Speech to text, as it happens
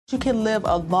You can live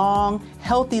a long,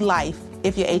 healthy life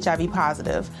if you're HIV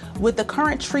positive. With the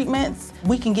current treatments,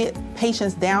 we can get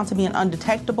patients down to being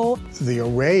undetectable. The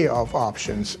array of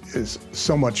options is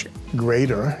so much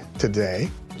greater today.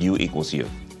 U equals U.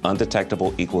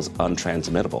 Undetectable equals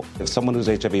untransmittable. If someone who's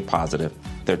HIV positive,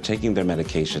 they're taking their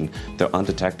medication, they're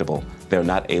undetectable, they're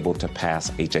not able to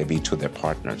pass HIV to their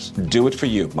partners. Do it for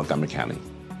you, Montgomery County.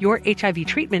 Your HIV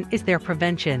treatment is their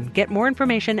prevention. Get more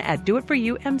information at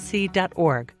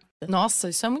doitforumc.org. Nossa,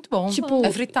 isso é muito bom. Tipo,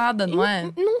 é fritada, não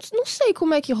é? Não sei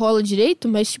como é que rola direito,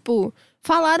 mas tipo,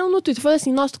 falaram no Twitter. Eu falei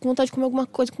assim, nossa, tô com vontade de comer alguma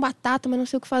coisa com batata, mas não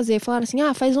sei o que fazer. Falaram assim,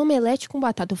 faz omelete com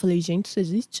batata. Eu falei, gente, isso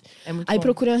existe? É muito Aí bom.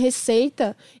 procurei uma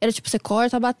receita. Era tipo, você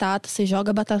corta a batata, você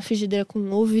joga a batata na frigideira com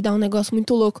ovo e dá um negócio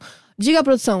muito louco. Diga a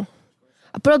produção.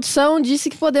 A produção disse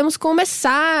que podemos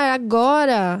começar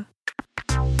agora.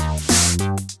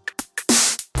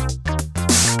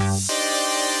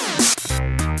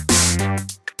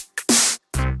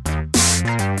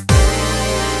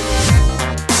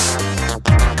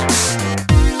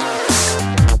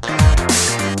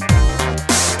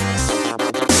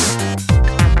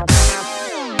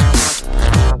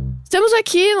 Estamos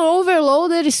aqui no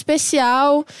Overloader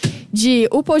especial de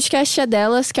O Podcast é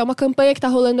Delas, que é uma campanha que tá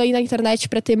rolando aí na internet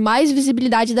pra ter mais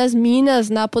visibilidade das minas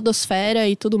na podosfera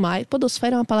e tudo mais.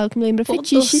 Podosfera é uma palavra que me lembra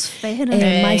fetiche.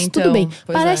 Mas então, tudo bem.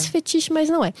 Parece fetiche, mas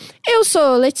não é. Eu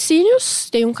sou Leticínios,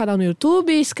 tenho um canal no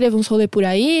YouTube, escrevo uns rolê por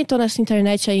aí, tô nessa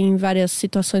internet aí em várias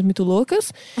situações muito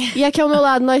loucas. E aqui ao meu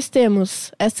lado nós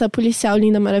temos essa policial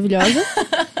linda, maravilhosa.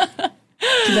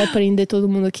 Que vai prender todo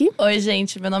mundo aqui. Oi,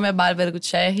 gente. Meu nome é Bárbara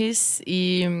Gutierrez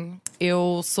e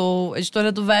eu sou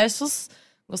editora do Versus.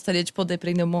 Gostaria de poder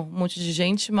prender um monte de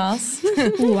gente, mas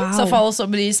Uau. só falo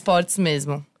sobre esportes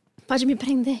mesmo. Pode me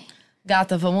prender.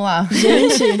 Gata, vamos lá.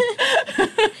 Gente,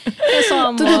 Eu sou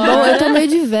amor. tudo bom? Eu tô meio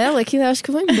de vela aqui, eu acho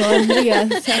que eu vou embora.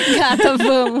 Obrigada. Gata,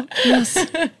 vamos. Nossa,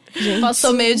 gente. Eu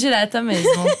sou meio direta mesmo.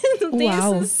 Não tem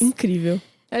Uau, essas- incrível.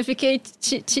 Eu fiquei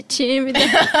tímida.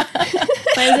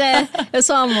 Mas eu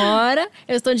sou a Amora.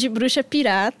 Eu estou de bruxa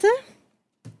pirata.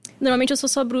 Normalmente eu sou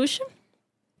só bruxa.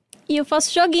 E eu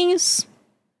faço joguinhos.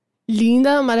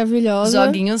 Linda, maravilhosa.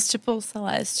 Joguinhos tipo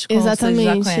Celeste, como Exatamente.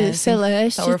 vocês já conhecem.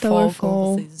 Celeste, Towerfall, como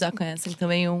Towerfall. vocês já conhecem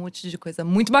também. Um monte de coisa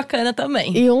muito bacana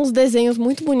também. E uns desenhos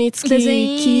muito bonitos que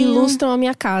ilustram a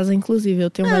minha casa, inclusive. Eu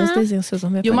tenho vários desenhos seus na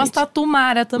minha E umas parede. tatu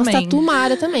mara também. Umas tatu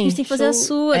mara também. A gente tem que fazer a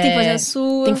sua, tem que fazer a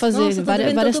sua. Tem que fazer Nossa, tô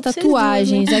devendo várias tudo pra vocês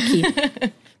tatuagens duas,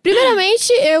 aqui.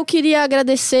 Primeiramente, eu queria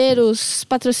agradecer os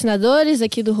patrocinadores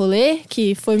aqui do rolê,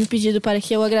 que foi me pedido para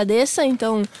que eu agradeça,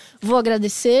 então vou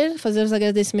agradecer, fazer os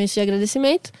agradecimentos de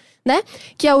agradecimento, né?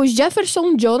 Que é o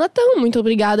Jefferson Jonathan, muito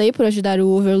obrigado aí por ajudar o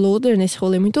Overloader nesse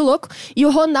rolê muito louco. E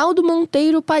o Ronaldo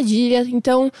Monteiro Padilha,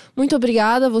 então, muito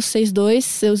obrigada a vocês dois,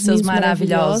 seus lindos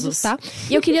maravilhosos, tá?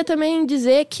 E eu queria também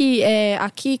dizer que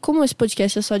aqui, como esse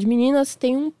podcast é só de meninas,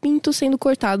 tem um pinto sendo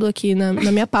cortado aqui na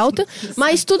minha pauta,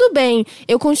 mas tudo bem,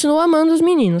 eu continuo amando os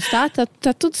meninos, tá?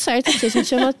 Tá tudo certo aqui, a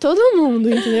gente ama todo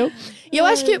mundo, entendeu? E eu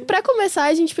acho que, pra começar,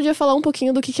 a gente podia falar um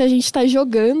pouquinho do que a gente tá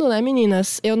jogando, né,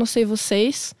 meninas? Eu não sei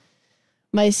vocês,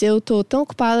 mas eu tô tão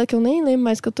ocupada que eu nem lembro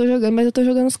mais o que eu tô jogando. Mas eu tô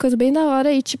jogando as coisas bem da hora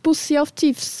aí, tipo Sea of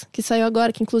Thieves, que saiu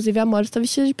agora, que inclusive a Amora está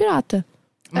vestida de pirata.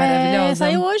 Maravilhosa.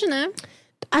 Saiu hoje, né?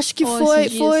 Acho que Ou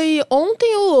esses dias. foi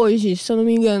ontem ou hoje, se eu não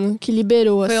me engano, que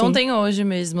liberou, Foi assim. ontem hoje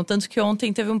mesmo. Tanto que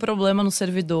ontem teve um problema no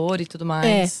servidor e tudo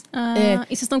mais. E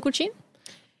vocês estão curtindo?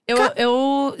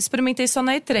 Eu experimentei só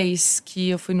na E3, que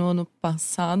eu fui no ano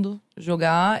passado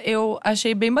jogar. Eu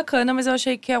achei bem bacana, mas eu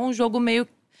achei que é um jogo meio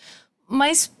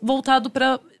mais voltado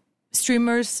pra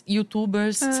streamers,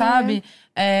 youtubers, sabe?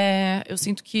 Eu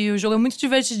sinto que o jogo é muito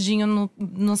divertidinho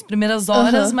nas primeiras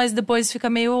horas, mas depois fica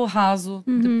meio raso,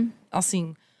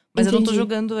 assim. Mas eu não tô Entendi.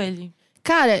 jogando ele.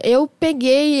 Cara, eu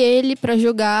peguei ele pra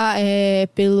jogar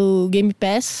pelo Game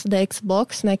Pass da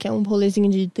Xbox, né? Que é um rolezinho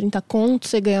de 30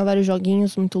 contos, você ganha vários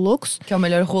joguinhos muito loucos. Que é o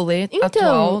melhor rolê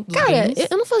atual Então, dos cara, games.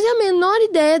 eu não fazia a menor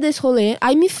ideia desse rolê.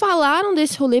 Aí me falaram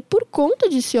desse rolê por conta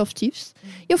de Sea of Thieves.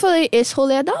 E eu falei, esse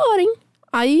rolê é da hora, hein?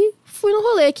 Aí fui no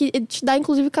rolê, que te dá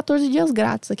inclusive 14 dias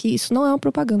grátis aqui. Isso não é uma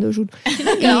propaganda, eu juro.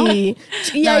 E Não, aí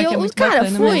é que é eu, muito cara,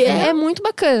 bacana fui, mesmo. é muito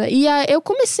bacana. E aí eu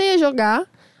comecei a jogar.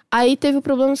 Aí teve o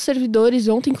problema dos servidores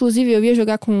ontem, inclusive eu ia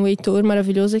jogar com o Heitor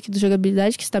maravilhoso aqui do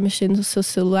Jogabilidade, que está mexendo no seu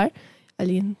celular.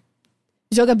 Ali.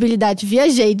 Jogabilidade,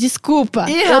 viajei, desculpa.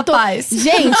 Ih, rapaz.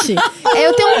 Gente,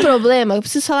 eu tenho um problema, eu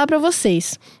preciso falar pra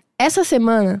vocês. Essa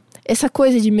semana, essa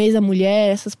coisa de mês da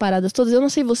mulher, essas paradas todas, eu não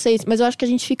sei vocês, mas eu acho que a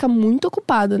gente fica muito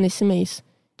ocupada nesse mês.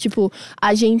 Tipo,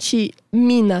 a gente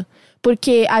mina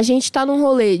Porque a gente tá num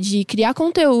rolê de criar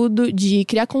conteúdo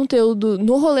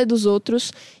no rolê dos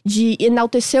outros, de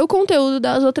enaltecer o conteúdo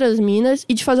das outras minas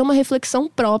e de fazer uma reflexão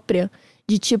própria.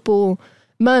 De tipo,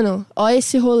 mano, ó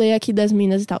esse rolê aqui das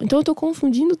minas e tal. Então eu tô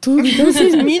confundindo tudo, então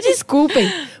vocês me desculpem.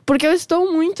 Porque eu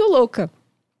estou muito louca.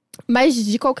 Mas,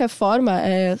 de qualquer forma,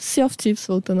 Sea of Thieves,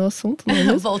 voltando ao assunto, não é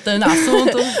mesmo? Voltando ao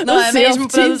assunto, não é mesmo,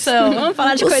 produção? Vamos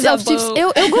falar de O coisa Sea of boa.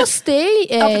 Thieves, eu gostei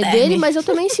dele, mas eu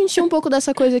também senti um pouco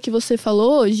dessa coisa que você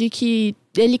falou, de que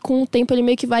ele, com o tempo, ele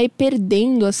meio que vai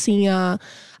perdendo, assim,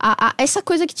 essa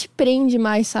coisa que te prende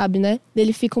mais, sabe, né?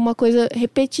 Ele fica uma coisa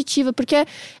repetitiva, porque é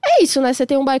isso, né? Você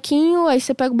tem um barquinho, aí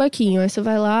você pega o barquinho, aí você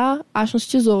vai lá, acha uns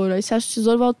tesouros, aí você acha o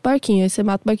tesouro, volta pro barquinho, aí você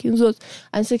mata o barquinho dos outros,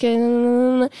 aí você quer...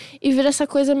 E vira essa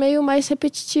coisa meio mais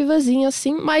repetitivazinha,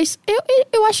 assim, mas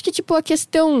eu acho que, tipo, a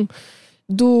questão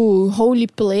do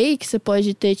roleplay que você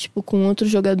pode ter, tipo, com outros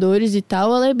jogadores e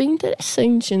tal, ela é bem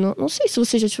interessante. Não sei se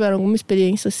vocês já tiveram alguma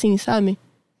experiência assim, sabe?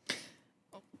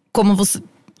 Como você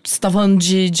tá falando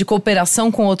de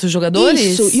cooperação com outros jogadores?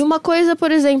 Isso, e uma coisa,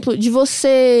 por exemplo, de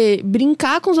você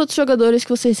brincar com os outros jogadores que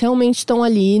vocês realmente estão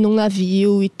ali num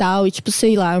navio e tal, e tipo,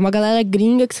 sei lá, uma galera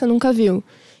gringa que você nunca viu.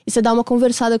 E você dá uma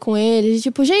conversada com eles, e,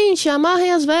 tipo, gente,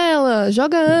 amarrem as velas,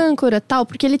 joga âncora, tal.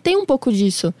 Porque ele tem um pouco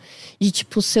disso, de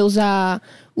tipo, você usar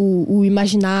o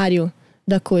imaginário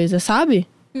da coisa, sabe?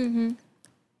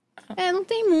 Não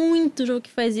tem muito jogo que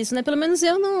faz isso, né? Pelo menos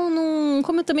eu não...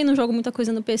 Como eu também não jogo muita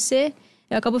coisa no PC,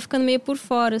 eu acabo ficando meio por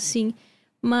fora, assim.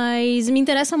 Mas me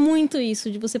interessa muito isso,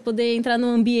 de você poder entrar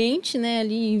num ambiente, né,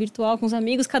 ali virtual com os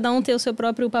amigos, cada um ter o seu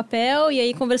próprio papel e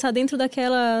aí conversar dentro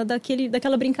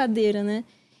daquela brincadeira, né?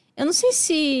 Eu não sei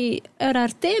se era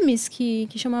Artemis que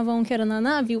chamava um que era na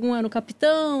nave, um era o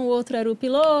capitão, o outro era o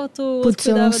piloto. Putz,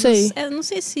 eu não sei. Não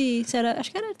sei se era, acho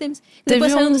que era Artemis. Teve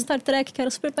Depois saiu do Star Trek, que era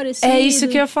super parecido. É isso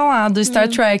que eu ia falar, do Star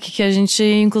Trek, que a gente,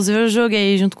 inclusive, eu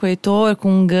joguei junto com o Heitor,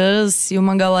 com o Gus e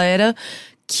uma galera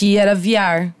que era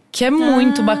VR. Que é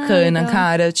muito bacana, legal.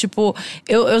 cara. Tipo,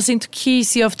 eu sinto que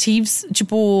Sea of Thieves,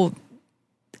 tipo,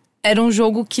 era um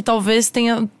jogo que talvez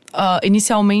tenha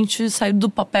inicialmente saído do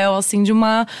papel, assim, de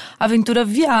uma aventura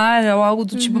VR ou algo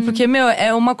do tipo. Porque,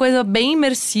 é uma coisa bem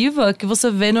imersiva que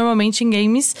você vê normalmente em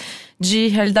games de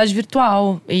realidade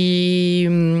virtual. E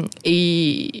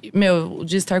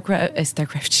de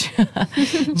StarCraft.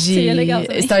 Seria legal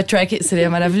também. Star Trek seria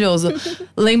maravilhoso.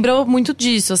 Lembra muito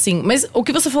disso, assim. Mas o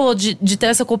que você falou de ter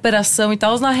essa cooperação e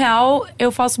tal, na real,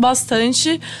 eu faço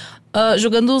bastante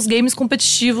jogando os games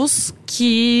competitivos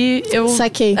que eu...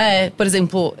 Saquei. Por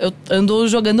exemplo, eu ando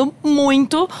jogando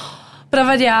muito, pra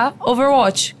variar,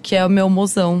 Overwatch, que é o meu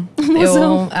mozão.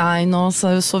 Ai,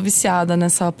 nossa, eu sou viciada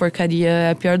nessa porcaria.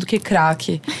 É pior do que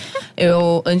crack.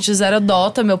 Antes era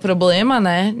Dota, meu problema,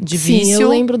 né? De vício. Sim, eu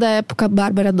lembro da época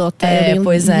Bárbara Dota.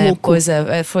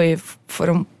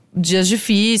 Foram dias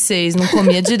difíceis, não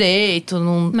comia direito.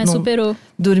 Mas não superou.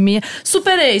 Dormia.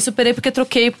 Superei porque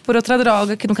troquei por outra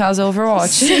droga, que no caso é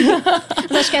Overwatch.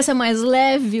 Mas acho que essa é mais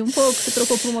leve um pouco, você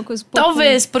trocou por uma coisa um pouco...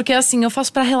 Talvez, porque assim, eu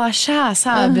faço pra relaxar,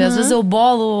 sabe? Às vezes eu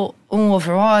bolo um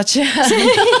Overwatch.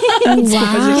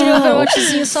 Aquele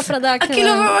Overwatchzinho só pra dar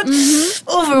aquela... Aquele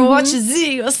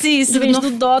Overwatchzinho, assim. Diferente do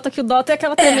Dota, que o Dota é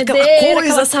aquela tremedeira, aquela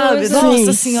coisa, sabe? coisa.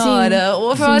 Nossa Sim, senhora. O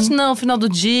Overwatch não, final do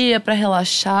dia, pra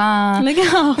relaxar.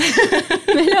 Legal.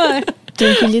 Melhor.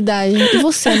 Tranquilidade. E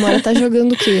você, Amora, tá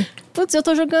jogando o quê? Putz, eu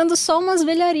tô jogando só umas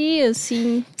velharias,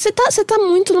 assim. Você tá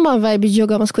muito numa vibe de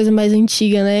jogar umas coisas mais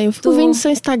antigas, né? Eu fico vendo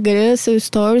seu Instagram, seu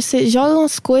story, você joga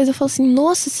umas coisas, eu falo assim,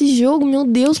 nossa, esse jogo, meu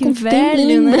Deus, Que quanto tempo eu velho,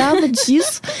 nem né? lembrava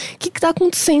disso. O que tá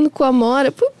acontecendo com a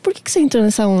Amora? Por que você entrou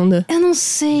nessa onda? Eu não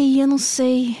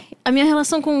sei. A minha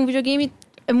relação com o videogame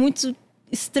é muito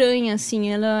estranha, assim.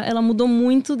 Ela mudou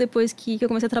muito depois que eu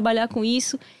comecei a trabalhar com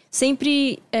isso.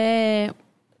 Sempre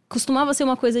costumava ser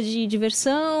uma coisa de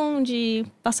diversão, de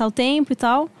passar o tempo e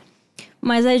tal.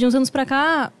 Mas aí, de uns anos pra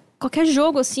cá, qualquer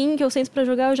jogo, assim, que eu sento pra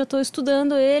jogar, eu já tô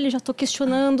estudando ele, já tô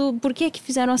questionando por que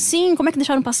fizeram assim, como é que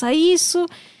deixaram passar isso.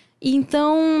 E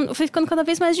então, foi ficando cada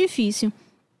vez mais difícil.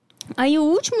 Aí, o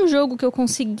último jogo que eu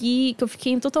consegui, que eu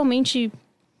fiquei totalmente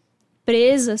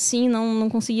presa, assim, não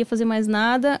conseguia fazer mais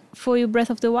nada, foi o Breath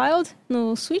of the Wild,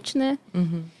 no Switch, né?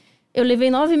 Eu levei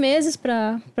 9 meses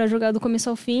pra jogar do começo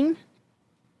ao fim.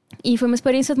 E foi uma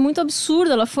experiência muito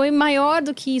absurda. Ela foi maior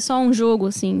do que só um jogo,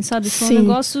 assim, sabe? Foi Sim. um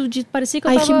negócio de... Parecia que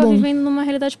eu Ai, tava que bom. vivendo numa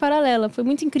realidade paralela. Foi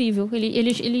muito incrível.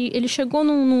 Ele chegou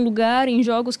num lugar, em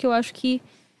jogos, que eu acho que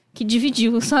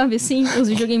dividiu, sabe? Assim, os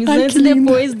videogames Ai, antes que e lindo.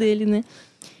 depois dele, né?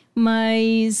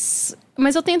 Mas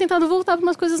eu tenho tentado voltar para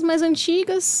umas coisas mais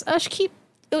antigas. Acho que...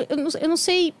 Eu não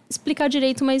sei explicar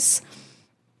direito, mas...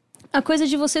 a coisa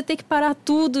de você ter que parar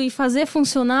tudo e fazer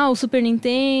funcionar o Super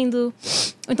Nintendo.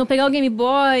 Ou então pegar o Game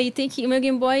Boy e tem que... O meu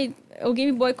Game Boy é o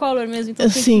Game Boy Color mesmo. Então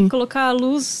tem que colocar a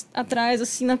luz atrás,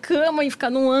 assim, na cama e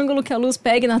ficar num ângulo que a luz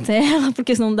pegue na tela,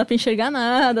 porque senão não dá pra enxergar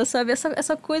nada, sabe?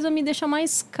 Essa coisa me deixa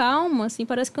mais calma, assim.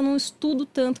 Parece que eu não estudo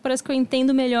tanto, parece que eu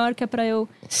entendo melhor que é pra eu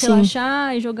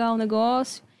relaxar e jogar o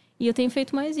negócio. E eu tenho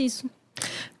feito mais isso.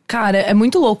 Cara, é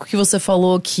muito louco que você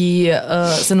falou que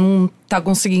você não tá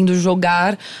conseguindo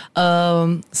jogar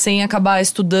sem acabar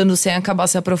estudando, sem acabar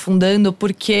se aprofundando,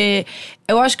 porque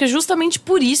eu acho que é justamente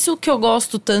por isso que eu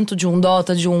gosto tanto de um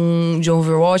Dota, de um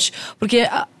Overwatch, porque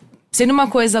sendo uma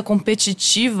coisa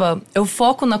competitiva, eu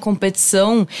foco na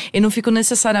competição e não fico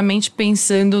necessariamente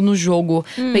pensando no jogo,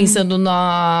 pensando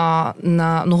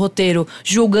no roteiro,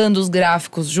 julgando os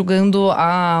gráficos, julgando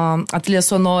a trilha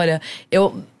sonora.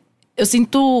 Eu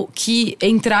sinto que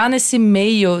entrar nesse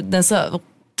meio,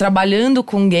 trabalhando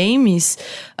com games,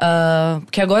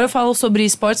 porque agora eu falo sobre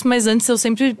esportes, mas antes eu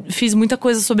sempre fiz muita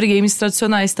coisa sobre games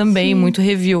tradicionais também, muito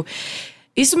review.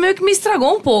 Isso meio que me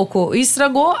estragou um pouco.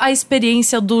 Estragou a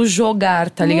experiência do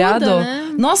jogar, tá ligado?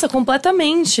 Né? Nossa,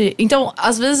 completamente. Então,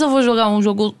 às vezes eu vou jogar um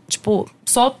jogo, tipo,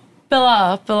 só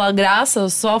pela graça,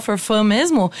 só for fun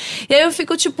mesmo. E aí eu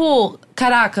fico tipo,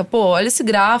 caraca, pô, olha esse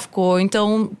gráfico.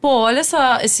 Então, pô, olha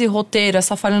esse roteiro,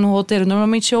 essa falha no roteiro.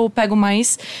 Normalmente eu pego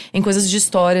mais em coisas de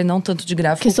história, não tanto de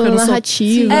gráfico. Questão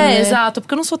narrativa, né? Exato.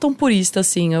 Porque eu não sou tão purista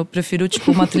assim. Eu prefiro,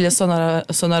 tipo, uma trilha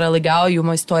sonora legal e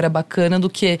uma história bacana do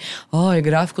que,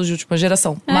 gráficos de última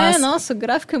geração. Mas, nossa, o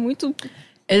gráfico é muito...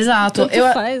 Exato.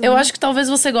 Eu né? acho que talvez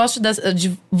você goste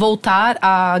de voltar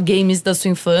a games da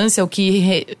sua infância, ou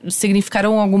que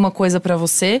significaram alguma coisa pra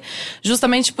você,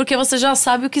 justamente porque você já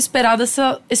sabe o que esperar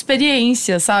dessa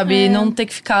experiência, sabe? E não ter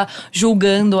que ficar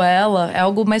julgando ela. É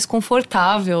algo mais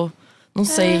confortável. Não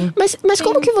sei. Mas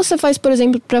como que você faz, por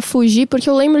exemplo, pra fugir? Porque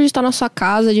eu lembro de estar na sua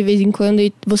casa de vez em quando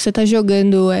e você tá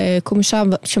jogando, como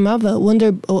chamava?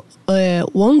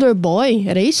 Wonder Boy,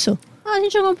 era isso? A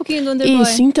gente jogou um pouquinho do Underboy.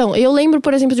 Isso, então. Eu lembro,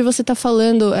 por exemplo, de você estar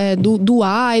falando do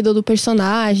idol, do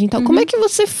personagem e tal. Como é que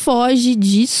você foge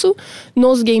disso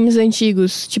nos games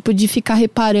antigos? Tipo, de ficar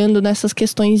reparando nessas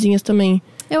questõezinhas também.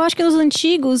 Eu acho que nos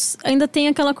antigos ainda tem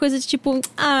aquela coisa de tipo,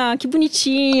 que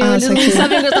bonitinho, eles não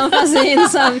sabem o que eu tava fazendo,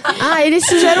 sabe? Eles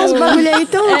fizeram uns bagulho aí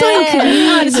tão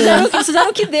incríveis. Eles fizeram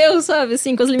o que deu, sabe?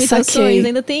 Assim, com as limitações,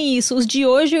 ainda tem isso. Os de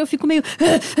hoje eu fico meio...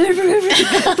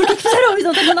 Por que fizeram isso?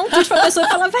 Não tem que dar um tweet pra pessoa e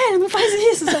falar, velho, não faz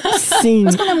isso, sabe? Sim.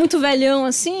 Mas quando é muito velhão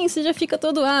assim, você já fica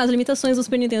todo... as limitações do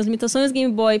Super Nintendo, as limitações do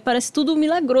Game Boy, parece tudo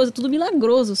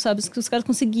milagroso, sabe? Que os caras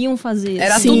conseguiam fazer.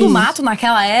 Era tudo mato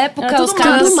naquela época, era os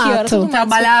caras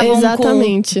trabalhavam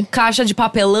Exatamente. com caixa de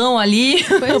papelão ali,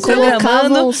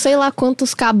 colocavam sei lá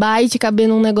quantos kbytes cabia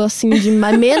num negocinho de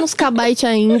menos kbyte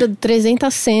ainda,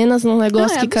 300 cenas num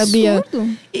negócio que cabia.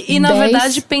 E na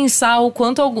verdade pensar o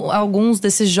quanto alguns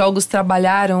desses jogos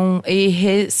trabalharam e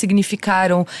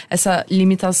ressignificaram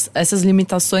essas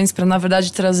limitações pra na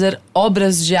verdade trazer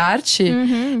obras de arte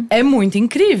é muito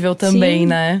incrível também,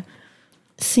 né?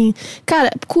 Sim.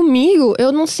 Cara, comigo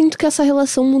eu não sinto que essa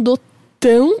relação mudou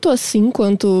tanto assim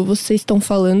quanto vocês estão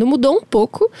falando. Mudou um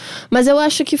pouco, mas eu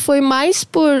acho que foi mais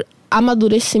por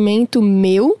amadurecimento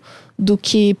meu do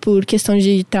que por questão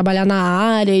de trabalhar na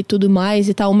área e tudo mais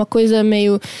e tal. Uma coisa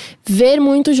meio... ver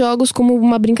muitos jogos como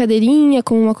uma brincadeirinha,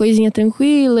 como uma coisinha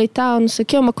tranquila e tal, não sei o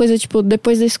quê. Uma coisa, tipo,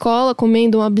 depois da escola,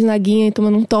 comendo uma bisnaguinha e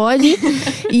tomando um Toddy.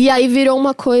 E aí virou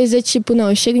uma coisa, tipo,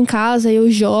 não, eu chego em casa, eu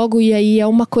jogo, e aí é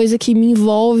uma coisa que me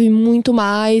envolve muito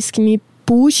mais, que me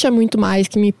puxa muito mais,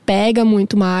 que me pega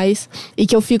muito mais e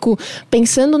que eu fico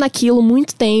pensando naquilo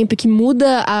muito tempo, que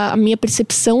muda a minha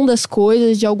percepção das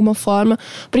coisas de alguma forma,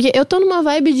 porque eu tô numa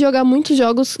vibe de jogar muitos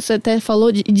jogos, você até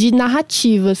falou, de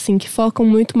narrativa, assim, que focam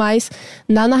muito mais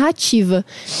na narrativa,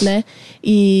 né?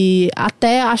 E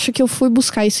até acho que eu fui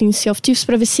buscar isso em Sea of Thieves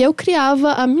pra ver se eu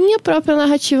criava a minha própria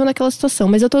narrativa naquela situação.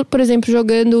 Mas eu tô, por exemplo,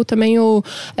 jogando também o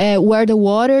Where the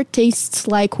Water Tastes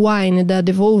Like Wine, da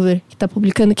Devolver, que tá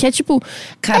publicando, que é tipo...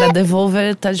 Cara, a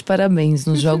Devolver tá de parabéns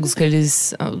nos jogos que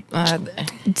eles...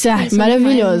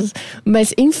 maravilhoso.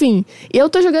 Mas, enfim, eu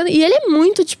tô jogando e ele é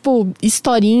muito, tipo,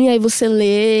 historinha, e você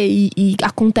lê e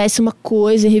acontece uma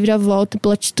coisa, reviravolta,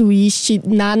 plot twist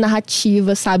na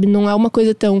narrativa, sabe? Não é uma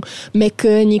coisa tão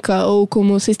mecânica ou,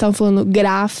 como vocês estavam falando,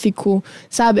 gráfico,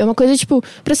 sabe? É uma coisa, tipo,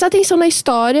 prestar atenção na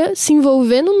história, se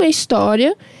envolver numa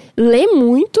história, ler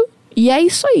muito, e é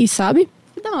isso aí, sabe?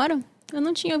 Que da hora. Eu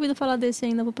não tinha ouvido falar desse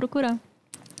ainda, vou procurar.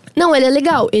 Não, ele é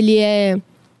legal. Ele é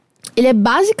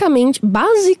basicamente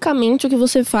o que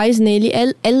você faz nele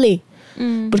é ler.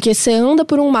 Porque você anda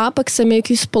por um mapa que você meio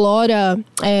que explora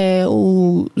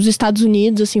os Estados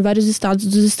Unidos, assim, vários estados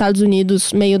dos Estados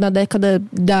Unidos, meio na década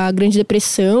da Grande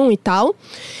Depressão e tal.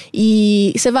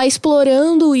 E você vai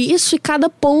explorando isso, e cada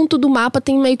ponto do mapa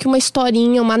tem meio que uma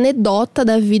historinha, uma anedota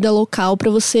da vida local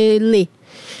pra você ler.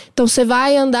 Então você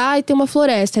vai andar e tem uma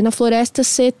floresta. E na floresta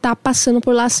você tá passando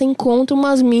por lá, você encontra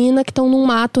umas minas que estão num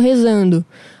mato rezando.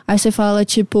 Aí você fala,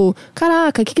 tipo,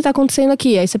 caraca, o que tá acontecendo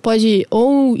aqui? Aí você pode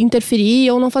ou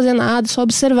interferir ou não fazer nada, só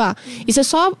observar. E você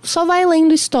só vai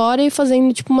lendo história e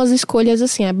fazendo, tipo, umas escolhas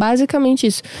assim. É basicamente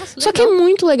isso. Nossa, só que é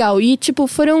muito legal. E, tipo,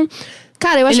 foram...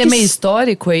 Cara, eu acho Ele que... é meio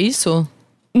histórico, é isso?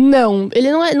 Não,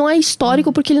 ele não é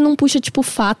histórico porque ele não puxa, tipo,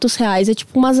 fatos reais. É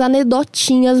tipo umas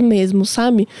anedotinhas mesmo,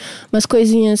 sabe? Umas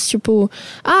coisinhas, tipo...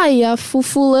 Ai, a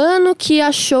fulano que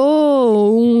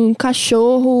achou um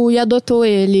cachorro e adotou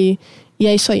ele. E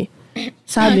é isso aí.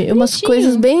 Sabe? Umas bonitinho.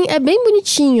 coisas bem... É bem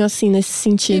bonitinho, assim, nesse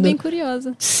Fiquei sentido. bem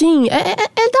curiosa. Sim,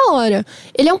 é da hora.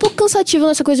 Ele é um pouco cansativo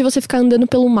nessa coisa de você ficar andando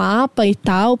pelo mapa e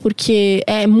tal, porque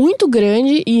é muito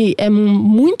grande e é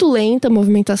muito lenta a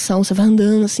movimentação. Você vai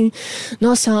andando assim,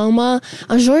 nossa, é uma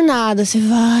jornada. Você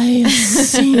vai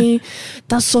assim,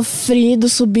 tá sofrido,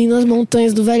 subindo as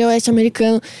montanhas do Velho Oeste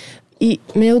americano. E,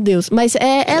 meu Deus, mas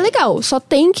é legal. Só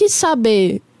tem que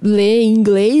saber ler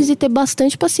inglês e ter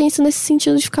bastante paciência nesse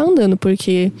sentido de ficar andando,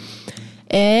 porque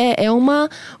é uma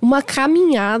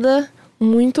caminhada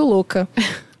muito louca.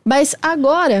 Mas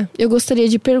agora eu gostaria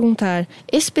de perguntar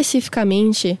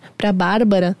especificamente pra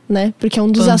Bárbara, né? Porque é um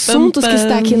dos assuntos que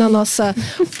está aqui na nossa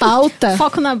pauta.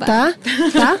 Foco na Bárbara.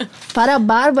 Tá? Para a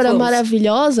Bárbara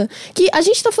maravilhosa. Que a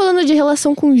gente tá falando de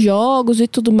relação com jogos e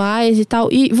tudo mais e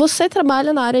tal. E você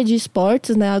trabalha na área de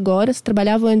esportes, né? Agora, você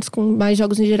trabalhava antes com mais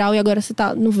jogos em geral e agora você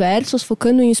tá no Versus,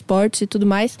 focando em esportes e tudo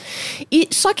mais. E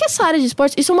só que essa área de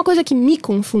esportes, isso é uma coisa que me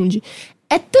confunde.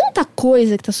 É tanta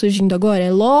coisa que tá surgindo agora.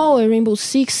 É LoL, é Rainbow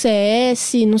Six,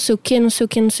 CS, não sei o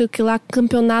que lá.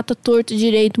 Campeonato torto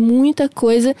direito, muita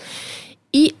coisa.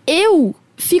 E eu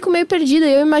fico meio perdida.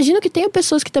 Eu imagino que tenha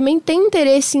pessoas que também têm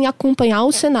interesse em acompanhar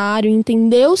o cenário,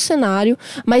 entender o cenário,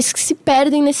 mas que se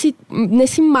perdem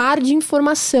nesse mar de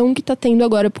informação que tá tendo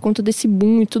agora por conta desse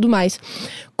boom e tudo mais.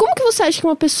 Como que você acha que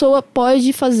uma pessoa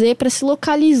pode fazer para se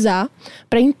localizar,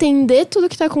 para entender tudo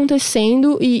que tá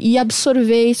acontecendo e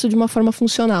absorver isso de uma forma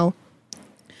funcional?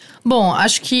 Bom,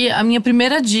 acho que a minha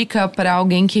primeira dica para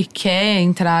alguém que quer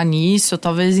entrar nisso,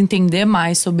 talvez entender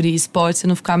mais sobre esportes e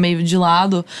não ficar meio de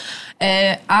lado,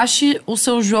 ache o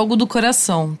seu jogo do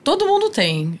coração. Todo mundo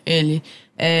tem ele.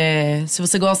 Se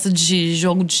você gosta de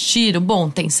jogo de tiro, bom,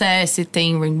 tem CS,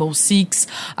 tem Rainbow Six,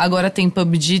 agora tem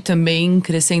PUBG também,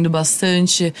 crescendo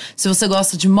bastante. Se você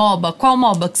gosta de MOBA, qual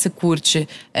MOBA que você curte?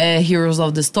 É Heroes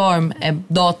of the Storm? É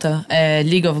Dota? É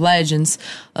League of Legends?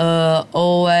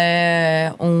 Ou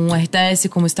é um RTS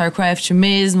como StarCraft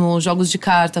mesmo? Jogos de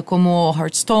carta como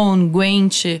Hearthstone,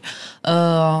 Gwent,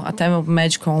 até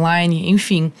Magic Online,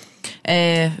 enfim.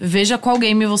 Veja qual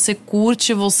game você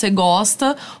curte, você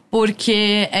gosta,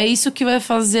 porque é isso que vai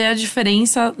fazer a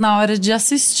diferença na hora de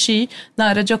assistir, na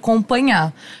hora de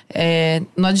acompanhar.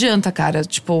 Não adianta, cara,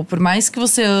 tipo, por mais que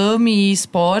você ame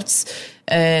esportes,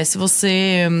 se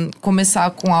você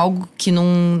começar com algo que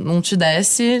não te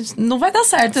desce, não vai dar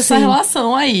certo essa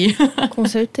relação aí. Com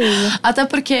certeza. Até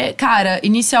porque, cara,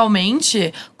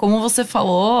 inicialmente, como você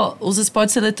falou, os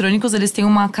esportes eletrônicos, eles têm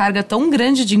uma carga tão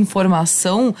grande de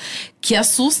informação que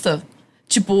assusta.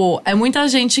 Tipo, é muita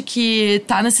gente que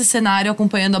tá nesse cenário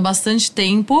acompanhando há bastante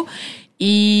tempo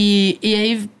e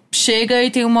aí chega e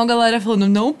tem uma galera falando,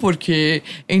 não, porque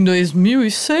em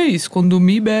 2006, quando o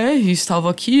MIBR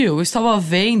estava aqui, eu estava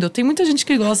vendo. Tem muita gente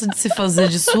que gosta de se fazer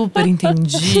de super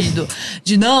entendido,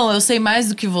 de não, eu sei mais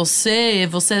do que você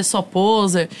é só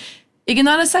poser.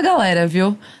 Ignora essa galera,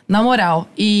 viu? Na moral.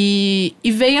 E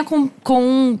venha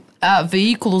com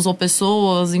veículos ou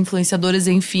pessoas, influenciadores,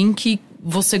 enfim, que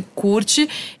você curte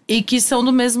e que são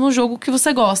do mesmo jogo que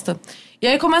você gosta. E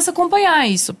aí começa a acompanhar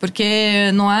isso,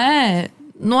 porque não é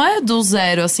do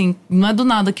zero, assim, não é do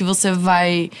nada que você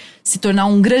vai se tornar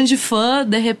um grande fã,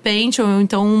 de repente, ou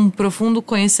então um profundo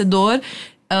conhecedor.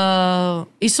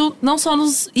 Isso não só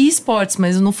nos esportes,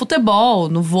 mas no futebol,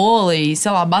 no vôlei,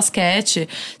 sei lá, basquete.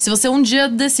 Se você um dia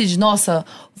decide, nossa,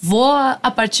 vou a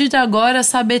partir de agora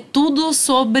saber tudo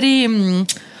sobre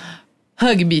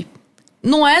rugby.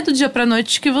 Não é do dia pra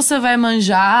noite que você vai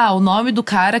manjar o nome do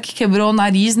cara que quebrou o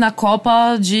nariz na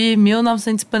Copa de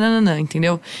 1900,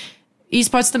 entendeu? E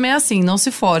esportes também é assim, não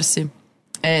se force.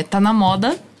 Tá na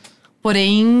moda,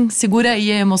 porém, segura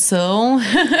aí a emoção.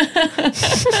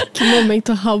 Que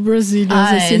momento How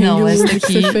Brazilians esse não, hang esse loose que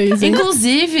daqui. você fez, hein?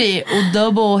 Inclusive, o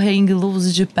double hang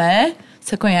loose de pé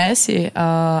Você conhece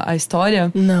a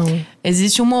história? Não.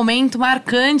 Existe um momento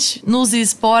marcante nos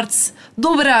esportes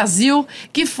do Brasil,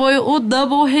 que foi o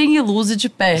Double Hang Loose de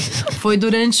pé. Foi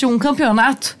durante um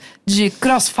campeonato de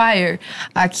Crossfire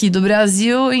aqui do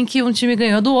Brasil, em que um time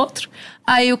ganhou do outro.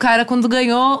 Aí o cara, quando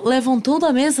ganhou, levantou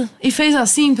da mesa e fez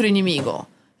assim pro inimigo.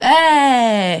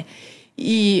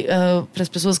 E para as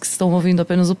pessoas que estão ouvindo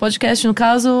apenas o podcast, no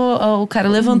caso, o cara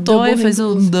levantou e fez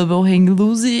o Double Hang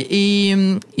Loose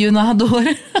e o narrador...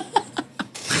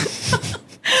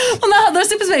 O narrador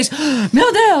simplesmente,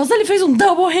 meu Deus, ele fez um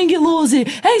Double Hang Loose,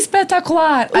 é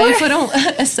espetacular. Aí foram,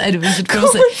 é sério, eu juro pra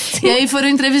você. Assim? E aí foram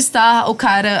entrevistar o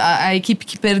cara, a equipe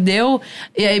que perdeu,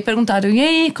 e aí perguntaram, e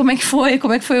aí, como é que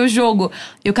foi o jogo?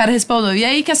 E o cara respondeu, e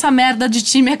aí que essa merda de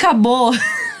time acabou.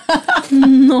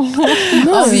 Nossa.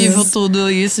 Ao vivo tudo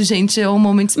isso, gente, é um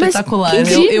momento espetacular.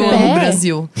 Eu amo o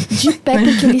Brasil. De pé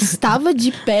porque ele estava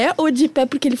de pé ou de pé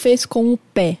porque ele fez com o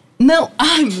pé? Não,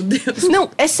 ai meu Deus. Não,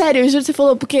 é sério, eu juro que você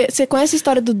falou, porque você conhece a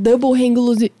história do Double Hang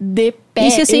Loose de pé?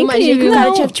 Isso ia ser eu imaginei que incrível. o cara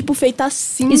Não. tinha, tipo, feito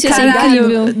assim. Isso ia ser caralho.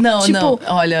 incrível. Não, Tipo, não,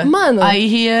 olha. mano.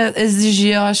 Aí ia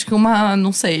exigir, eu acho que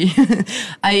não sei.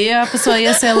 Aí a pessoa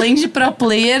ia ser, além de pro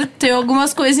player, ter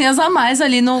algumas coisinhas a mais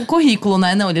ali no currículo,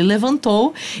 né? Não, ele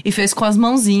levantou e fez com as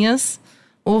mãozinhas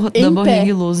o Double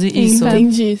Hang Loose. Isso.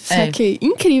 Entendi, saquei.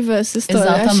 Incrível essa história.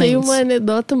 Exatamente. Achei uma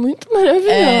anedota muito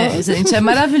maravilhosa. Gente, é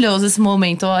maravilhoso esse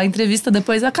momento. A entrevista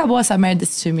depois acabou essa merda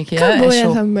desse time aqui. Acabou é show.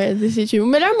 essa merda desse time. O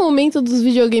melhor momento dos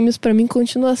videogames pra mim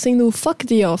continua sendo o Fuck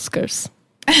the Oscars.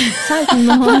 Sabe?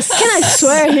 Nossa. Can I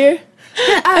swear here?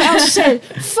 I'll say,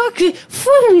 fuck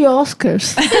the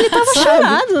Oscars. Ele tava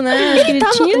chorado, né? Ele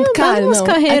tava, tinha cara, umas não,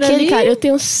 carreiras aquele ali. cara, eu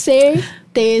tenho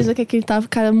certeza que aquele tava,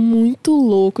 cara, muito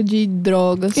louco de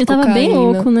drogas, Ele tava bem cocaína.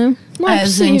 louco, né? Não é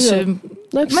possível. Gente.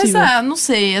 Não é Mas possível. não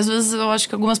sei. Às vezes eu acho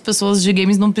que algumas pessoas de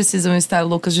games não precisam estar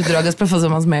loucas de drogas pra fazer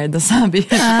umas merdas, sabe?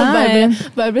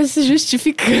 Bárbara se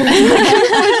justificando.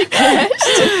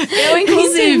 Eu,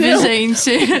 inclusive, Entendeu? gente.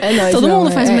 É nóis, Todo não,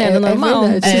 mundo faz merda, normal.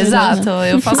 verdade, É, exato,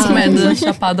 eu faço merda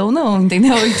chapada ou não,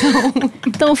 entendeu? Então.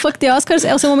 Então, o Fuck the Oscars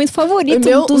é o seu momento favorito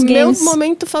dos O meu games.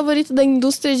 momento favorito da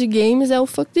indústria de games é o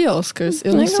Fuck the Oscars.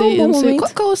 Eu não Legal, sei, bom eu não sei.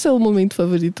 momento. Qual é o seu momento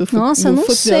favorito? Nossa, do não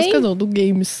Fuck sei. the Oscars, não, do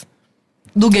games.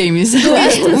 Do games.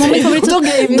 O momento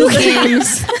favorito do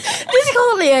games. Desse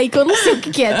rolê aí, que eu não sei o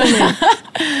que é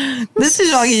também. Desse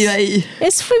joguinho aí.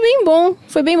 Esse foi bem bom.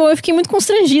 Foi bem bom. Eu fiquei muito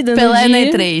constrangida. Pela no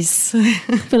dia.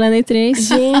 NE3. Pela NE3.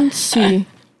 Gente,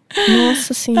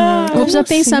 nossa senhora. Eu vou precisar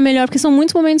pensar melhor, porque são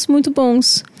muitos momentos muito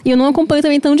bons. E eu não acompanho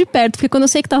também tão de perto, porque quando eu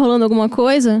sei que tá rolando alguma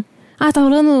coisa... Ah, tá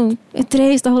rolando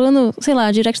E3, tá rolando, sei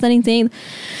lá, Direct da Nintendo.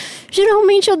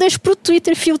 Geralmente eu deixo pro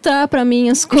Twitter filtrar pra mim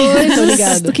as Tô coisas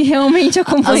ligado. do que realmente As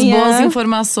acompanhar. boas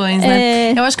informações,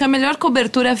 né? É. Eu acho que a melhor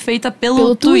cobertura é feita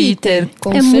pelo Twitter.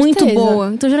 Com É certeza. muito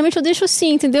boa. Então, geralmente eu deixo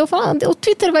assim, entendeu? Eu falo, o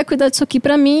Twitter vai cuidar disso aqui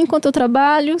pra mim enquanto eu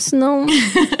trabalho, senão...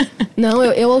 Não,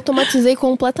 eu automatizei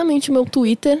completamente o meu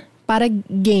Twitter para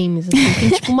games. Assim. Tem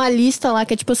tipo uma lista lá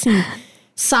que é tipo assim...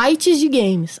 Sites de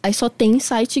games. Aí só tem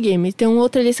site de games. Tem uma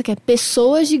outra lista que é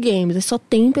pessoas de games. Aí só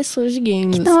tem pessoas de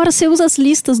games. Da hora você usa as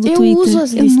listas do eu Twitter. uso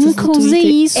as listas Eu nunca do usei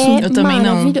Twitter. isso. É Eu também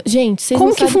não. maravilhoso. Gente, vocês Como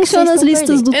não que sabem o funciona vocês as estão listas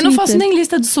perdendo. do Eu Twitter? não faço nem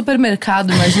lista do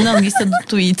supermercado, imagina a lista do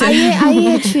Twitter. Aí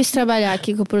é difícil trabalhar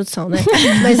aqui com a produção, né?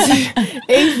 Mas,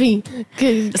 enfim.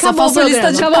 Eu só acabou o faço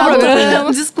lista de programa, acabou o programa.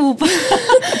 pauta. Desculpa.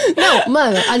 Não,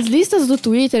 mano, as listas do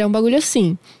Twitter é um bagulho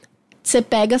assim. Você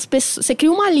pega as pessoas. Você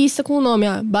cria uma lista com o nome,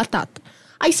 batata.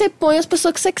 Aí você põe as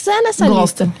pessoas que você quiser nessa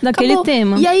Gosto. lista. Daquele Acabou.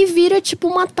 tema. E aí vira tipo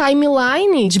uma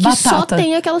timeline De que só batata.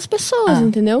 tem aquelas pessoas,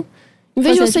 entendeu? Em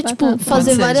vez Fazer de você, de tipo, batata. fazer Pode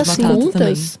ser de várias batata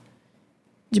contas.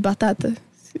 De batata?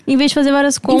 Em vez de fazer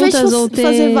várias Em vez contas de ou ter...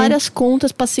 fazer várias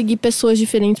contas pra seguir pessoas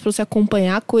diferentes, pra você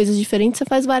acompanhar coisas diferentes, você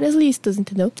faz várias listas,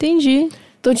 entendeu? Entendi.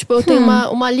 Então, tipo, eu tenho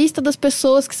uma lista das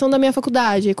pessoas que são da minha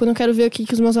faculdade. E quando eu quero ver o que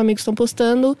os meus amigos estão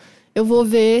postando, eu vou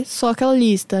ver só aquela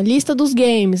lista. Lista dos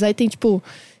games. Aí tem, tipo,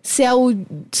 se é o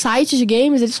site de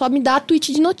games, ele só me dá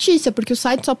tweet de notícia. Porque o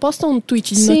site só posta um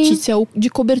tweet de Sim. notícia de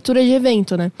cobertura de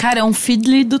evento, né? Cara, é um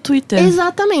feedly do Twitter.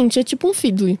 Exatamente, é tipo um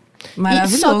feedly.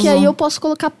 Maravilhoso. Só que aí eu posso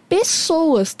colocar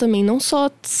pessoas também, não só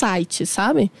sites,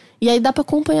 sabe? E aí dá pra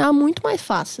acompanhar muito mais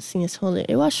fácil, assim, esse rolê.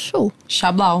 Eu acho show.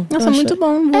 Xablau. Nossa, Eu acho- muito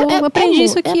bom. É Aprendi bom,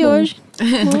 isso aqui é bom. hoje. Today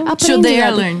I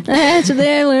Aprendizado. learned.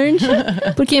 Today I learned.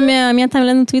 Porque minha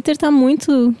timeline no Twitter tá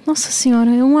muito... Nossa senhora,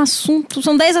 é um assunto...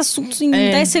 São 10 assuntos em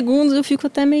 10 segundos. Eu fico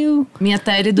até meio... Minha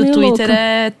tele do Meio Twitter louca.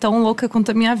 é tão louca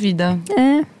quanto a minha vida.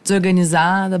 É.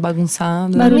 Desorganizada, bagunçada.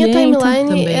 A minha Barulhenta timeline,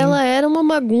 também. ela era uma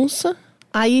bagunça.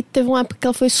 Aí teve uma época que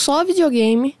ela foi só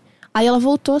videogame. Aí ela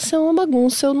voltou a ser uma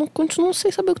bagunça. Eu continuo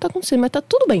sem saber o que tá acontecendo, mas tá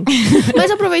tudo bem.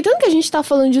 Mas aproveitando que a gente tá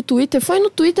falando de Twitter, foi no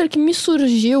Twitter que me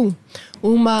surgiu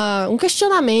um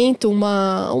questionamento,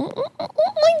 uma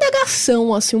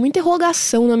indagação, assim, uma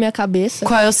interrogação na minha cabeça.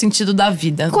 Qual é o sentido da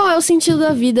vida? Qual é o sentido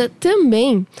da vida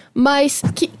também, mas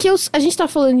a gente tá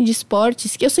falando de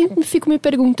esportes, que eu sempre fico me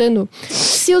perguntando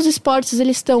se os esportes,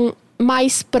 eles estão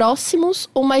mais próximos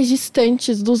ou mais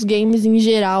distantes dos games em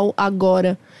geral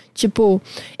agora. Tipo,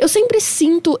 eu sempre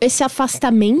sinto esse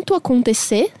afastamento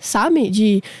acontecer, sabe?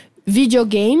 De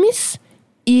videogames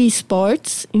e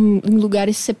esportes em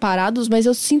lugares separados, mas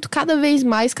eu sinto cada vez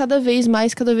mais.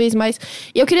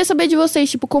 E eu queria saber de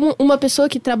vocês, tipo, como uma pessoa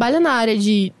que trabalha na área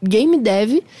de game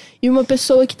dev e uma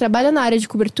pessoa que trabalha na área de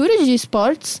cobertura de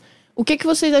esportes, o que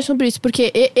vocês acham sobre isso?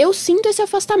 Porque eu sinto esse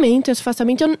afastamento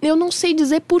eu não sei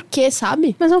dizer porquê,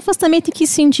 sabe? Mas o afastamento em que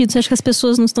sentido? Você acha que as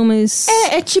pessoas não estão mais...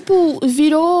 É tipo,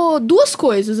 virou duas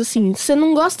coisas, assim. Você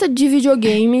não gosta de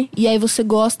videogame, e aí você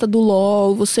gosta do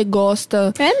LoL, você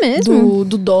gosta... É mesmo?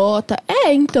 Do Dota.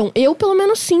 Então, eu pelo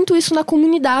menos sinto isso na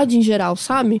comunidade em geral,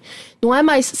 sabe? Não é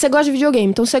mais... Você gosta de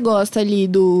videogame, então você gosta ali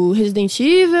do Resident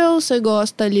Evil, você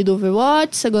gosta ali do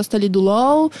Overwatch, você gosta ali do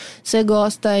LoL, você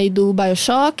gosta aí do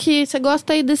BioShock, você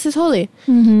gosta aí desses rolês.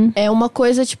 É uma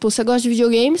coisa, tipo, você gosta de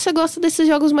videogame, você gosta desses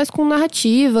jogos mais com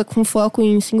narrativa, com foco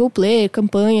em single player,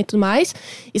 campanha e tudo mais.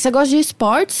 E você gosta de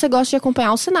esportes, você gosta de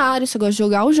acompanhar o cenário, você gosta de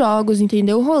jogar os jogos,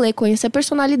 entender o rolê, conhecer a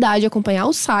personalidade, acompanhar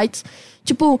os sites.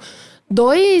 Tipo,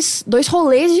 dois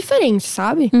rolês diferentes,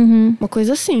 sabe? Uma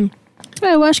coisa assim.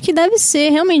 Eu acho que deve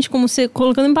ser, realmente, como você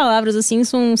colocando em palavras, assim,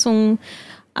 são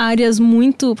áreas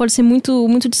pode ser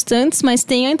muito distantes, mas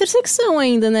tem a intersecção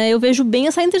ainda, né? Eu vejo bem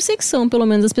essa intersecção, pelo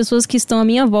menos. As pessoas que estão à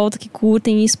minha volta, que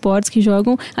curtem esportes, que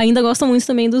jogam, ainda gostam muito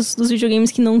também dos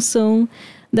videogames que não são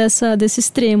desse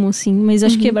extremo, assim. Mas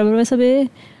acho que a Bárbara vai saber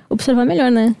observar melhor,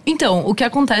 né? Então, o que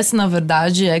acontece, na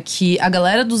verdade, é que a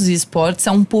galera dos esportes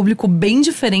é um público bem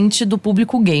diferente do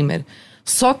público gamer.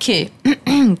 Só que,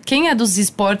 quem é dos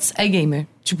esportes é gamer.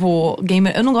 Tipo,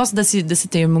 gamer... Eu não gosto desse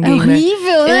termo, gamer. É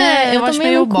horrível, né? Eu acho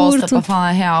meio bosta, pra falar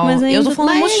a real. Mas ainda... Eu tô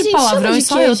falando um monte de palavrão e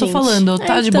só eu tô falando.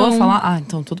 Tá de boa falar? Ah,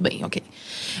 então tudo bem, ok.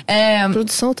 A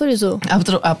produção autorizou.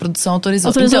 A produção autorizou.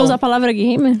 Autorizou então, usar a palavra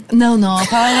gamer? Não, a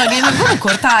palavra gamer vamos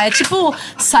cortar. É tipo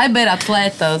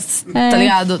cyberatletas, tá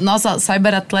ligado? Nossa,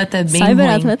 cyberatleta é bem ruim.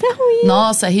 Cyberatleta é ruim.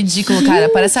 Nossa, é ridículo, cara.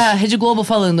 Parece a Rede Globo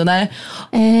falando, né?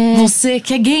 Você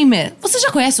que é gamer, você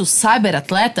já conhece os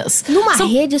cyberatletas? Numa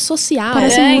rede social.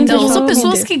 Então, são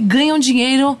pessoas que ganham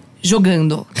dinheiro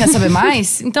jogando. Quer saber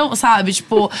mais? Então, sabe,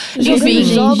 tipo... Jogando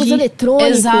jogos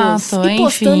eletrônicos. Exato, e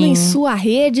postando em sua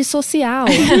rede social.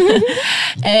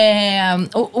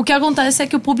 O que acontece é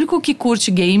que o público que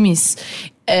curte games...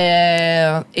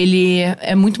 ele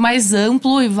é muito mais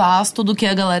amplo e vasto do que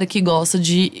a galera que gosta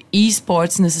de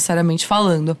esportes, necessariamente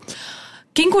falando.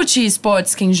 Quem curte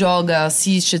esportes, quem joga,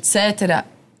 assiste, etc.,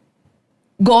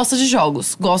 gosta de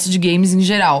jogos, gosta de games em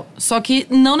geral. Só que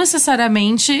não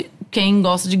necessariamente quem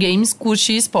gosta de games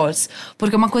curte esportes.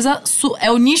 Porque é uma coisa...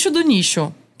 é o nicho do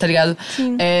nicho, tá ligado?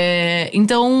 Sim.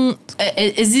 Então,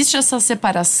 existe essa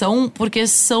separação porque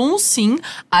são, sim,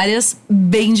 áreas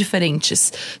bem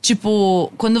diferentes.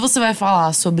 Tipo, quando você vai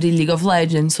falar sobre League of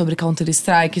Legends, sobre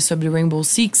Counter-Strike, sobre Rainbow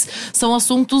Six, são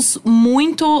assuntos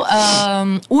muito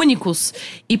únicos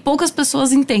e poucas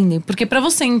pessoas entendem. Porque pra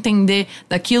você entender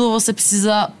daquilo, você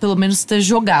precisa, pelo menos, ter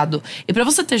jogado. E pra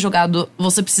você ter jogado,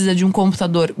 você precisa de um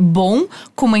computador bom,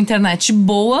 com uma internet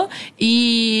boa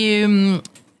e...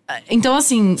 Então,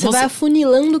 assim... Você vai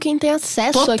afunilando quem tem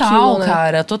acesso àquilo, né? Total,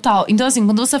 cara, total. Então, assim,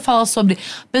 quando você fala sobre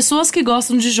pessoas que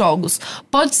gostam de jogos,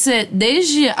 pode ser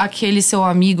desde aquele seu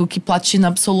amigo que platina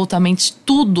absolutamente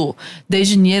tudo,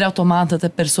 desde Nier Automata até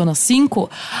Persona 5,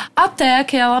 até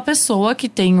aquela pessoa que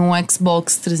tem um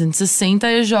Xbox 360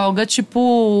 e joga, tipo,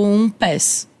 um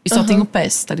PES. E só tem o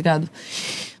PES, tá ligado?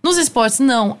 Nos esportes,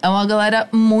 não. É uma galera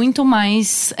muito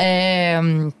mais...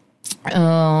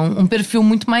 um perfil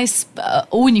muito mais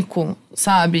único,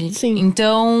 sabe? Sim.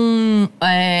 Então,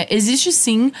 existe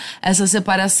sim essa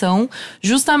separação,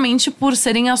 justamente por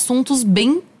serem assuntos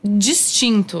bem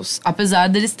distintos, apesar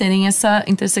deles terem essa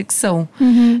intersecção.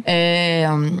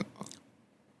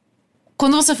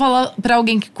 Quando você fala pra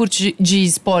alguém que curte de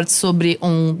esportes sobre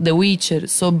um The Witcher,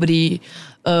 sobre...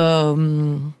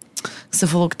 Você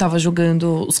falou que tava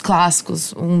jogando os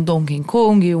clássicos, um Donkey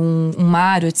Kong, um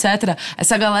Mario, etc.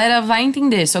 Essa galera vai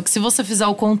entender. Só que se você fizer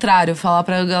o contrário, falar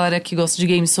pra galera que gosta de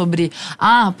games sobre...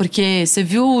 porque você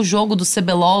viu o jogo do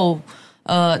CBLOL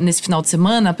nesse final de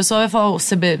semana, a pessoa vai falar,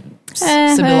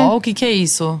 CBLOL, o que é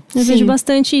isso? Eu vejo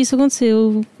bastante isso acontecer.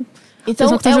 Então, O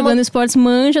pessoal que tá jogando esportes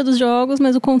manja dos jogos,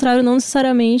 mas o contrário não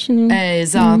necessariamente, né?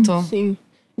 Exato. Sim.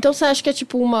 Então você acha que é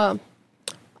tipo uma...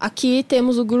 Aqui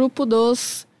temos o grupo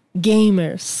dos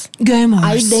gamers.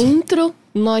 Aí dentro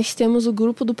nós temos o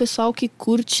grupo do pessoal que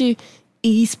curte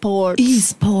esportes.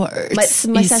 Esportes.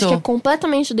 Mas você acha que é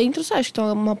completamente dentro ou você acha que tem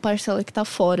uma parcela que tá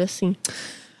fora, assim?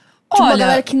 Tipo, Olha, uma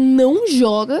galera que não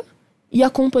joga e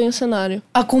acompanha o cenário.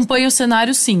 acompanha o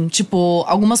cenário, sim. Tipo,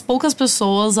 algumas poucas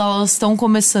pessoas, elas estão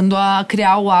começando a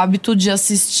criar o hábito de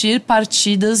assistir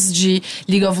partidas de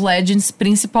League of Legends,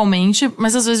 principalmente,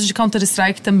 mas às vezes de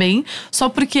Counter-Strike também, só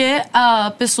porque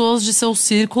pessoas de seu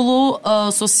círculo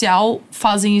social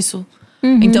fazem isso.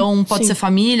 Então, pode ser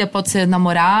família, pode ser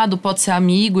namorado, pode ser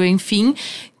amigo, enfim,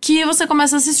 que você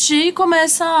começa a assistir e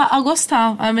começa a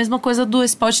gostar. É a mesma coisa do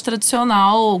esporte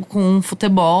tradicional, com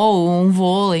futebol, um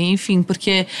vôlei, enfim,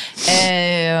 porque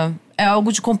é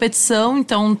algo de competição,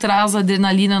 então traz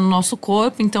adrenalina no nosso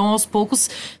corpo. Então, aos poucos,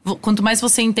 quanto mais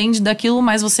você entende daquilo,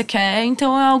 mais você quer.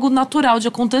 Então, é algo natural de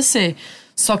acontecer.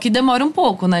 Só que demora um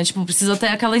pouco, né? Tipo, precisa ter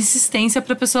aquela insistência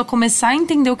pra pessoa começar a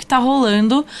entender o que tá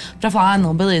rolando. Pra falar,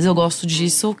 não, beleza, eu gosto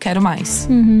disso, quero mais.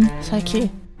 Isso aqui.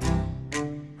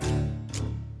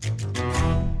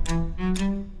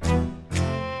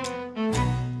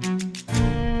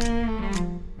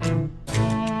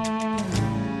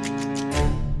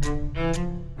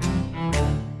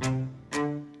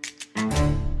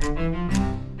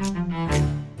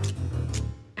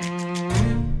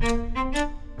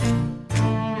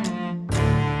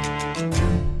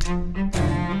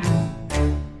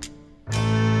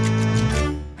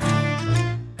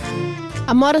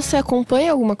 Amora, você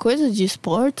acompanha alguma coisa de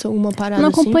esportes? Alguma parada Não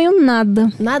assim? acompanho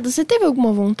nada. Nada? Você teve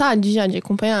alguma vontade já de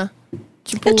acompanhar?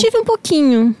 Tipo, Eu tive um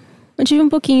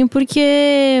pouquinho.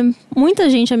 Porque muita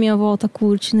gente à minha volta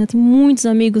curte, né? Tem muitos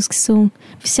amigos que são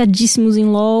viciadíssimos em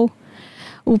LoL.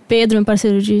 O Pedro, meu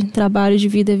parceiro de trabalho, de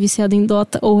vida, é viciado em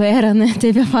Dota. Ou era, né?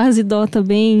 Teve a fase Dota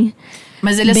bem...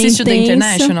 Mas ele bem assiste o The tensa.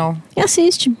 International? E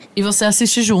assiste. E você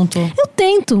assiste junto? Eu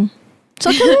tento.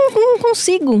 Só que eu não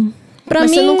consigo. Pra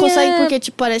mas mim, você não consegue porque,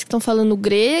 tipo, parece que estão falando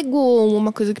grego ou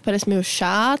uma coisa que parece meio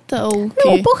chata ou o quê?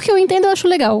 Não, porque eu entendo, eu acho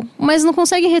legal. Mas não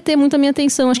consegue reter muito a minha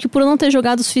atenção. Acho que por eu não ter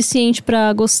jogado o suficiente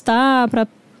pra gostar,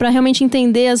 pra realmente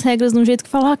entender as regras de um jeito que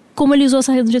fala, como ele usou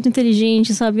essa regra de um jeito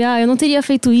inteligente, sabe? Eu não teria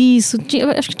feito isso.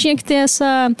 Acho que tinha que ter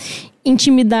essa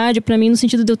intimidade pra mim, no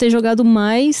sentido de eu ter jogado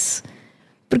mais.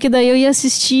 Porque daí eu ia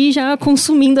assistir já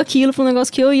consumindo aquilo pra um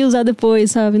negócio que eu ia usar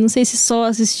depois, sabe? Não sei se só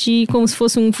assistir como se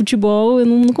fosse um futebol, eu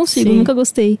não consigo, Sim. nunca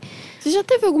gostei. Você já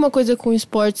teve alguma coisa com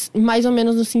esportes, mais ou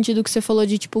menos no sentido que você falou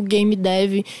de, tipo, game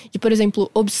dev? De, por exemplo,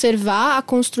 observar a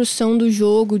construção do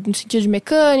jogo no sentido de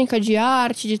mecânica, de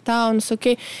arte, de tal, não sei o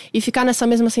quê. E ficar nessa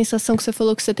mesma sensação que você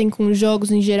falou que você tem com os jogos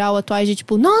em geral atuais, de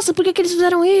tipo, nossa, por que eles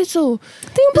fizeram isso?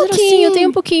 Tem um pouquinho, assim. tem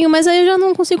um pouquinho. Mas aí eu já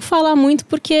não consigo falar muito,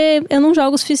 porque eu não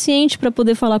jogo o suficiente pra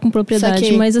poder falar com propriedade.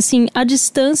 Saquei. Mas assim, à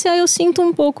distância eu sinto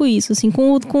um pouco isso. Assim,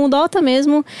 com o Dota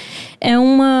mesmo, é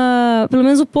uma... Pelo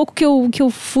menos o pouco que eu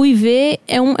fui ver,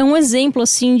 é um exemplo,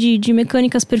 assim, de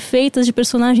mecânicas perfeitas, de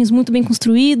personagens muito bem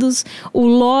construídos. O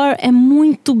lore é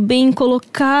muito bem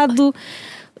colocado.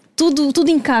 Tudo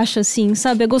encaixa, assim,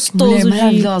 sabe? É gostoso Mulher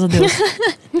maravilhosa, Deus.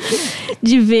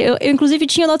 de ver. Eu, inclusive,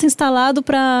 tinha o Dota instalado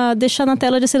pra deixar na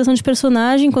tela de seleção de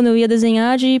personagem, quando eu ia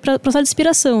desenhar, pra usar de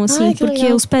inspiração, assim. Ai, que porque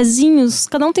legal. os pezinhos,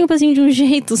 cada um tem um pezinho de um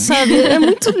jeito, sabe? É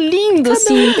muito lindo,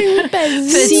 assim. Tem um pezinho.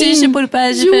 Fetiche por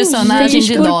pés de De um personagem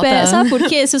jeito de por Dota. pé. Sabe por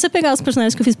quê? Se você pegar os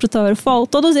personagens que eu fiz pro Towerfall,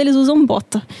 todos eles usam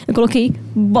bota. Eu coloquei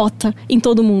bota em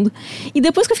todo mundo. E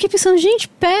depois que eu fiquei pensando, gente,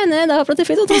 pé, né? Dava pra ter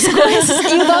feito outras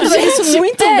coisas. E o Dota faz isso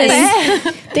muito bem.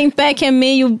 Tem pé que é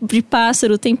meio de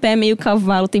pássaro, tem pé meio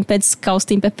cavalo, tem pé descalço,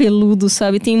 tem pé peludo,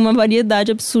 sabe? Tem uma variedade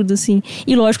absurda, assim.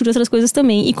 E lógico, de outras coisas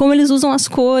também. E como eles usam as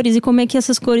cores e como é que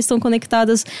essas cores estão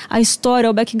conectadas à história,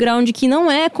 ao background, que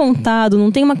não é contado, não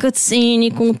tem uma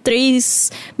cutscene com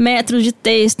 3 metros de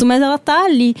texto, mas ela tá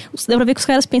ali. Dá pra ver que os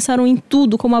caras pensaram em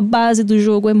tudo, como a base do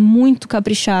jogo é muito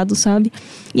caprichado, sabe?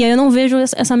 E aí eu não vejo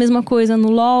essa mesma coisa no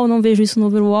LoL, não vejo isso no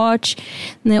Overwatch,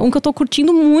 né? Um que eu tô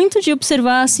curtindo muito de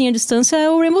observar, assim, à distância é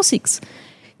o Rainbow Six.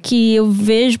 Que eu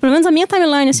vejo, pelo menos a minha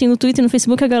timeline, assim, no Twitter e no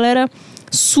Facebook, a galera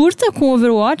surta com o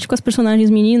Overwatch, com as personagens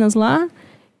meninas lá.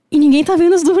 E ninguém tá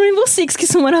vendo as do Rainbow Six, que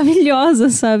são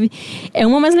maravilhosas, sabe? É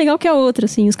uma mais legal que a outra,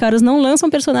 assim. Os caras não lançam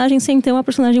personagem sem ter uma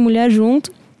personagem mulher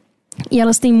junto. E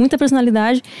elas têm muita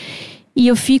personalidade. E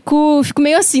eu fico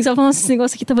meio assim, sabe? Falando, esse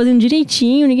negócio aqui tá fazendo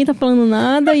direitinho, ninguém tá falando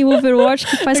nada. E o Overwatch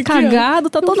que faz cagado,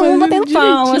 tá todo mundo batendo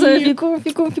palmas. Eu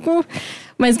fico...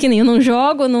 Mas que nem eu não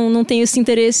jogo, não tenho esse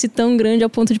interesse tão grande ao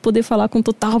ponto de poder falar com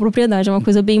total propriedade. É uma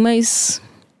coisa bem mais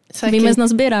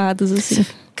nas beiradas, assim.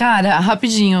 Cara,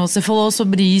 rapidinho, você falou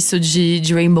sobre isso de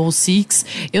Rainbow Six.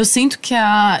 Eu sinto que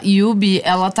a Yubi,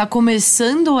 ela tá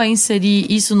começando a inserir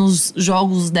isso nos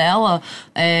jogos dela,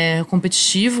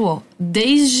 competitivo,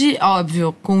 desde,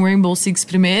 óbvio, com Rainbow Six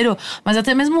primeiro, mas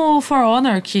até mesmo o For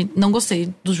Honor, que não gostei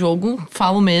do jogo,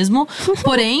 falo mesmo.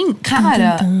 Porém,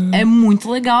 cara, é muito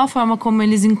legal a forma como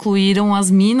eles incluíram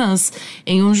as minas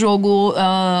em um jogo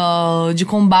de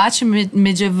combate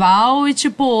medieval e,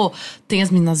 tipo, tem as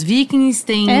minas vikings,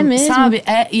 tem, sabe?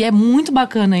 E é muito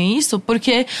bacana isso,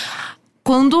 porque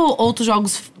quando outros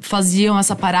jogos faziam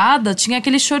essa parada, tinha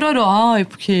aquele chororó. Ai,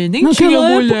 porque nem tinha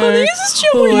mulher. Nem existia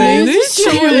mulher. Nem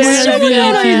existia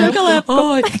mulher naquela época.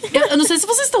 Eu não sei se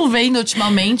vocês estão vendo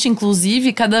ultimamente,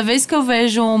 inclusive, cada vez que eu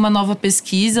vejo uma nova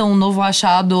pesquisa, um novo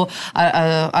achado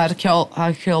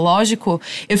arqueológico,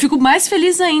 eu fico mais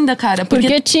feliz ainda, cara.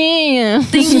 Porque tinha.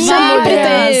 Tem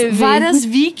várias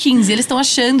vikings. Eles estão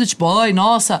achando, tipo, ai,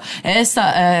 nossa,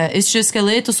 este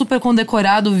esqueleto super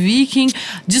condecorado viking,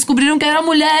 descobriram que era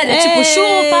mulher. É tipo,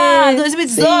 chupa,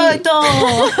 2018!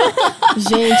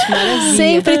 Gente, maravilha.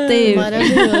 Sempre teve.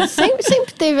 Maravilhoso.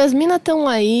 Sempre teve. As minas estão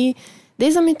aí,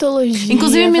 desde a mitologia.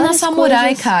 Inclusive mina samurai,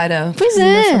 coisas. cara. Pois Mina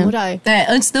é. samurai.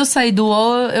 Antes de eu sair do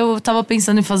UOL, eu tava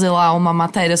pensando em fazer lá uma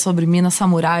matéria sobre minas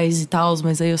samurais e tal,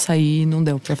 mas aí eu saí e não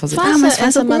deu pra fazer. Faça mas faz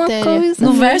essa alguma matéria. coisa.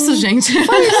 No verso, gente.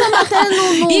 Faz essa matéria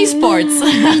no eSports.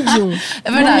 Medium.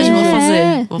 É verdade,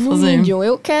 vou No fazer. Medium.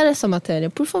 Eu quero essa matéria,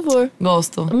 por favor.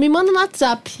 Gosto. Me manda no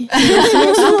WhatsApp.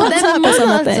 Se não puder, me manda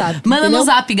no WhatsApp. Manda entendeu? no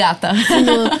zap, gata.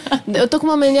 Eu tô com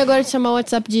uma mania agora de chamar o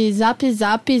WhatsApp de zap,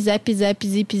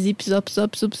 zip, zip, zup.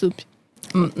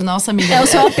 Nossa, amiga. É o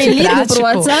seu apelido prático. pro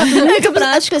WhatsApp? Muito As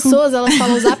prático. pessoas, elas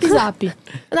falam zap.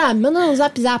 Manda um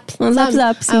zap. Um sabe?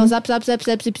 zap, sim. Um zap,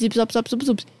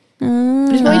 zip.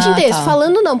 Principalmente em texto. tá.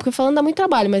 Falando não, porque falando dá muito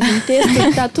trabalho, mas em texto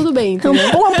tá tudo bem, entendeu?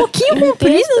 Um pouquinho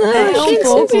comprido, né? É um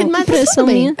pouco, mas tá Impressão tudo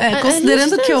bem. minha.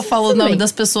 Considerando que eu falo o tudo nome bem.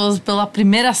 das pessoas pela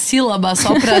primeira sílaba,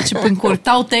 só pra, tipo,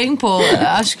 encurtar o tempo,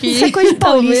 acho que... Isso é coisa de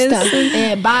Talvez.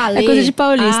 paulista. Bale. É coisa de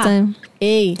paulista.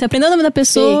 Ei. Você aprendeu o nome da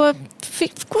pessoa,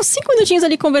 ficou 5 minutinhos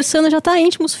ali conversando, já tá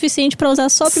íntimo o suficiente pra usar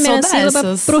só a primeira Sou sílaba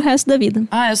dessas. pro resto da vida.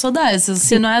 Eu sou dessas.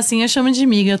 Se não é assim, eu chamo de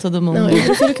miga todo mundo. Não, eu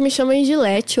prefiro que me chamem de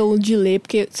Lete ou de Lê,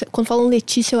 porque quando falam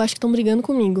Letícia, eu acho que estão brigando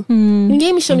comigo.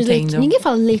 Ninguém me chama de Entendo. Letícia. Ninguém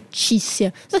fala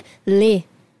Letícia. Lê,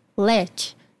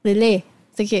 Lete, Lelê.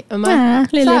 Isso aqui.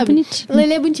 Lelê é sabe? bonitinho.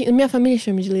 Lelê é bonitinho. Minha família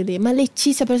chama de Lelê. Mas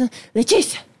Letícia, parece...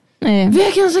 Letícia! É. Vem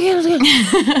aqui, não sei o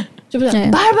que. Tipo,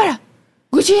 Bárbara!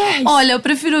 Gutierrez! Olha, eu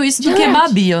prefiro isso do que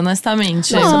Babi,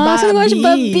 honestamente. Nossa, você não gosta de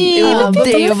Babi? Eu Ah,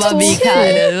 odeio Babi Babi, é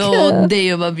cara. Eu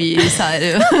odeio Babi,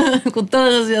 sério. Com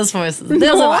todas as minhas forças.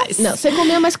 Deus é mais. Não, você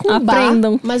comia mais com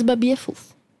Aprendam. mas Babi é fofo.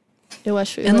 Eu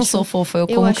acho. Eu não acho- sou fofa, eu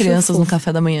eu como acho crianças no fofo.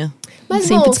 café da manhã. Mas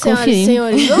Sempre bom, desconfiei.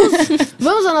 senhoras e senhores,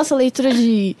 vamos à nossa leitura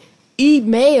de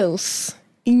e-mails.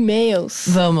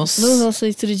 Vamos. Vamos à nossa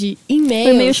leitura de O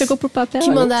e-mails. e-mail chegou pro papel. que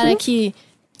olha mandaram aqui.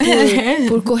 aqui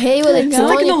por correio Essa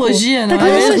eletrônico. tecnologia, não é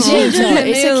Olha, mesmo? gente, ó, E-mail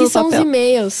esse aqui no são os papel.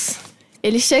 e-mails.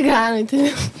 Eles chegaram,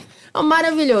 entendeu? É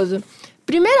maravilhoso.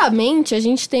 Primeiramente, a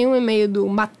gente tem um e-mail do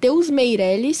Matheus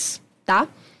Meirelles, tá?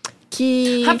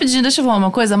 Que... Rapidinho, deixa eu falar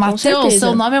uma coisa. Matheus, certeza.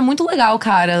 seu nome é muito legal,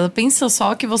 cara. Pensa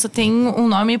só que você tem um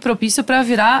nome propício pra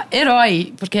virar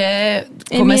herói. Porque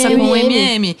começa com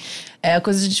MM. É a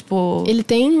coisa de, tipo... Ele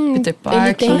tem... Peter ele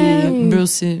Parker, tem...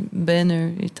 Bruce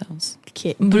Banner e tal.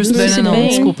 Que? Bruce Banner não, Banner.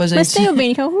 desculpa, gente. Mas tem o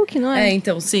Ben, que é o Hulk, não é?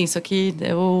 Então, sim, só que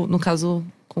eu, no caso,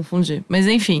 confundi. Mas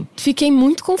enfim. Fiquei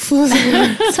muito confusa.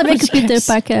 Sabia que o Peter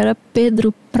Parker era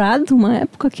Pedro Prado, uma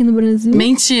época aqui no Brasil?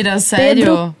 Mentira, sério?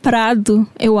 Pedro Prado,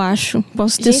 eu acho.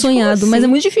 Posso ter Gente, sonhado, como mas assim? é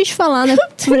muito difícil de falar, né?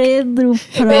 Pedro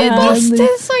Prado. Posso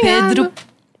ter sonhado. Pedro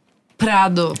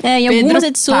Prado. Em Pedro algumas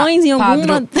edições, em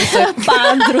alguma...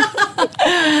 Padro.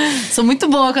 Sou muito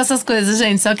boa com essas coisas,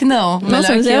 gente. Só que não. Nossa,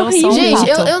 Melhor mas que é eu sou um horrível.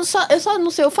 Gente, pato. eu só não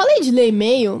sei. Eu falei de ler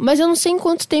e-mail, mas eu não sei em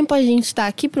quanto tempo a gente tá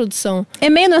aqui, produção.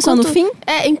 E-mail não é só no fim?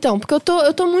 Então, porque eu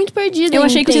tô muito perdida. Eu em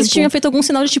achei que vocês tempo. tinham feito algum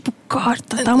sinal de tipo,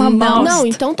 corta, tá uma Não. bosta. Não,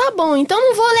 então tá bom. Então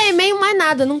não vou ler e-mail mais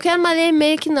nada. Não quero mais ler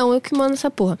e-mail aqui, não. Eu que mando essa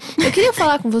porra. Eu queria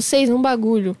falar com vocês um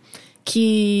bagulho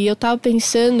que eu tava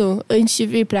pensando antes de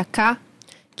vir pra cá.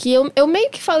 Que eu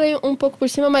meio que falei um pouco por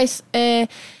cima, mas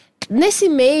nesse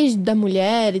mês da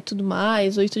mulher e tudo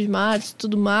mais, 8 de março e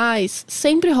tudo mais,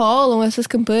 sempre rolam essas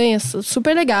campanhas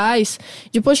super legais,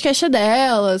 de podcast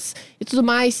delas e tudo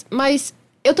mais. Mas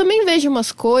eu também vejo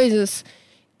umas coisas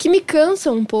que me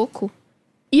cansam um pouco.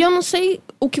 E eu não sei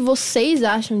o que vocês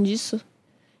acham disso.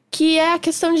 Que é a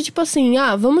questão de, tipo assim,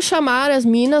 vamos chamar as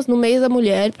minas no mês da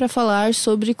mulher pra falar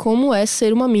sobre como é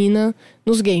ser uma mina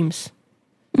nos games.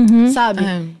 Sabe?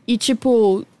 É. E,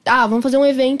 tipo, vamos fazer um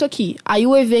evento aqui. Aí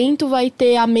o evento vai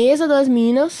ter a mesa das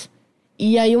minas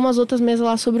e aí umas outras mesas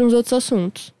lá sobre uns outros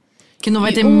assuntos. Que não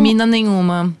vai ter mina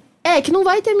nenhuma. Que não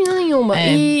vai ter mina nenhuma.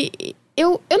 E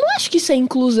eu não acho que isso é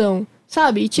inclusão,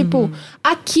 sabe? Tipo,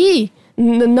 aqui,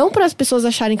 não para as pessoas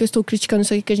acharem que eu estou criticando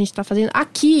isso aqui que a gente tá fazendo.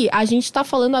 Aqui, a gente tá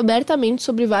falando abertamente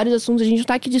sobre vários assuntos. A gente não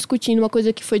tá aqui discutindo uma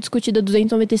coisa que foi discutida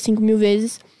 295 mil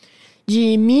vezes.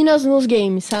 De minas nos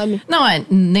games, sabe? Não,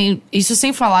 nem isso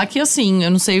sem falar que, assim,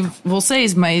 eu não sei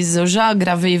vocês, mas eu já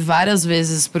gravei várias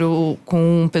vezes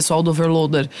com o pessoal do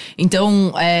Overloader.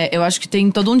 Então, eu acho que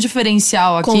tem todo um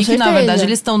diferencial aqui, que na verdade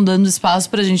eles estão dando espaço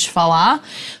pra gente falar.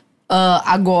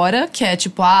 Agora, que é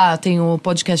tipo, tem o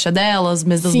podcast delas,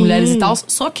 Mês das Mulheres e tal.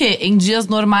 Só que em dias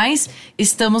normais,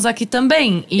 estamos aqui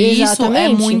também. E isso é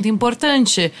muito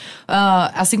importante.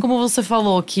 Assim como você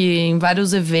falou que em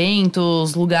vários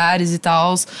eventos, lugares e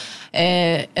tal,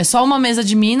 é só uma mesa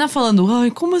de mina falando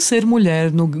como é ser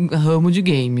mulher no ramo de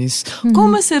games.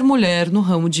 Como é ser mulher no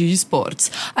ramo de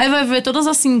esportes. Aí vai ver todas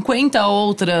as 50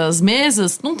 outras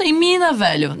mesas, não tem mina,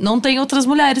 velho. Não tem outras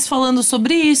mulheres falando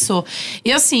sobre isso.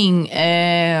 E assim,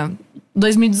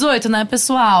 2018, né,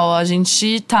 pessoal? A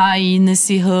gente tá aí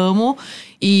nesse ramo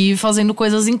e fazendo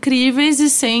coisas incríveis e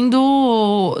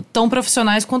sendo tão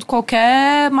profissionais quanto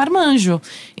qualquer marmanjo.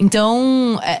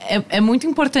 Então, é muito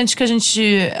importante que a gente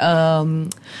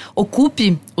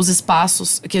ocupe os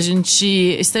espaços, que a gente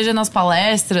esteja nas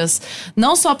palestras,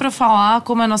 não só pra falar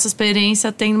como é a nossa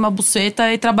experiência tendo uma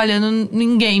buceta e trabalhando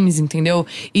em games, entendeu?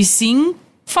 E sim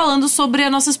falando sobre a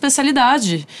nossa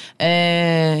especialidade.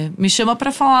 Me chama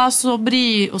pra falar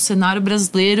sobre o cenário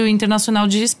brasileiro e internacional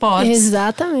de esportes.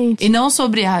 Exatamente. E não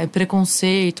sobre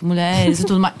preconceito, mulheres e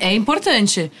tudo mais. É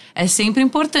importante. É sempre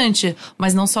importante.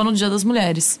 Mas não só no Dia das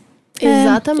Mulheres.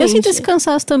 Exatamente. Eu sinto esse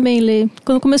cansaço também, Lê.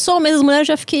 Quando começou o mês das mulheres,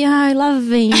 eu já fiquei, lá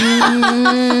vem.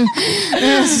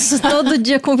 Todo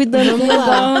dia convidando pro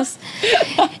negócio.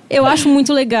 Eu acho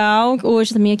muito legal.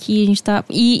 Hoje também aqui a gente tá...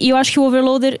 E eu acho que o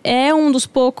Overloader é um dos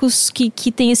poucos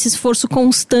que tem esse esforço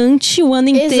constante o ano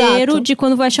inteiro. De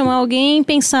quando vai chamar alguém,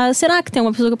 pensar, será que tem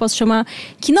uma pessoa que eu posso chamar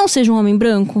que não seja um homem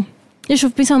branco? Deixa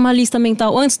eu pensar numa lista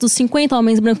mental. Antes dos 50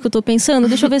 homens brancos que eu tô pensando,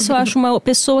 deixa eu ver se eu acho uma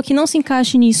pessoa que não se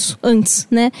encaixe nisso antes,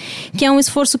 né? Que é um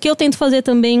esforço que eu tento fazer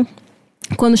também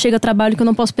quando chega trabalho que eu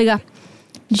não posso pegar.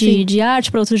 De arte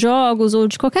para outros jogos, ou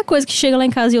de qualquer coisa que chega lá em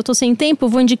casa e eu tô sem tempo, eu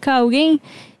vou indicar alguém.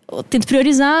 Eu tento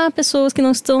priorizar pessoas que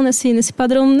não estão nesse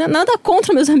padrão. Nada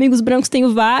contra meus amigos brancos,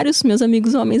 tenho vários, meus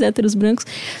amigos homens héteros brancos.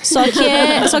 Só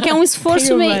que é um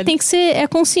esforço, tem que ser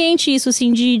consciente isso,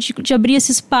 assim, de abrir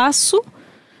esse espaço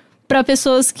para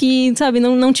pessoas que, sabe,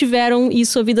 não tiveram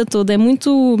isso a vida toda. É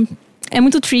muito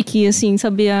tricky, assim,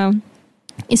 saber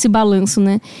esse balanço,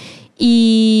 né?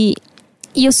 E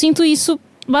eu sinto isso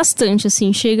bastante,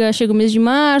 assim. Chega o mês de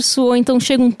março, ou então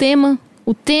chega um tema.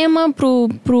 O tema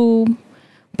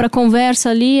pra conversa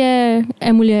ali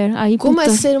é mulher. Aí, como é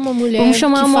ser uma mulher? Vamos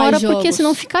chamar uma hora, jogos. Porque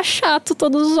senão fica chato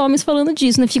todos os homens falando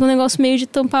disso, né? Fica um negócio meio de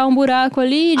tampar um buraco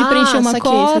ali, de preencher uma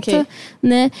cota,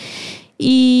 né?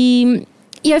 E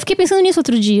aí eu fiquei pensando nisso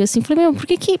outro dia, assim. Falei, por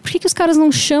que os caras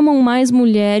não chamam mais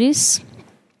mulheres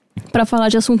pra falar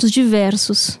de assuntos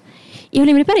diversos? E eu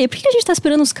lembrei, peraí, por que a gente tá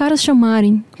esperando os caras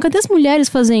chamarem? Cadê as mulheres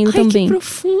fazendo também? Que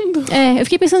profundo. Eu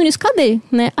fiquei pensando nisso, cadê?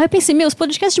 Né? Aí eu pensei, os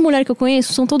podcasts de mulher que eu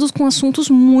conheço são todos com assuntos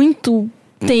muito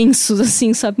tensos,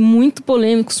 assim, sabe? Muito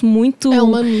polêmicos, muito...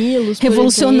 Mamilos,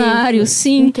 revolucionários,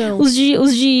 sim. Então. Os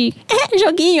de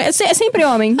joguinho, é sempre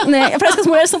homem, né? Parece que as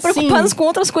mulheres estão preocupadas com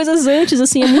outras coisas antes,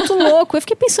 assim, é muito louco. Eu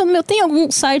fiquei pensando, tem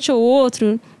algum site ou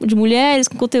outro de mulheres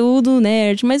com conteúdo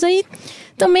nerd, mas aí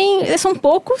também são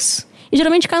poucos. E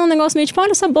geralmente cai num negócio meio tipo,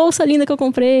 olha essa bolsa linda que eu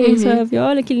comprei, sabe?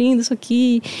 Olha que lindo isso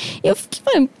aqui. E eu fiquei,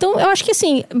 então eu acho que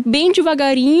assim, bem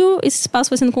devagarinho esse espaço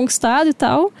vai sendo conquistado e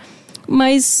tal.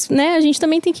 Mas, né, a gente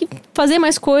também tem que fazer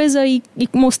mais coisa e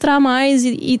mostrar mais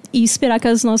e esperar que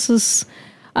as nossas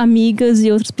amigas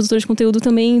e outros produtores de conteúdo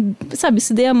também, sabe,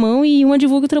 se dê a mão e uma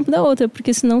divulgue o trampo da outra.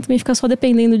 Porque senão também fica só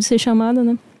dependendo de ser chamada,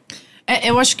 né?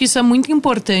 Eu acho que isso é muito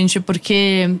importante,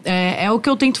 porque é o que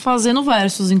eu tento fazer no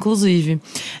Versus, inclusive.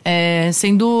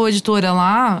 Sendo editora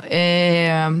lá,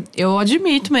 eu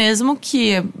admito mesmo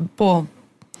que,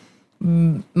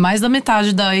 mais da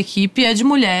metade da equipe é de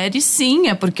mulheres, sim,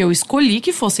 é porque eu escolhi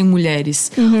que fossem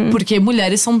mulheres. Porque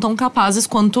mulheres são tão capazes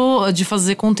quanto de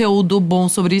fazer conteúdo bom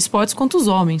sobre esportes quanto os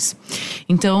homens.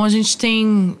 Então a gente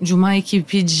tem de uma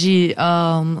equipe de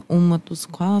 1, 2,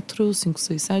 4, 5,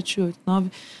 6, 7, 8, 9,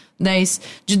 10.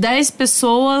 De 10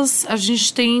 pessoas, a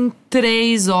gente tem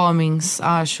 3 homens,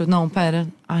 acho. Não, pera.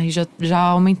 Aí já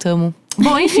aumentamos.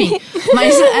 Bom, enfim.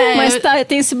 Mas,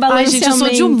 tem esse ai, balanceamento. gente, eu sou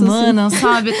de humana,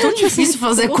 sabe? É tão difícil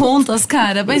fazer contas,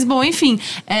 cara. Mas, bom, enfim.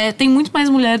 Tem muito mais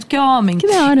mulher do que homem. Que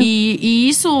da hora. E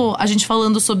isso, a gente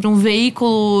falando sobre um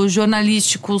veículo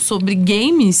jornalístico sobre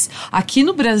games, aqui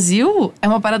no Brasil, é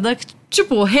uma parada que,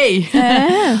 tipo, hey.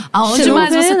 Aonde Você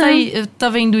mais não vê, você né? tá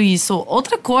vendo isso?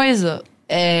 Outra coisa,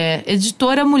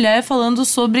 editora mulher falando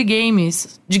sobre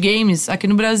de games, aqui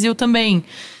no Brasil também.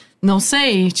 Não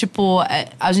sei, tipo,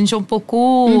 a gente é um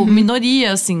pouco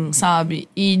minoria, assim, sabe?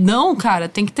 E não, cara,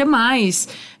 tem que ter mais.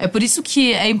 É por isso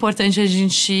que é importante a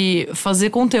gente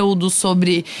fazer conteúdo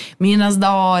sobre meninas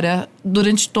da hora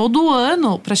durante todo o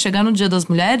ano, pra chegar no Dia das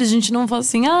Mulheres, a gente não fala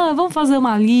assim, vamos fazer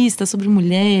uma lista sobre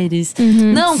mulheres.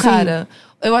 Não, cara.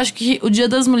 Eu acho que o Dia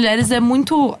das Mulheres é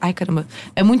muito... Ai, caramba.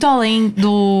 É muito além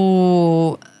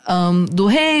do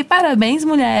hey, parabéns,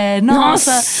 mulher.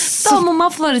 Nossa, toma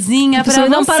uma florzinha pra você.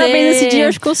 Não, parabéns nesse dia, eu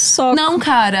acho que eu só. Não,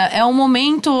 cara, é um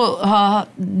momento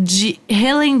de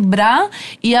relembrar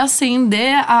e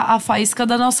acender a faísca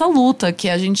da nossa luta. Que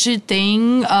a gente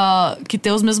tem que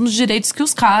ter os mesmos direitos que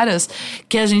os caras.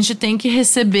 Que a gente tem que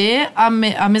receber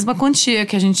a mesma quantia,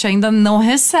 que a gente ainda não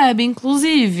recebe,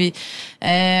 inclusive.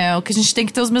 O que a gente tem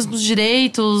que ter os mesmos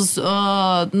direitos.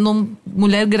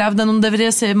 Mulher grávida não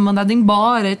deveria ser mandada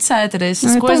embora, etc.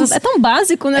 Essas coisas. É tão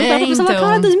básico, né? Eu pensava,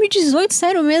 cara, 2018,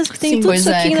 sério mesmo, que tem tudo isso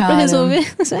aqui ainda pra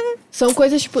resolver. São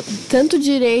coisas, tipo, tanto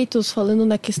direitos falando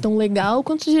na questão legal,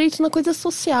 quanto direitos na coisa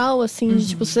social, assim. De,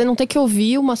 tipo, você não ter que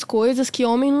ouvir umas coisas que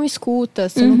homem não escuta.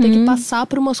 Você não ter que passar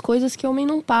por umas coisas que homem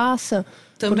não passa.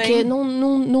 Também. Porque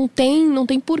não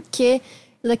tem porquê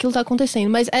daquilo tá acontecendo.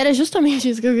 Mas era justamente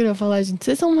isso que eu queria falar, gente.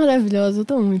 Vocês são maravilhosos, eu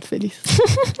tô muito feliz.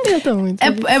 Eu tô muito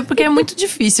feliz. Porque é muito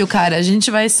difícil, cara. A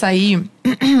gente vai sair...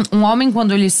 Um homem,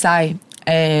 quando ele sai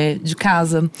de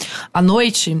casa à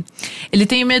noite, ele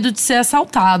tem medo de ser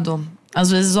assaltado.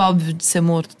 Às vezes, óbvio, de ser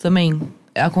morto também.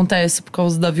 Acontece por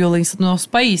causa da violência do nosso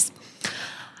país.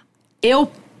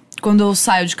 Quando eu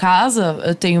saio de casa,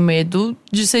 eu tenho medo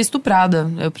de ser estuprada.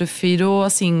 Eu prefiro,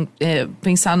 assim,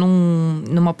 pensar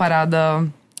numa parada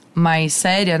mais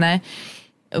séria, né?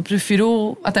 Eu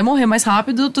prefiro até morrer mais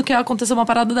rápido do que acontecer uma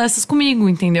parada dessas comigo,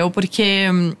 entendeu? Porque...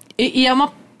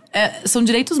 são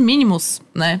direitos mínimos,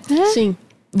 né? Sim.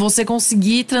 Você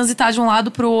conseguir transitar de um lado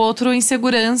pro outro em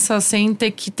segurança, sem ter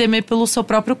que temer pelo seu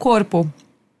próprio corpo.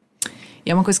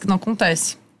 E é uma coisa que não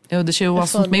acontece. Eu deixei o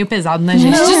assunto meio pesado, né,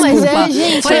 gente? Não, desculpa. mas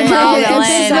gente, foi mal, galera.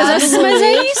 Mas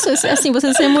é isso. Assim,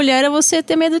 você ser mulher é você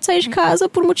ter medo de sair de casa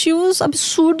por motivos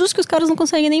absurdos que os caras não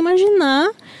conseguem nem imaginar.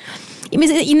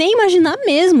 E nem imaginar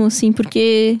mesmo, assim,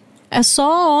 porque é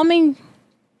só homem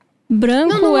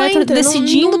branco, hétero,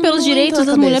 decidindo pelos direitos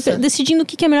das mulheres, decidindo o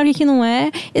que é melhor e o que não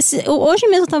é. Hoje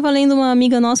mesmo eu tava lendo uma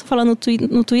amiga nossa falar no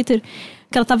Twitter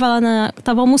que ela tava lá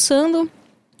tava almoçando,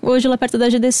 hoje lá perto da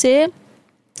GDC,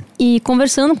 e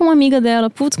conversando com uma amiga dela,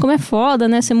 putz, como é foda,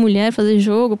 né, ser mulher, fazer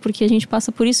jogo, porque a gente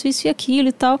passa por isso e aquilo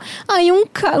e tal. Aí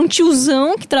um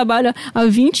tiozão que trabalha há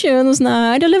 20 anos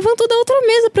na área levantou da outra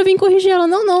mesa pra vir corrigir ela.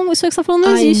 Não, isso aí que você tá falando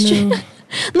não existe.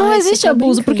 Não existe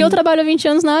abuso, porque eu trabalho há 20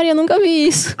 anos na área e eu nunca vi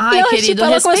isso. Ai, e ela, querido,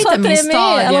 ela começou a tremer,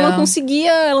 história. ela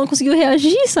não conseguiu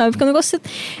reagir, sabe? Porque o negócio...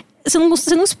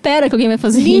 Você não espera que alguém vai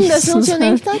fazer Linda, isso. você não tinha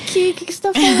nem que estar aqui. O que você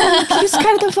tá falando? O que esse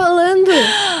cara tá falando?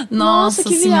 Nossa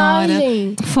que senhora.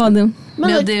 viagem. Foda.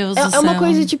 Mano, Meu Deus do céu. É uma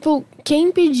coisa, tipo,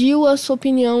 quem pediu a sua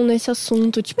opinião nesse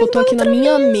assunto? Tipo, eu tô aqui na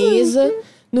minha mesa,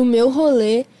 no meu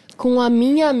rolê, com a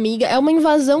minha amiga. É uma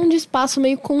invasão de espaço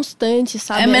meio constante,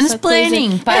 sabe? É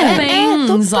mansplaining. Parabéns,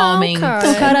 total, homem. cara.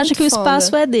 Então, o cara acha muito que o foda.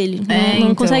 espaço é dele. Não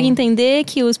então. consegue entender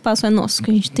que o espaço é nosso, que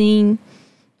a gente tem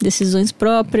decisões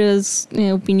próprias,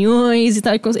 opiniões e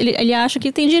tal. Ele acha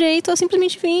que tem direito a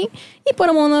simplesmente vir e pôr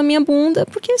a mão na minha bunda,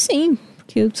 porque sim.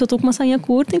 Porque se eu tô com uma sainha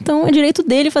curta, então é direito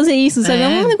dele fazer isso, sabe? É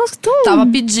um negócio tão... Tava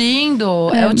pedindo.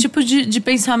 É o tipo de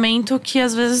pensamento que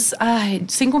às vezes... Ai,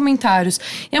 sem comentários.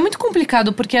 E é muito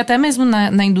complicado, porque até mesmo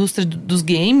na indústria dos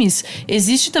games,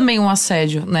 existe também um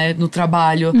assédio, né? No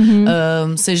trabalho.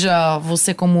 Seja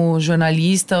você como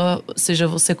jornalista, seja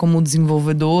você como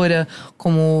desenvolvedora,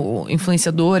 como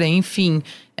influenciadora, enfim.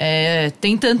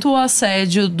 Tem tanto o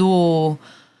assédio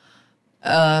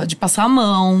de passar a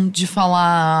mão, de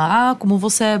falar, como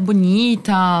você é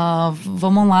bonita,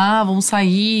 vamos lá, vamos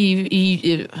sair,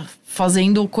 e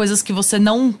fazendo coisas que você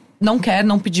não quer,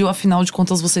 não pediu, afinal de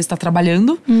contas você está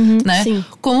trabalhando, né? Sim.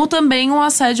 Como também um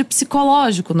assédio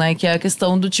psicológico, né? Que é a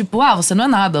questão do tipo, você não é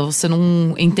nada, você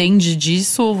não entende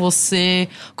disso, você...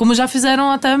 Como já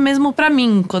fizeram até mesmo pra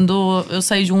mim, quando eu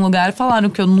saí de um lugar, falaram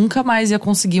que eu nunca mais ia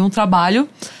conseguir um trabalho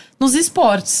nos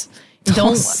esportes. Então,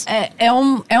 Nossa.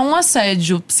 é um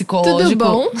assédio psicológico. Tudo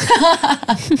bom?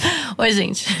 Oi,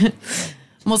 gente.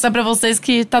 Mostrar pra vocês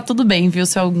que tá tudo bem, viu?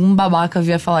 Se algum babaca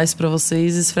vier falar isso pra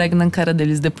vocês, esfregue na cara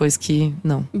deles depois que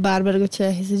não. Bárbara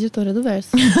Gutierrez, editora do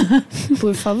Verso.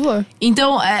 Por favor.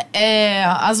 Então,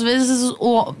 às vezes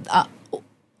o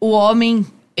homem,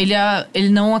 ele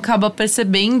não acaba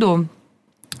percebendo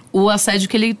o assédio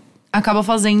que ele acaba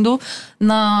fazendo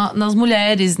nas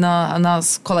mulheres,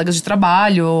 nas colegas de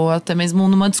trabalho, ou até mesmo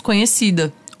numa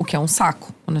desconhecida. O que é um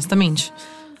saco, honestamente.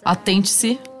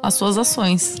 Atente-se às suas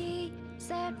ações.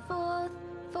 Set forth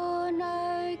for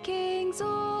no king's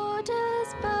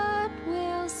orders, but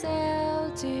we'll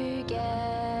sail together.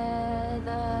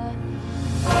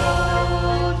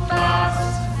 Hold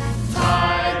fast,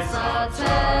 tides are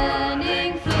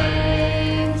turning,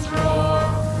 flames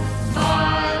roar,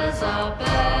 fires are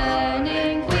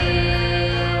burning,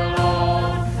 we'll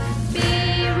all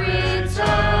be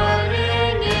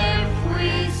returning if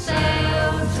we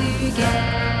sail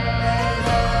together.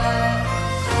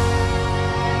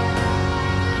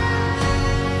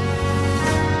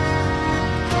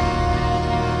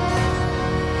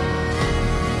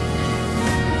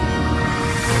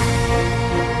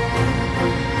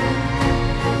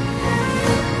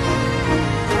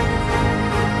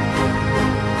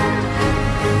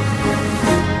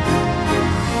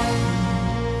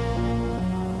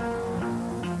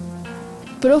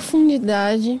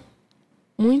 Profundidade,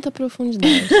 muita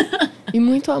profundidade e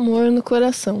muito amor no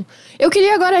coração. Eu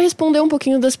queria agora responder um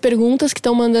pouquinho das perguntas que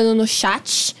estão mandando no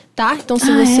chat, tá? Então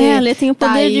se você a Lê tem o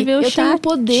poder de ver o eu chat. tenho o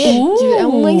poder, é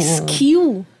uma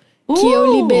skill que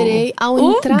eu liberei ao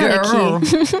entrar girl.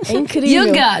 aqui. É incrível.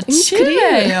 You got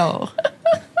incrível.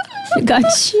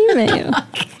 Gatinho, meu.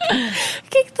 O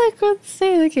que tá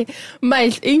acontecendo aqui?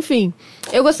 Mas, enfim,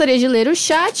 eu gostaria de ler o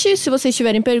chat. Se vocês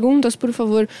tiverem perguntas, por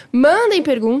favor, mandem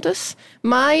perguntas.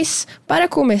 Mas, para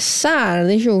começar,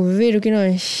 deixa eu ver o que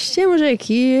nós temos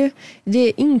aqui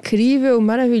de incrível,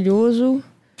 maravilhoso.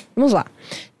 Vamos lá.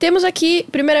 Temos aqui,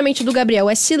 primeiramente, do Gabriel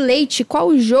S. Leite. Qual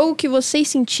o jogo que vocês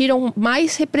sentiram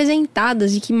mais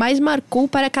representadas e que mais marcou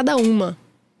para cada uma?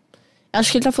 Acho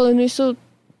que ele tá falando isso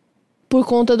por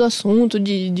conta do assunto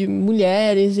de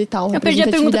mulheres e tal. Eu perdi a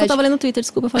pergunta que eu tava lendo no Twitter,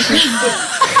 desculpa.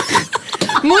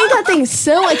 Muita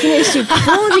atenção aqui neste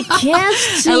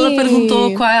podcast. Ela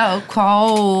perguntou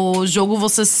qual jogo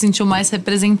você se sentiu mais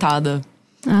representada.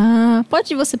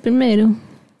 Pode ir você primeiro?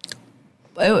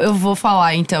 Eu vou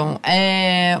falar, então.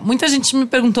 Muita gente me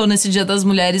perguntou nesse Dia das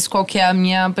Mulheres qual que é a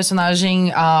minha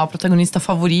personagem, a protagonista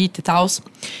favorita e tal.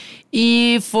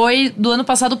 E foi do ano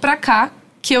passado pra cá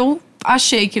que eu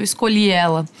achei que eu escolhi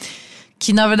ela.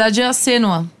 Que, na verdade, é a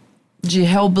Senua, de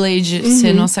Hellblade,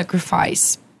 Senua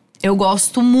Sacrifice. Eu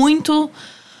gosto muito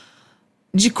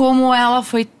de como ela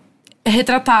foi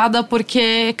retratada,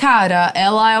 porque, cara,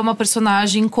 ela é uma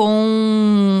personagem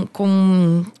com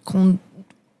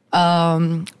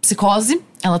psicose.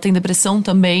 Ela tem depressão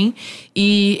também.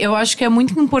 E eu acho que é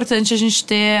muito importante a gente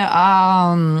ter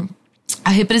a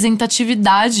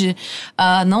representatividade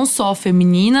não só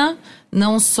feminina,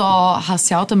 não só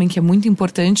racial também, que é muito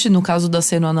importante. No caso da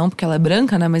Senua não, porque ela é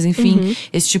branca, né? Mas enfim,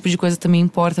 esse tipo de coisa também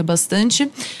importa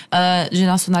bastante. De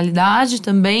nacionalidade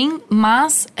também.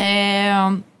 Mas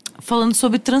falando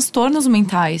sobre transtornos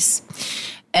mentais.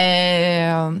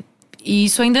 E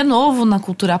isso ainda é novo na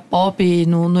cultura pop,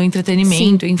 no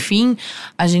entretenimento, enfim.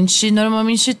 A gente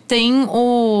normalmente tem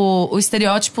o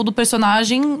estereótipo do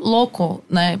personagem louco,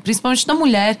 né? Principalmente da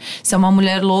mulher. Se é uma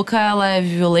mulher louca, ela é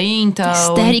violenta,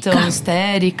 histérica. ou então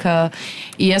histérica.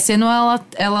 E a Senua,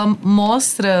 ela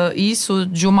mostra isso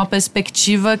de uma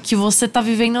perspectiva que você tá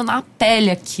vivendo na pele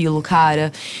aquilo,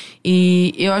 cara.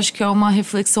 E eu acho que é uma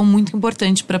reflexão muito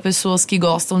importante para pessoas que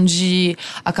gostam de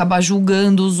acabar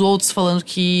julgando os outros, falando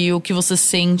que o que você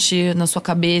sente na sua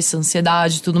cabeça,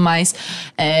 ansiedade e tudo mais,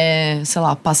 sei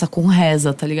lá, passa com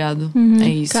reza, tá ligado? É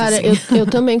isso. Cara, assim. eu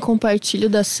também compartilho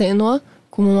da Senua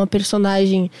como uma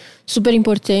personagem super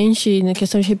importante na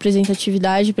questão de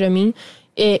representatividade pra mim.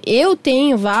 Eu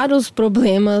tenho vários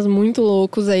problemas muito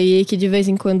loucos aí que de vez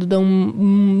em quando dão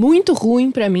muito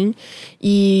ruim pra mim.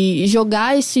 E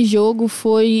jogar esse jogo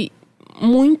foi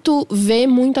muito ver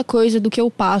muita coisa do que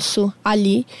eu passo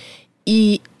ali.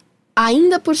 E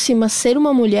ainda por cima, ser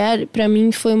uma mulher, pra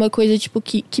mim foi uma coisa tipo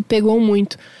que pegou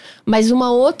muito. Mas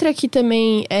uma outra que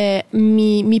também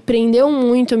me prendeu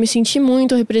muito, eu me senti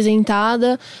muito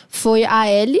representada, foi a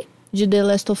Ellie, de The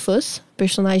Last of Us.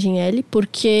 personagem Ellie,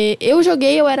 porque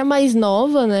eu era mais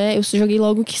nova, né? Eu joguei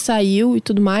logo que saiu e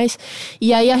tudo mais.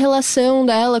 E aí a relação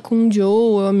dela com o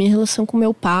Joe, a minha relação com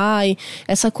meu pai,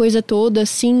 essa coisa toda,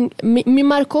 assim, me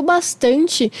marcou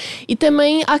bastante. E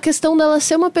também a questão dela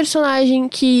ser uma personagem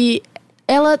que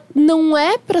ela não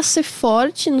é pra ser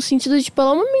forte, no sentido de, tipo,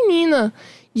 ela é uma menina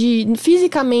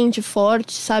fisicamente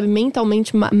forte, sabe?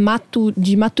 Mentalmente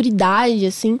de maturidade,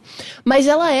 assim. Mas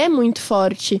ela é muito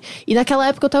forte. E naquela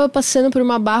época eu tava passando por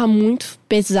uma barra muito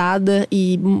pesada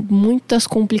e muitas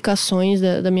complicações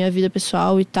da minha vida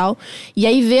pessoal e tal. E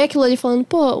aí ver aquilo ali falando,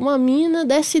 pô, uma mina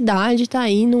dessa idade tá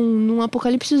aí num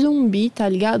apocalipse zumbi, tá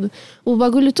ligado? O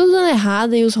bagulho tudo dando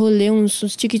errado e os rolês,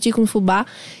 uns tique-tique no fubá.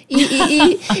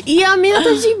 E a mina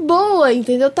tá de boa,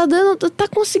 entendeu? Tá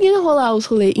conseguindo rolar os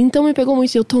rolês. Então me pegou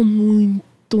muito e eu tô muito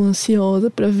ansiosa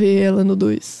pra ver ela no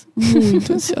 2.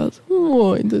 Muito ansiosa.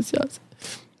 Muito ansiosa.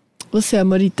 Você,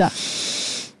 Amorita?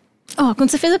 Quando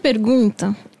você fez a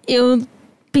pergunta, eu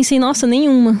pensei, nossa,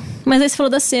 nenhuma. Mas aí você falou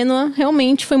da Senua,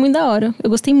 realmente foi muito da hora. Eu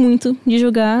gostei muito de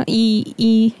jogar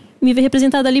e me ver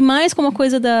representada ali mais como uma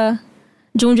coisa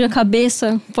de onde a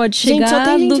cabeça pode chegar, só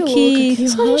tem gente do que... louca aqui.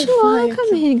 Só gente louca,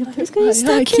 amiga. Por isso que a gente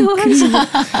tá aqui que hoje.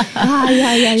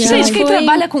 Ai. Gente, quem foi-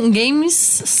 trabalha com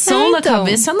games, som da então.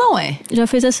 cabeça não é. Já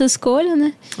fez essa escolha,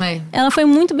 né? Ela foi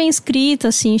muito bem escrita,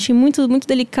 assim, achei muito, muito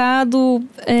delicado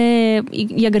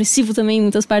e agressivo também em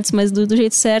muitas partes, mas do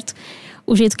jeito certo,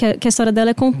 o jeito que a história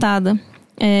dela é contada.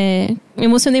 Me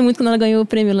emocionei muito quando ela ganhou o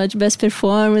prêmio lá de Best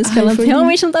Performance, que ela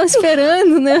realmente não tava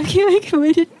esperando, né? Que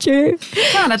bonitinho.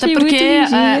 Cara, até Achei porque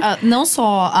muito lindinha. não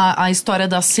só a história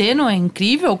da Senua é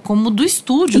incrível, como do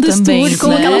estúdio Do também. estúdio,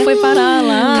 como né? que ela foi parar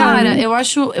lá. Cara, eu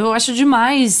acho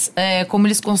demais como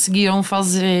eles conseguiram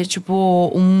fazer,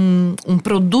 tipo, um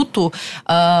produto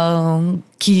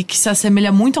que se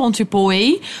assemelha muito a um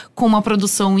AAA, com uma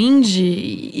produção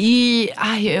indie. E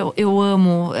eu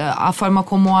amo a forma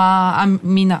como a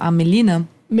Melina.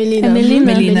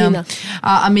 Melina.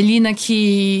 A Melina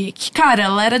que, cara,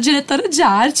 ela era diretora de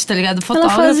arte, tá ligado? Ela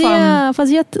Fotógrafa.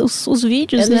 fazia os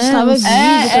vídeos, Ela né? editava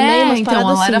vídeo também, umas então,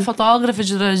 paradas ela era assim. fotógrafa,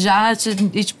 editora de arte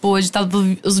e, tipo, editava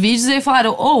os vídeos e aí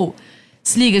falaram,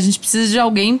 se liga, a gente precisa de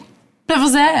alguém pra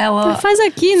fazer ela. Faz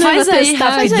aqui, né? Faz pra aí, testar.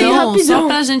 rapidão, só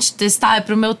pra gente testar, é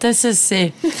pro meu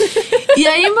TCC. E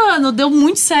aí, mano, deu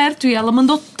muito certo e ela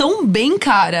mandou tão bem,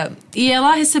 cara. E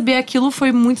ela receber aquilo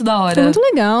foi muito da hora. Foi muito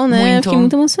legal, né? Muito. Fiquei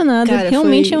muito emocionada. Cara,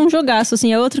 realmente foi- é um jogaço,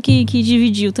 assim. É outro que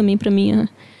dividiu também pra mim.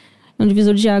 É um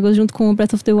divisor de águas junto com o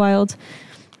Breath of the Wild.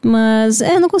 Mas,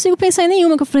 não consigo pensar em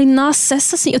nenhuma. Que eu falei, nossa,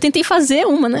 essa sim. Eu tentei fazer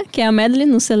uma, né? Que é a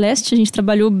Madeline no Celeste. A gente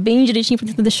trabalhou bem direitinho pra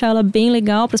tentar deixar ela bem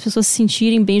legal, para as pessoas se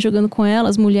sentirem bem jogando com ela,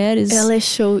 as mulheres. Ela é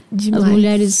show demais. As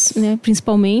mulheres, né,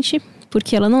 principalmente.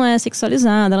 Porque ela não é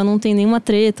sexualizada, ela não tem nenhuma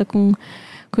treta com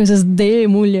coisas de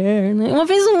mulher, né? Uma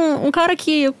vez um cara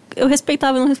que eu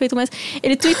respeitava, eu não respeito mais,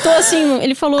 ele tweetou assim,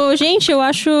 ele falou, gente, eu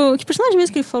acho... Que personagem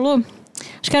mesmo que ele falou?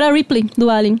 Acho que era a Ripley, do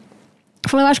Alien. Ele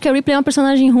falou, eu acho que a Ripley é uma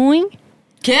personagem ruim,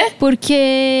 Quê?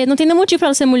 porque não tem nenhum motivo pra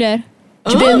ela ser mulher.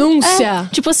 De denúncia.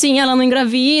 Tipo assim, ela não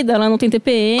engravida, ela não tem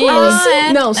TPM.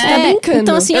 Não, você tá brincando.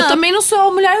 Então, assim, Eu também não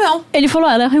sou mulher, não. ele falou,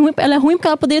 ela é ruim porque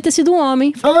ela poderia ter sido um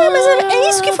homem. Eu falei, mas é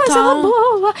isso que faz tá. ela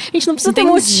boa. A gente não precisa ter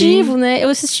Entendi. motivo, né? Eu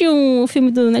assisti um filme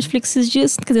do Netflix esses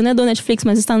dias, quer dizer, não é do Netflix,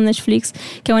 mas está no Netflix,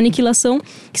 que é o Aniquilação,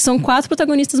 que são 4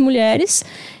 protagonistas mulheres.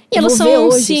 E elas Vou ver são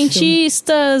hoje esse filme.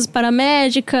 cientistas,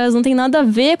 paramédicas, não tem nada a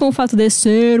ver com o fato de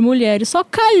ser mulheres. Só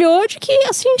calhou de que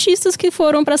as cientistas que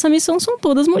foram pra essa missão são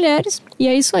todas mulheres. E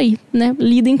é isso aí, né?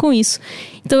 Lidem com isso.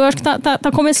 Então eu acho que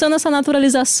tá começando essa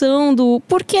naturalização do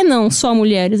por que não só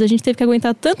mulheres? A gente teve que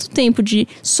aguentar tanto tempo de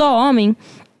só homem,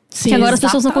 que agora as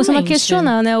pessoas estão começando a exatamente.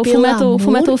 questionar, né? O Pelo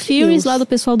Fullmetal amor de Furies, Deus. lá do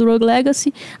pessoal do Rogue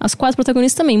Legacy, as 4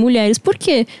 protagonistas também, mulheres. Por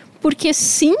quê? Porque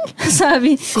sim,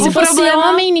 sabe? Se O fosse problema-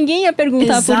 homem, ninguém ia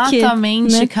perguntar por quê.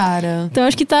 Exatamente, né? cara. Então,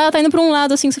 acho que tá indo pra um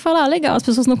lado, assim, que você fala, legal, as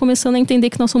pessoas estão começando a entender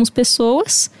que nós somos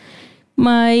pessoas,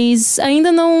 mas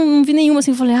ainda não vi nenhuma,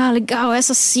 assim, que eu falei, legal,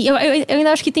 essa sim. Eu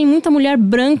ainda acho que tem muita mulher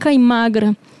branca e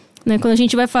magra, né? Quando a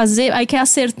gente vai fazer, aí quer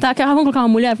acertar, vamos colocar uma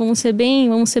mulher, vamos ser bem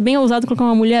ousados colocar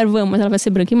uma mulher, vamos, mas ela vai ser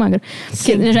branca e magra.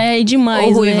 Porque já é ir demais,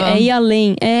 Ou ruiva. né? É ir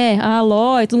além. A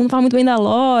Aloy, todo mundo fala muito bem da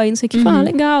Aloy, não sei o que, fala,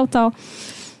 legal, tal.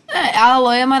 A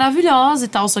Aloy é maravilhosa e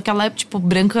tal, só que ela é, tipo,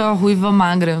 branca, ruiva,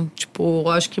 magra. Tipo,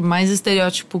 eu acho que mais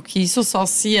estereótipo que isso, só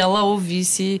se ela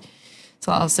ouvisse,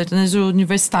 sei lá, sertanejo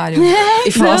universitário. E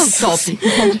falasse top.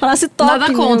 Falasse top, Nada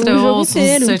né? contra, O eu jogo ouço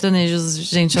inteiro. os sertanejos,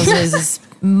 gente, às vezes.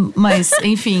 Mas,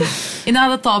 enfim. E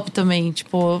nada top também.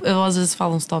 Tipo, eu às vezes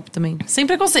falo uns top também. Sem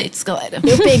preconceitos, galera.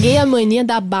 Eu peguei a mania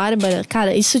da Bárbara.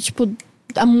 Cara, isso, tipo,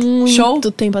 há muito Show?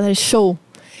 tempo atrás. Show.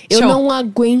 Eu Show. não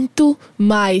aguento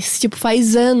mais. Tipo,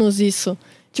 faz anos isso.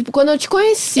 Tipo, quando eu te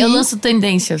conheci, Eu lanço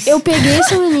tendências. eu peguei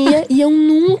essa mania e eu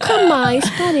nunca mais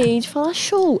parei de falar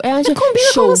show.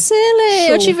 Combina show. com você, Lê.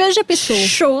 Show. Eu te vejo já pessoa.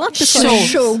 Show. A pessoa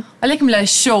show. Olha que mulher,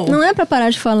 show. Não é pra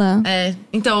parar de falar. É,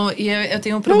 então, e eu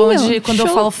tenho um problema Aí, ó, de quando eu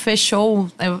show. falo fechou,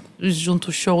 eu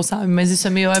junto show, sabe? Mas isso é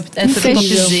meio Fechou.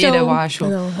 topzeira, eu acho.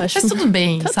 Não, acho- Mas tudo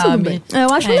bem, tá sabe? tudo bem.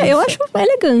 Eu acho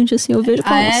elegante, assim. Eu vejo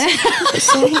como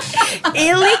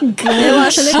Elegante. Eu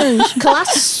acho elegante.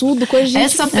 Classudo, coisa de gente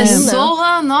Essa fina.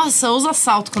 pessoa, nossa, usa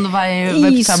salto quando vai pro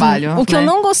Isso. trabalho. O que né? eu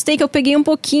não gostei, que eu peguei um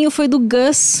pouquinho, foi do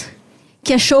Gus,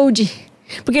 que é show de.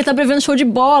 Porque ele tá abreviando show de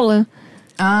bola,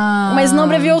 Ah. mas não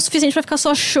abreviou o suficiente pra ficar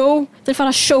só show. Então ele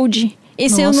fala show de.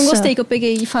 Esse eu não Nossa. gostei, que eu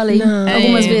peguei e falei Não.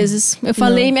 algumas É. vezes. Eu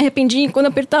falei e me arrependi. Quando eu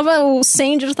apertava o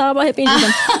send, eu já tava arrependida.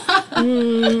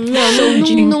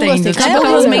 Não gostei. Entendo. Tipo É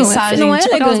aquelas horrível, mensagens, não é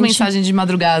tipo aquelas elegante. mensagens de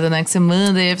madrugada, né? Que você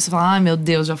manda e aí você fala, ai meu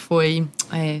Deus, já foi.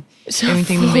 É, eu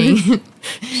entendo bem.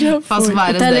 Faço O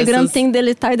várias Telegram dessas. tem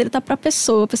deletar e deletar pra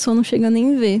pessoa. A pessoa não chega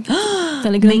nem a ver. O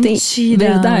Telegram tem. Mentira.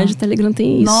 Verdade, o Telegram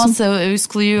tem isso. Nossa, eu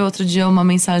excluí outro dia uma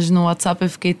mensagem no WhatsApp, eu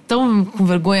fiquei tão com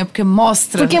vergonha, porque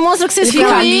mostra. Porque mostra que você Fica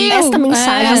excluiu. ali, esta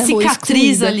mensagem a foi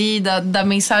cicatriz excluída. ali da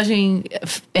mensagem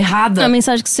errada. A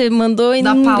mensagem que você mandou e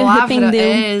Da não palavra,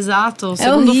 arrependeu. exato.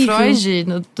 Segundo horrível. Freud,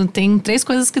 tem 3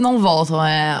 coisas que não voltam.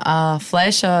 É a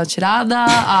flecha tirada,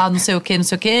 a não sei o que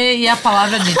e a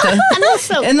palavra dita.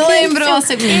 Eu não lembro a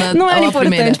segunda. Não era ou a importante,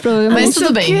 primeira. provavelmente. Mas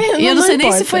tudo bem. E eu não sei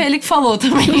nem se foi ele que falou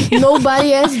também.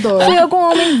 Nobody has door. Foi algum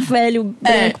homem velho,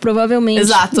 branco, provavelmente.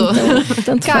 Exato. Então,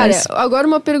 tanto Cara, faz. agora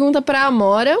uma pergunta pra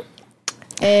Amora.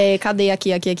 Cadê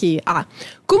aqui?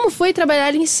 Como foi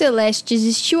trabalhar em Celeste?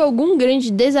 Existiu algum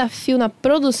grande desafio na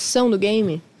produção do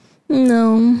game?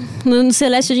 Não. No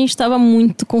Celeste a gente tava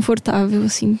muito confortável,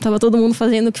 assim. Tava todo mundo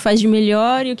fazendo o que faz de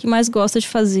melhor e o que mais gosta de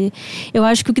fazer. Eu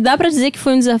acho que o que dá pra dizer que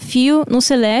foi um desafio no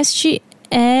Celeste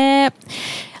é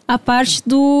a parte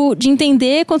de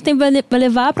entender quanto tempo vai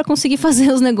levar pra conseguir fazer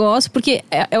os negócios. Porque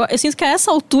eu sinto que a essa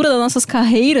altura das nossas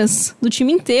carreiras, do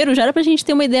time inteiro, já era pra gente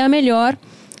ter uma ideia melhor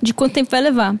de quanto tempo vai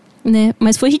levar. Né?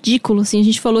 Mas foi ridículo, assim. A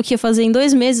gente falou que ia fazer em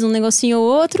 2 meses um negocinho ou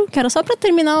outro, que era só pra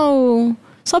terminar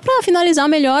só pra finalizar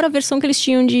melhor a versão que eles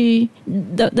tinham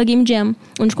da Game Jam,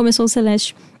 onde começou o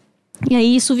Celeste. E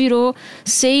aí isso virou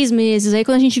 6 meses. Aí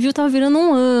quando a gente viu, tava virando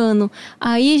 1 ano.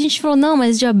 Aí a gente falou, não,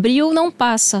 mas de abril não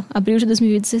passa. Abril de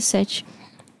 2017.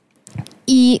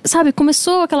 E, sabe,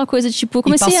 começou aquela coisa de tipo... Eu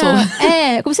comecei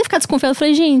a ficar desconfiada.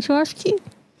 Falei, gente, eu acho que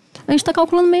a gente tá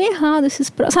calculando meio errado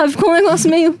esses prazos. Sabe, ficou um negócio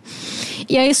meio...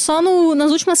 E aí só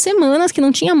nas últimas semanas, que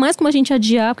não tinha mais como a gente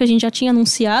adiar, porque a gente já tinha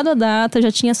anunciado a data,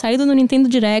 já tinha saído no Nintendo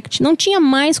Direct, não tinha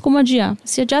mais como adiar.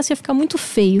 Se adiasse ia ficar muito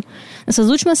feio. Nessas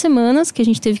últimas semanas, que a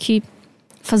gente teve que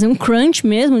fazer um crunch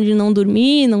mesmo, de não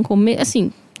dormir, não comer,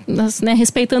 assim, né,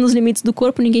 respeitando os limites do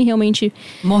corpo, ninguém realmente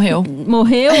Morreu.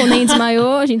 nem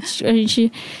desmaiou, a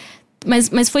gente...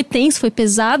 Mas foi tenso, foi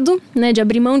pesado, né, de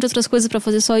abrir mão de outras coisas pra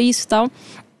fazer só isso e tal.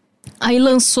 Aí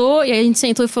lançou, e aí a gente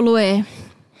sentou e falou,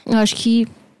 eu acho que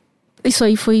isso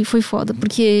aí foi foda,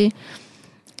 porque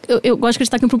eu gosto de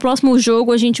acreditar que pro próximo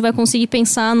jogo a gente vai conseguir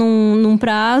pensar num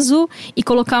prazo e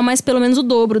colocar mais pelo menos o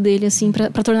dobro dele, assim, pra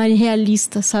tornar ele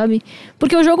realista, sabe?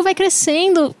 Porque o jogo vai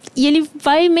crescendo e ele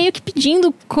vai meio que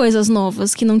pedindo coisas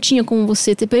novas que não tinha como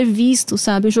você ter previsto,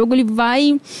 sabe? O jogo ele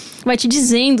vai te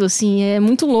dizendo, assim, é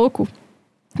muito louco.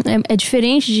 É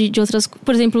diferente de outras...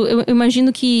 Por exemplo, eu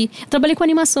imagino que... Eu trabalhei com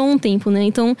animação há um tempo, né?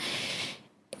 Então,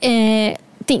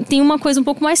 tem uma coisa um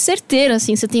pouco mais certeira,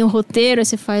 assim. Você tem o roteiro, aí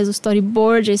você faz o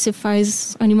storyboard, aí você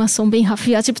faz a animação bem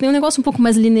rafiada. Tipo, tem um negócio um pouco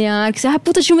mais linear, que você...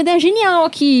 puta, tinha uma ideia genial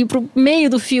aqui pro meio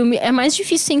do filme. É mais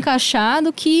difícil ser encaixar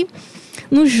do que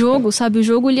no jogo, sabe? O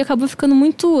jogo, ele acabou ficando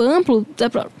muito amplo.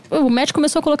 O Matt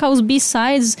começou a colocar os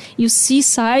B-sides e os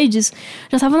C-sides.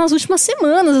 Já tava nas últimas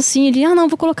semanas, assim. Ele, não,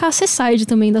 vou colocar a C-side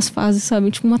também das fases,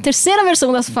 sabe? Tipo, uma terceira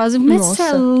versão das fases. Mas você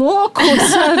é louco,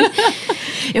 sabe?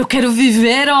 Eu quero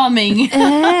viver, homem.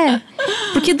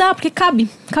 Porque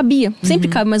cabia. Sempre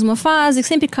cabe mais uma fase,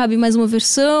 sempre cabe mais uma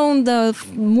versão da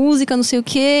música, não sei o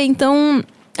quê. Então,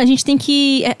 a gente tem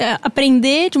que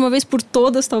aprender de uma vez por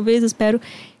todas, talvez, espero,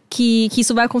 que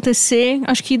isso vai acontecer.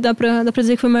 Acho que dá pra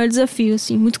dizer que foi o maior desafio,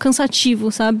 assim. Muito cansativo,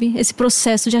 sabe? Esse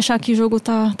processo de achar que o jogo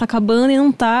tá acabando e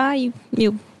não tá. E,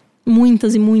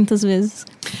 muitas e muitas vezes.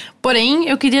 Porém,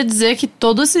 eu queria dizer que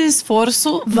todo esse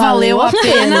esforço valeu a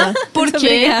pena.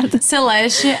 Porque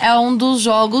Celeste é um dos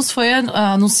jogos, foi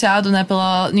anunciado, né,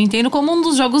 pela Nintendo como um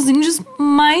dos jogos indies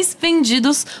mais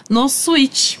vendidos no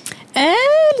Switch.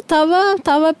 Ele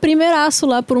tava primeiraço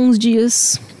lá por uns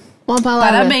dias. Uma palavra.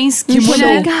 Parabéns, que Muito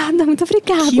mulher. obrigada, muito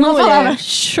obrigada. Que uma mulher. palavra.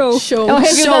 Show. Show. É o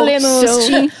review Show. da Lê no Show.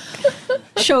 Steam.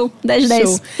 Show, 10 de 10.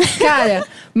 Show. Cara,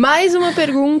 mais uma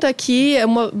pergunta aqui, é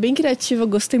uma bem criativa,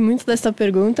 gostei muito dessa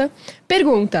pergunta.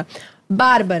 Pergunta: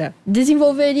 Bárbara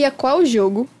desenvolveria qual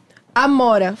jogo?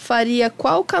 Amora faria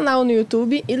qual canal no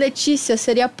YouTube? E Letícia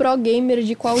seria pro gamer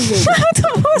de qual jogo?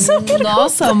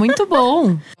 Nossa, muito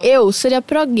bom. Eu seria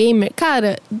pro gamer.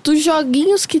 Cara, dos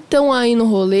joguinhos que estão aí no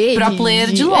rolê... Pro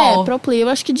player de LOL. É, pro player, eu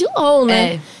acho que de LOL,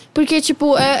 né? É. Porque,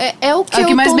 tipo, é o que É o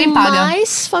que eu mais tô bem paga.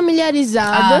 mais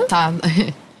familiarizada. Ah, tá.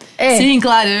 É. Sim,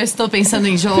 claro, eu estou pensando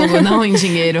em jogo, não em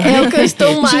dinheiro. É o que eu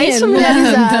estou mais Dinheiro.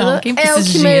 familiarizada. Não, quem É precisa o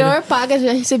de que dinheiro? melhor paga.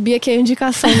 Já recebi aqui a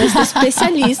indicação dessa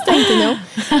especialista, entendeu?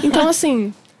 Então,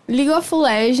 assim, League of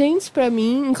Legends, pra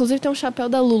mim... Inclusive, tem um chapéu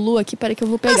da Lulu aqui, peraí que eu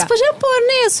vou Mas pegar. podia pôr,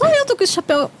 né? Só eu tô com esse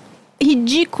chapéu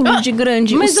ridículo de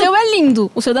grande. mas o seu é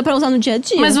lindo. O seu dá pra usar no dia a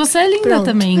dia. Mas você é linda Pronto.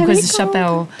 também Ai, com me esse conta.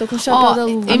 chapéu. Tô com o chapéu da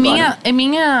Lulu. É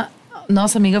minha...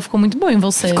 Nossa, amiga, ficou muito bom em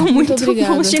você. Ficou muito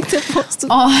obrigada. bom. Tinha que ter posto.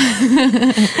 Ó,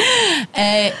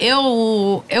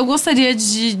 eu gostaria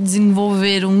de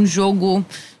desenvolver um jogo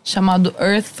chamado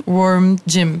Earthworm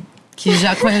Jim, que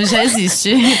já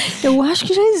existe. Eu acho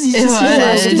que já existe. Eu esse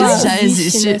acho jogo. que Bah, já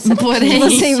existe. né? Será que Porém,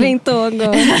 Você inventou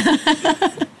agora.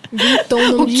 Então, o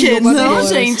o nome de quê? jogo Não, agora,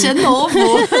 gente, assim. é novo.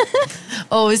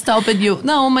 Ou Stalped You.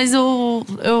 Não, mas eu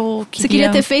Você queria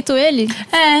ter feito ele?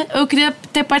 Eu queria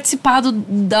ter participado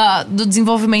do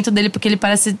desenvolvimento dele, porque ele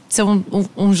parece ser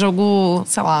um jogo,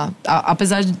 sei lá,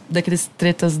 apesar daqueles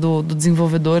tretas do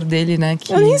desenvolvedor dele, né?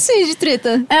 Que... Eu nem sei de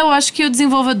treta. Eu acho que o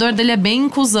desenvolvedor dele é bem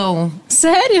cuzão.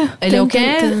 Sério? Ele é o quê?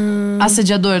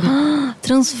 Assediador.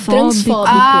 Transfóbico.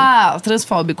 Ah,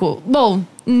 transfóbico. Bom,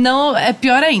 não, é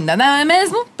pior ainda, não é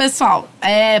mesmo, pessoal?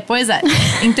 Pois é.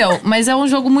 Então, mas é um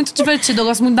jogo muito divertido, eu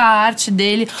gosto muito da arte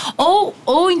dele.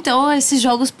 Ou então esses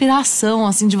jogos piração,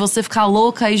 assim, de você ficar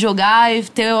louca e jogar e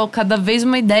ter cada vez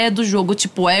uma ideia do jogo,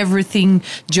 tipo Everything,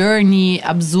 Journey,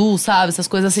 Abzu, sabe? Essas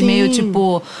coisas assim, Sim. meio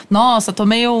tipo, nossa,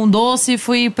 tomei um doce e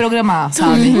fui programar,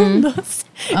 sabe?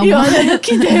 E olha no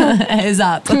que deu.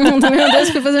 Exato. Meu Deus,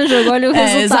 fui fazer um jogo, olha o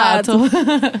resultado. Exato.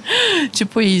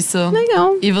 Tipo isso.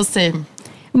 Legal. E você?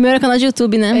 O meu era canal de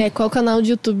YouTube, né? Qual canal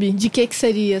de YouTube? De que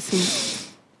seria, assim?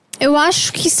 Eu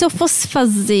acho que se eu fosse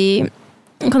fazer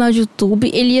um canal de YouTube,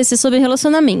 ele ia ser sobre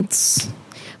relacionamentos.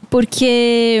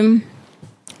 Porque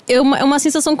é uma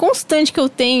sensação constante que eu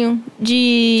tenho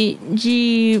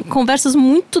de conversas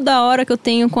muito da hora que eu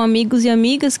tenho com amigos e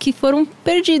amigas que foram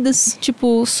perdidas.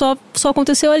 Tipo, só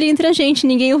aconteceu ali entre a gente,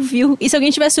 ninguém ouviu. E se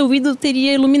alguém tivesse ouvido,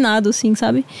 teria iluminado, assim,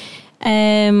 sabe?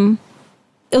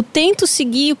 Eu tento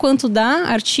seguir o quanto dá,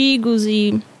 artigos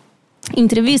e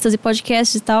entrevistas e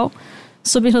podcasts e tal,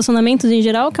 sobre relacionamentos em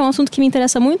geral, que é um assunto que me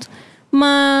interessa muito,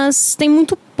 mas tem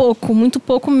muito pouco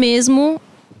mesmo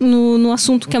no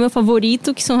assunto que é meu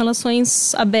favorito, que são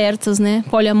relações abertas, né?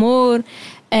 Poliamor,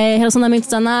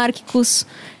 relacionamentos anárquicos.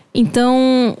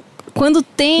 Então, quando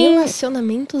tem...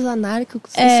 Relacionamentos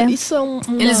anárquicos. Isso é uma...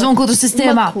 Eles vão contra o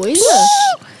sistema. Uma coisa?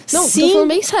 Não, Sim, tô falando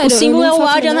bem sério. o símbolo eu é não o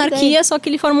faço A de a menor anarquia, ideia. só que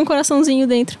ele forma um coraçãozinho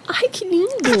dentro. Ai, que lindo!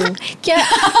 Que é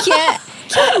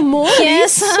Que amor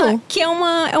isso!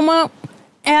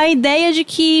 É a ideia de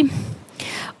que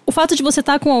o fato de você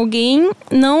estar com alguém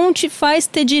não te faz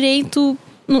ter direito,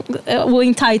 o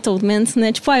entitlement,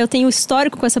 né? Tipo, eu tenho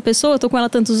histórico com essa pessoa, eu tô com ela há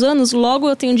tantos anos, logo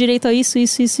eu tenho direito a isso.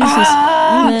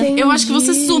 Né? Eu acho que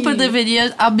você super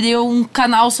deveria abrir um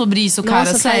canal sobre isso, cara.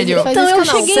 Nossa, Sério. faz Então esse eu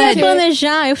canal, cheguei sério.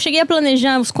 a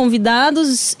planejar os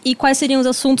convidados e quais seriam os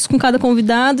assuntos com cada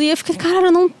convidado. E eu fiquei, cara,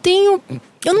 eu não tenho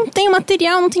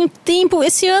material, não tenho tempo.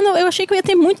 Esse ano eu achei que eu ia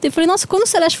ter muito tempo. Falei, nossa, quando o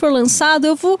Celeste for lançado,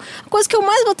 a coisa que eu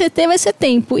mais vou ter vai ser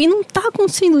tempo. E não tá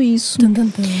acontecendo isso.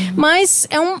 Mas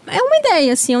é uma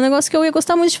ideia, assim, é um negócio que eu ia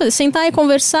gostar muito de fazer. Sentar e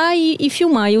conversar e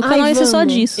filmar. E o canal ia ser só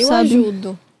disso, eu sabe?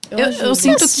 Ajudo. Eu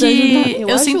sinto Nossa, que. eu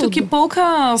Eu sinto ajudo. que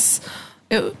poucas.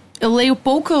 Eu leio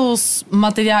poucos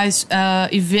materiais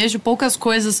e vejo poucas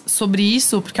coisas sobre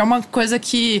isso, porque é uma coisa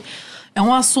que. É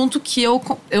um assunto que eu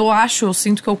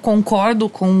sinto que eu concordo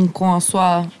com a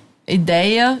sua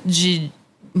ideia de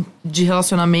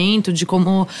relacionamento, de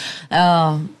como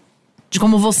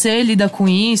você lida com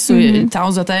isso e tal,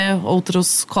 até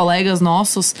outros colegas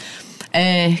nossos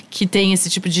que tem esse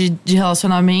tipo de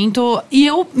relacionamento. E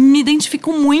eu me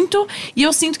identifico muito e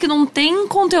eu sinto que não tem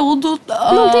conteúdo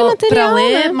Não tem material, pra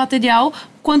ler, né? material,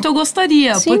 quanto eu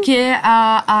gostaria. Sim. Porque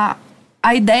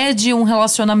a ideia de um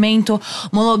relacionamento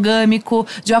monogâmico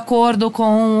de acordo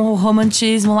com o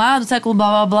romantismo lá do século blá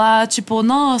blá blá, tipo,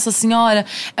 nossa senhora,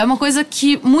 é uma coisa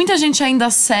que muita gente ainda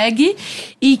segue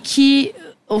e que...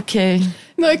 O quê?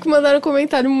 Não, é que mandaram um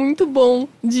comentário muito bom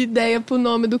de ideia pro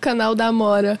nome do canal da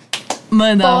Amora.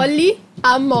 Manda.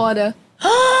 Poliamora.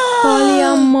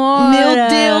 Poliamora. Meu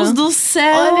Deus do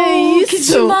céu! Olha Que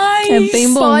isso. demais! É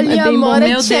bem bom, é bem bom. Poliamora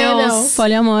Meu Channel. Deus.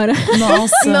 Poliamora.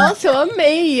 Nossa. Nossa, eu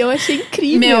amei. Eu achei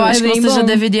incrível. Meu, eu acho que bem você já bom.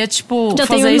 deveria, tipo, Já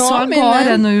tem fazer o isso nome, agora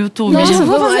né? no YouTube. Nossa, Já vou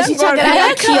vamos lá, a fazer gente agora.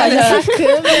 agrava aqui, ó. Essa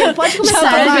câmera. Pode começar,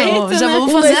 vai. Aproveita, já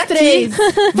vamos Um, fazer dois, aqui. três.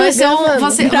 Vai ser, Gravando,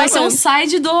 vai ser um gravando.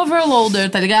 side do Overloader,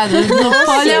 tá ligado? Do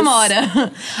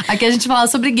Poliamora. Aqui a gente fala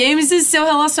sobre games e seu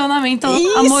relacionamento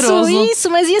amoroso. Isso,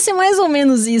 mas ia ser mais ou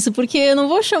menos isso, porque eu não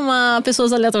vou chamar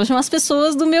pessoas aleatórias, vou chamar as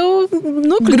pessoas do meu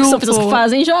núcleo, que são pessoas que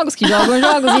fazem jogos, que jogam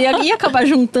jogos, e ia acabar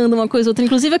juntando uma coisa ou outra.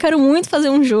 Inclusive, eu quero muito fazer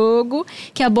um jogo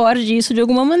que aborde isso de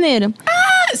alguma maneira.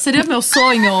 Seria meu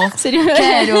sonho? Seria...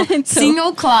 Quero. Então, Sim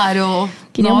ou claro?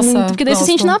 queria Nossa, muito, porque daí você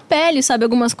gosto. sente na pele, sabe?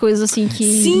 Algumas coisas assim que...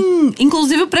 Sim,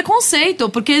 inclusive o preconceito,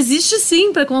 porque existe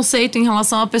sim preconceito em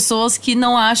relação a pessoas que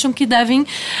não acham que devem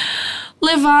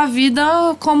levar a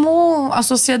vida como a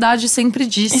sociedade sempre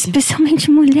disse. Especialmente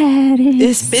mulheres.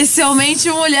 Especialmente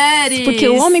mulheres. Porque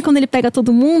o homem, quando ele pega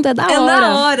todo mundo, é da hora. é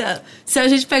da hora. Se a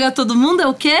gente pegar todo mundo, é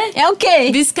o quê? É o quê?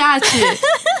 Biscate.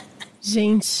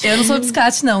 Gente. Eu não sou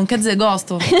biscate, não. Quer dizer,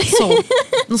 gosto. Sou.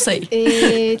 Não sei.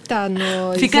 Eita,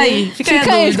 nós. Fica aí. Fica Fica aí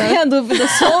a aí, dúvida. fica aí a dúvida.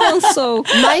 Sou ou não sou?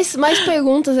 Mais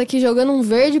perguntas aqui, jogando um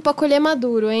verde pra colher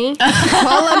maduro, hein?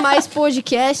 Rola mais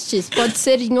podcasts? Pode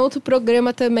ser em outro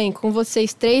programa também. Com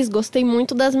vocês três, gostei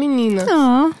muito das meninas.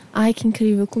 Ah, Ai, que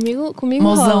incrível. Comigo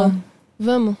Mozão. rola.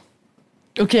 Vamos.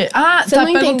 O quê? Ah, Você tá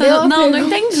não perguntando. entendeu a Não, não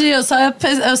pergunta? entendi.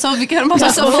 Eu só vi que era uma já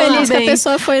pessoa tô falando feliz que a bem.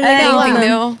 pessoa foi É, legal, né?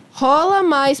 entendeu? Rola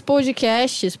mais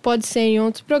podcasts? Pode ser em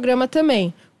outro programa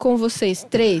também. Com vocês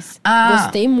três. Ah.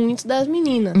 Gostei muito das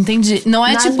meninas. Entendi. Não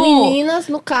é Das tipo. meninas,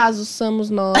 no caso, somos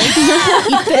nós.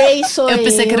 E três sou eu. Eu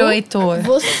pensei que era o Heitor.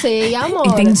 Você e a Amora.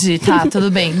 Entendi, tá, tudo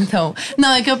bem, então.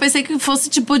 Não, é que eu pensei que fosse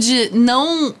tipo de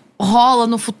não rola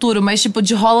no futuro, mas tipo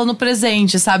de rola no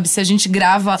presente, sabe? Se a gente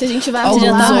grava Se a gente vai alguns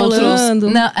já tá rolar, outros. rolando.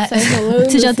 Não, é- sai rolando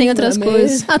Você já assim tem na outras mesa.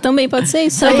 coisas. Ah, também pode ser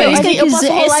isso. Aí, Também. eu posso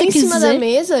rolar se em cima quiser. da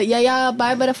mesa e aí a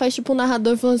Bárbara faz tipo um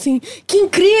narrador falando assim: que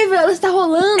incrível, ela está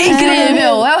rolando.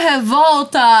 Incrível! É o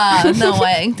Revolta! Não,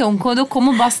 então, quando eu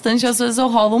como bastante, às vezes eu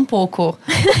rolo um pouco.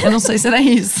 Eu não sei se era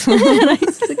isso.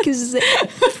 Se quiser.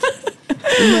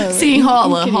 Mano, Sim,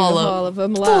 rola, incrível, rola.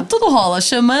 Vamos lá. Tudo rola.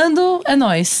 Chamando, é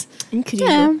nóis. Incrível.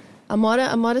 É. A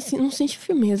Amora assim, não sente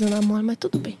firmeza na Amora, mas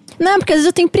tudo bem. Não, porque às vezes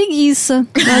eu tenho preguiça.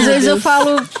 Às vezes eu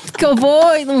falo que eu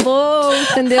vou e não vou,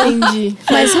 entendeu? Entendi.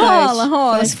 Mas Faz parte,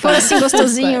 rola. faz Se for assim parte,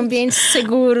 gostosinho, faz parte. ambientes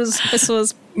seguros,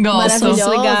 pessoas Gosto. Maravilhosas,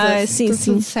 legais, sim, tudo,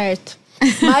 sim. tudo certo.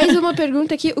 Mais uma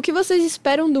pergunta aqui. O que vocês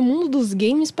esperam do mundo dos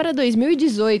games para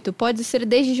 2018? Pode ser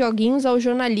desde joguinhos ao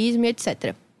jornalismo e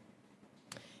etc.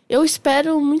 Eu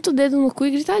espero muito dedo no cu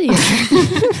e gritaria.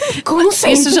 Como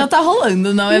sempre. Isso já tá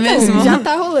rolando, não é Então, mesmo? já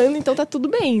tá rolando, então tá tudo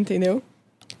bem, entendeu?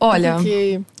 Olha,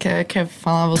 Porque quer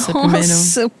falar você primeiro?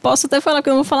 Nossa, eu posso até falar que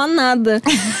eu não vou falar nada.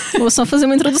 Vou só fazer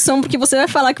uma introdução, porque você vai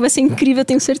falar que vai ser incrível, eu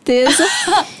tenho certeza.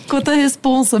 Quanta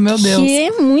responsa, meu Deus. Que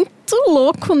é muito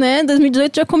louco, né?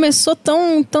 2018 já começou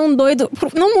tão doido.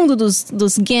 No mundo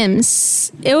dos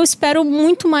games, eu espero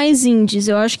muito mais indies.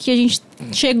 Eu acho que a gente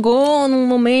chegou num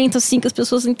momento, assim, que as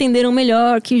pessoas entenderam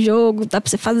melhor que jogo dá pra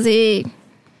você fazer,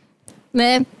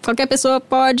 né? Qualquer pessoa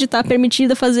pode estar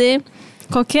permitida fazer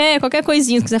qualquer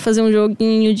coisinha. Se quiser fazer um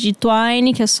joguinho de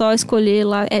Twine, que é só escolher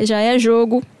lá, já é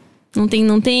jogo. Não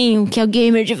tem o que é o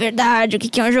gamer de verdade, o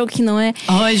que é um jogo que não é.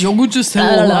 Ai, jogo de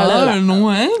celular não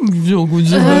é jogo de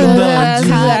verdade.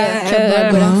 cara que a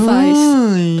Bárbara faz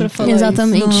pra falar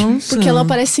Exatamente. isso. Porque ela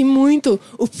parece muito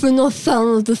o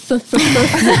Pinossano do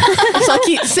Só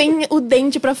que sem o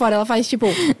dente pra fora. Ela faz tipo...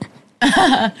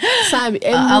 Sabe?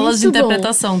 É Aulas de muito bom.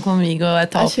 interpretação comigo, é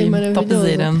top. Achei maravilhoso.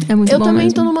 Topzera. É muito Eu bom também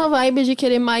mesmo. tô numa vibe de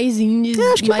querer mais indies,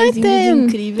 Eu acho que mais vai indies ter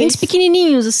incríveis. indies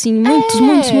pequenininhos, assim.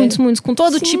 Muitos. Com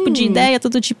todo Sim. tipo de ideia,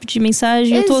 todo tipo de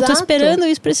mensagem. Eu tô Exato. esperando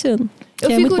isso pra esse ano. Eu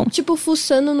que é muito fico, bom. tipo,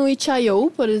 fuçando no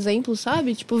itch.io, por exemplo,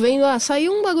 sabe? Tipo, vendo,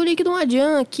 saiu um bagulho aqui de um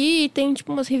Adian aqui, tem,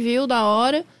 tipo, umas reviews da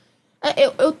hora.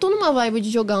 Eu tô numa vibe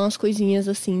de jogar umas coisinhas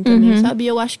assim também, sabe? E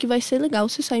eu acho que vai ser legal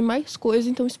se sair mais coisas,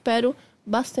 então espero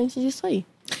bastante disso aí.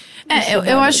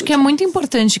 Eu acho que é muito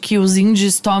importante que os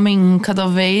indies tomem cada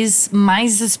vez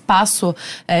mais espaço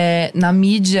na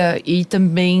mídia e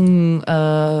também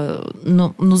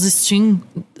nos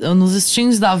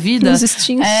Steams da vida. Nos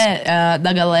Steams.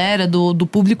 Da galera, do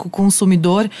público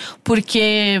consumidor,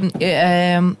 porque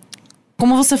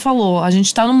como você falou, a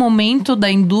gente tá num momento da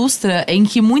indústria em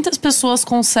que muitas pessoas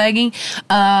conseguem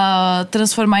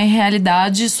transformar em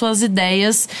realidade suas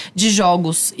ideias de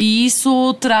jogos. E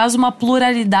isso traz uma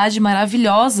pluralidade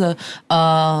maravilhosa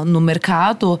no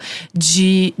mercado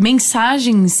de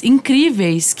mensagens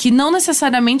incríveis que não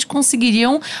necessariamente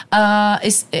conseguiriam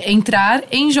entrar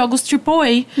em jogos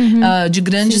AAA de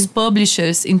grandes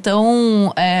publishers.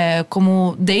 Então,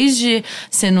 como desde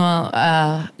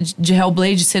de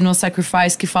Hellblade, Senua's Sacrifice,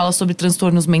 que fala sobre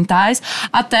transtornos mentais,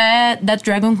 até That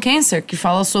Dragon Cancer, que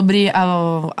fala sobre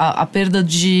a perda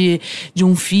de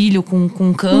um filho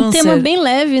com câncer. Um tema bem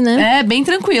leve, né? É, bem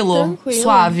tranquilo.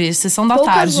 Suave, sessão da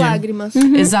Poucas tarde. lágrimas.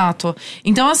 Exato.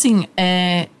 Então, assim,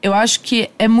 eu acho que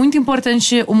é muito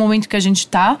importante o momento que a gente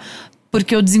tá,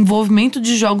 porque o desenvolvimento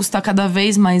de jogos está cada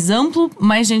vez mais amplo,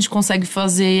 mais gente consegue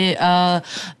fazer,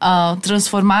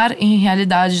 transformar em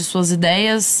realidade suas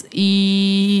ideias,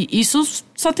 e isso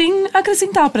só tem a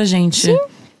acrescentar pra gente. Sim.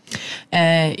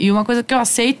 E uma coisa que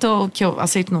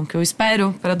eu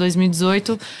espero para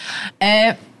 2018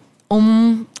 é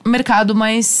um mercado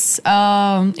mais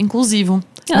inclusivo.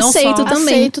 Aceito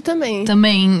também. Aceito também.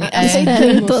 Também.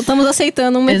 Estamos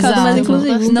aceitando um mercado mais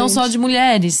inclusivo. Não só de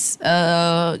mulheres,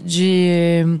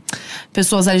 de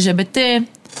pessoas LGBT,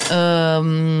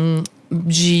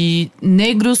 de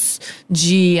negros,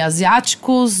 de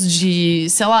asiáticos, de,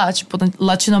 sei lá, tipo,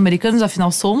 latino-americanos, afinal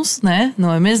somos, né?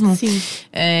 Não é mesmo? Sim.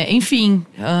 Enfim,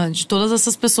 de todas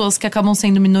essas pessoas que acabam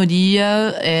sendo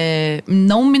minoria,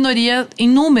 não minoria em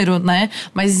número, né?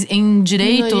 Mas em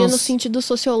direitos. Minoria no sentido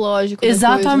sociológico.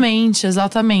 Exatamente,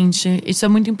 exatamente. Isso é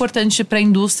muito importante para a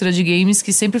indústria de games,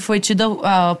 que sempre foi tida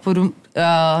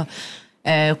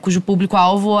cujo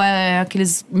público-alvo é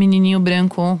aqueles menininho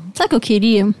branco. Sabe o que eu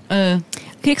queria? Eu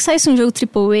queria que saísse um jogo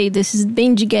AAA desses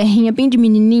bem de guerrinha, bem de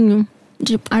menininho,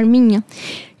 de arminha.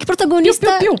 Que o protagonista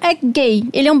é gay.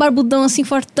 Ele é um barbudão assim,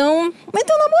 fortão, mas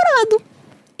tem um namorado.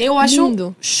 Eu acho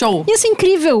lindo. Show. E isso é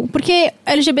incrível, porque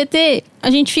LGBT,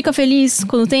 a gente fica feliz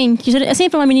quando tem. Que é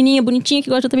sempre uma menininha bonitinha que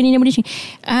gosta de outra menininha bonitinha.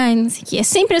 Ai, não sei o que. É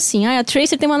sempre assim. Ai, a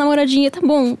Tracer tem uma namoradinha. Tá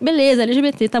bom, beleza,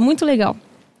 LGBT, tá muito legal.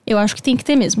 Eu acho que tem que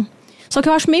ter mesmo. Só que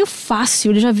eu acho meio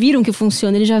fácil, eles já viram que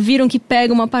funciona, eles já viram que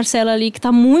pega uma parcela ali que tá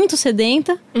muito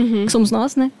sedenta, que somos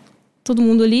nós, né? Todo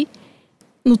mundo ali,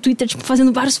 no Twitter, tipo,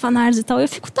 fazendo vários fanarts e tal. Eu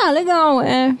fico, tá, legal,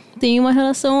 tem uma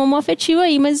relação homoafetiva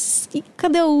aí, mas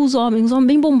cadê os homens? Os homens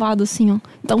bem bombados, assim, ó.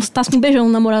 Então você tá com um beijão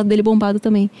no namorado dele bombado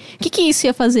também. O que isso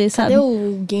ia fazer, sabe? Cadê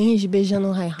o Genji beijando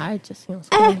o Reinhardt, assim?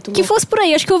 Que fosse por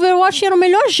aí. Acho que o Overwatch era o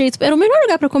melhor jeito, era o melhor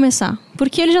lugar pra começar.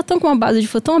 Porque eles já estão com uma base de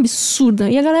fã tão absurda.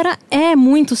 E a galera é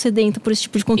muito sedenta por esse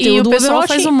tipo de conteúdo. E o pessoal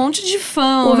faz um monte de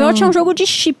fã. O Overwatch é um jogo de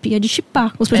chip, é de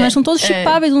chipar. Os personagens são todos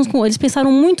chipáveis uns com os outros. Eles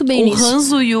pensaram muito bem nisso. O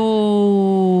Hanzo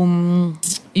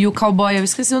e o cowboy. Eu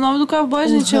esqueci o nome do cowboy,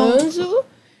 gente. O Hanzo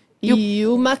e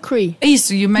o McCree.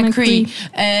 Isso, e o McCree.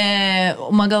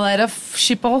 Uma galera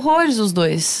chipa horrores os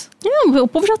dois. O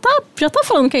povo já tá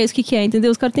falando que é isso que é, entendeu?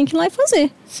 Os caras têm que ir lá e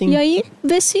fazer. Sim. E aí,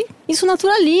 ver se isso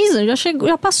naturaliza.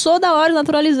 Já passou da hora de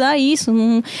naturalizar isso.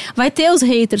 Não, vai ter os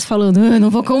haters falando, não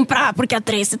vou comprar porque a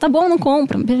Tracer tá bom, não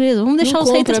compra. Beleza, vamos deixar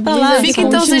os haters pra lá. Fica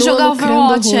então sem jogar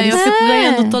Overwatch. Aí eu fico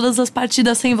ganhando todas as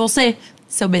partidas sem você,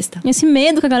 seu besta. Esse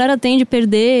medo que a galera tem de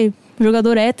perder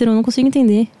jogador hétero, eu não consigo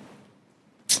entender.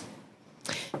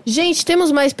 Gente,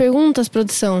 temos mais perguntas,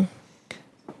 produção?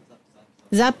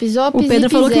 Zap Zop, O Pedro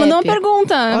falou que mandou uma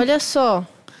pergunta. Olha só.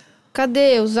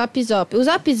 Cadê o Zap Zop? O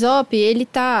Zap Zop, ele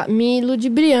tá me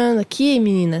ludibriando aqui,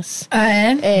 meninas. Ah,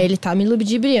 é? Ele tá me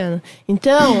ludibriando.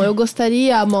 Então, eu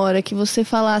gostaria, Amora, que você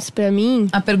falasse pra mim...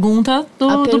 A pergunta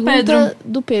do Pedro.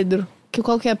 do Pedro.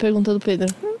 Qual que é a pergunta do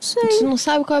Pedro? Não sei. Você não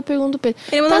sabe qual é a pergunta do Pedro.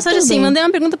 Ele mandou mensagem assim, mandei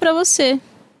uma pergunta pra você.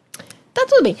 Tá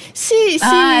tudo bem.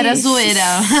 Era zoeira.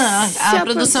 A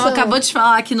produção acabou de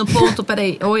falar aqui no ponto,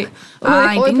 peraí. Oi.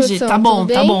 Entendi. Produção, tá bom,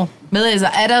 tudo tá bem? bom. Beleza,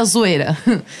 era zoeira.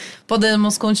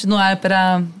 Podemos continuar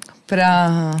pra...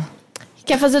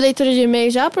 Quer fazer leitura de e-mail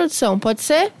já, produção? Pode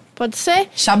ser? Pode ser?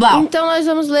 Xablau. Então nós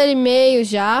vamos ler e-mails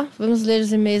já. Vamos ler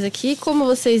os e-mails aqui. Como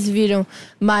vocês viram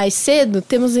mais cedo,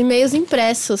 temos e-mails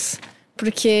impressos.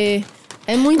 Porque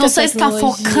é muita Você está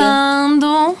tecnologia.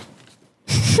 focando...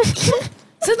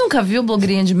 Você nunca viu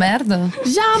blogueirinha de merda?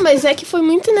 Já, mas é que foi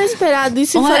muito inesperado.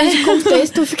 Isso fora de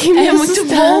contexto, eu fiquei meio muito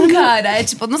assustada. bom, cara. É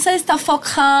tipo, não sei se tá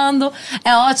focando.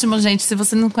 É ótimo, gente. Se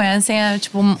vocês não conhecem, é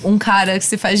tipo um cara que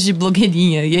se faz de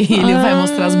blogueirinha. E aí ele vai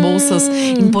mostrar as bolsas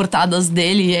importadas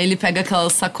dele. E aí ele pega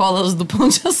aquelas sacolas do Pão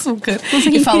de Açúcar. Nossa,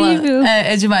 e que fala, incrível.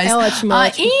 É ótimo, é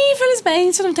ótimo.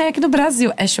 Infelizmente não tem aqui no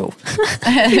Brasil. É show.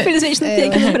 Infelizmente não tem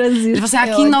aqui no Brasil.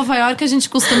 Aqui em Nova York a gente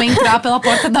costuma entrar pela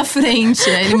porta da frente.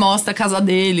 Aí ele mostra a casa dele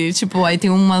dele. Tipo, aí tem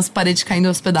umas paredes caindo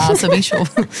aos pedaços, é bem show.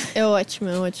 É ótimo,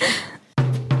 é ótimo.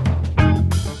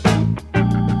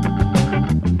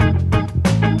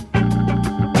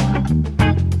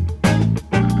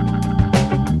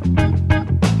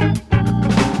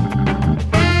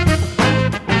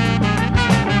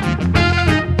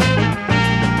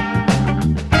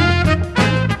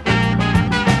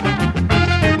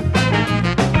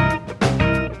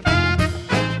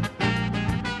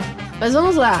 Mas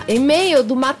vamos lá, e-mail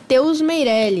do Matheus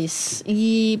Meirelles.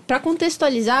 E para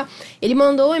contextualizar, ele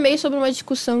mandou um e-mail sobre uma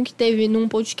discussão que teve num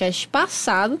podcast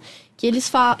passado,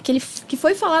 que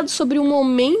foi falado sobre um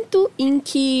momento em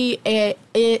que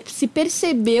se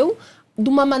percebeu de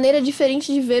uma maneira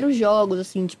diferente de ver os jogos,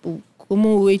 assim, tipo,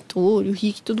 como o Heitor, o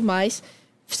Rick e tudo mais,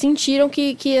 sentiram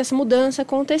que essa mudança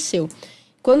aconteceu.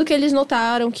 Quando que eles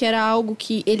notaram que era algo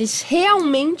que eles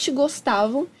realmente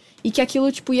gostavam e que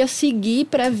aquilo, tipo, ia seguir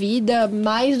pra vida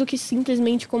mais do que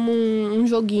simplesmente como um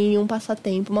joguinho, um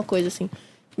passatempo, uma coisa assim.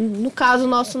 No caso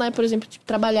nosso, né, por exemplo, tipo,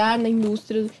 trabalhar na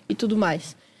indústria e tudo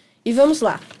mais. E vamos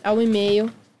lá, ao e-mail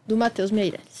do Matheus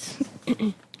Meirelles.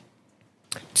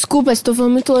 Desculpa, estou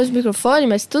falando muito longe do microfone,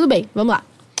 mas tudo bem, vamos lá.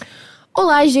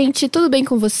 Olá, gente, tudo bem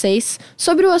com vocês?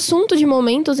 Sobre o assunto de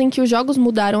momentos em que os jogos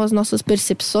mudaram as nossas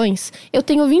percepções, eu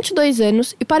tenho 22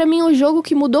 anos e para mim o jogo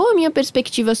que mudou a minha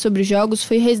perspectiva sobre jogos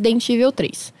foi Resident Evil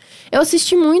 3. Eu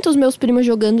assisti muito os meus primos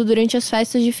jogando durante as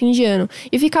festas de fim de ano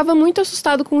e ficava muito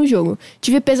assustado com o jogo.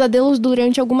 Tive pesadelos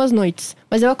durante algumas noites,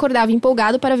 mas eu acordava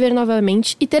empolgado para ver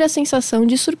novamente e ter a sensação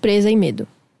de surpresa e medo.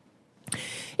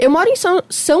 Eu moro em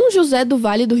São José do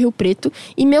Vale do Rio Preto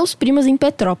e meus primos em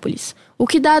Petrópolis, o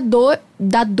que dá 2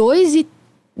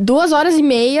 horas e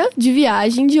meia de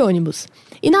viagem de ônibus.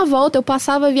 E na volta eu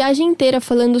passava a viagem inteira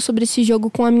falando sobre esse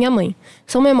jogo com a minha mãe.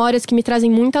 São memórias que me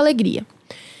trazem muita alegria.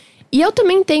 E eu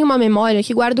também tenho uma memória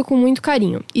que guardo com muito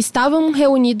carinho. Estávamos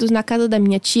reunidos na casa da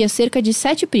minha tia, cerca de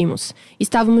 7 primos.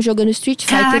 Estávamos jogando Street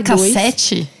Fighter 2. Caraca,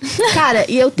 7? Cara,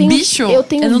 e eu tenho... Bicho, eu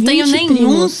não tenho nenhum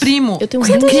primos. primo. Eu tenho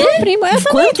Você 20 tem primo? Eu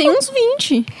também tenho uns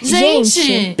 20.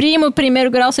 Gente! Primo,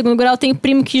 primeiro grau, segundo grau. Tenho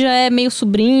primo que já é meio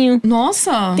sobrinho.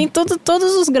 Nossa! Tem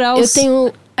todos os graus. Eu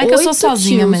tenho É que eu sou 8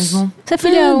 sozinha tios. mesmo. Você é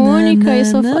filha única e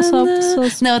só...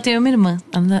 Não, eu tenho uma irmã.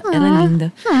 Ela é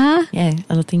linda.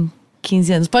 Ela tem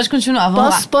 15 anos. Pode continuar, vamos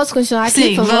lá. Posso continuar aqui,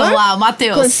 Sim, por favor? vamos lá,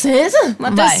 Matheus. Com licença?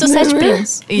 Matheus, seus 7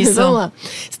 primos. Isso. Vamos lá.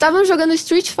 Estávamos jogando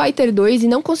Street Fighter 2 e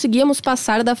não conseguíamos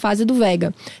passar da fase do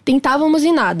Vega. Tentávamos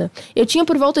e nada. Eu tinha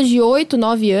por volta de 8,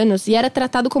 9 anos e era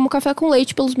tratado como café com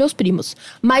leite pelos meus primos.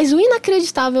 Mas o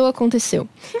inacreditável aconteceu.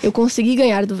 Eu consegui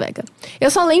ganhar do Vega.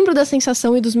 Eu só lembro da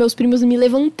sensação e dos meus primos me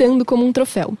levantando como um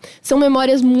troféu. São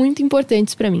memórias muito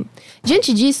importantes pra mim.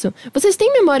 Diante disso, vocês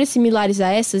têm memórias similares a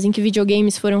essas em que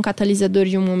videogames foram um catalisador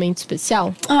de um momento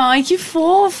especial? Ai, que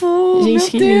fofo! Gente, Meu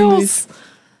que lindo Deus! isso.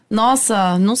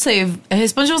 Nossa, não sei.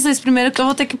 Responde vocês primeiro que eu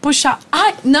vou ter que puxar.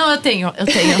 Ai, não, eu tenho.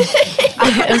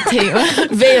 Ai, eu tenho.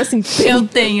 Veio assim. Eu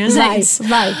tenho, gente.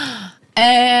 Vai.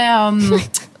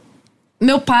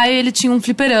 Meu pai, ele tinha um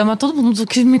fliperama. Todo mundo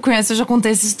que me conhece, eu já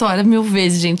contei essa história 1000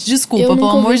 vezes, gente. Desculpa, Eu pelo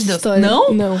nunca ouvi amor de essa Deus. história.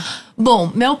 Não? Não.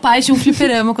 Bom, meu pai tinha um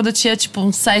fliperama quando eu tinha, tipo,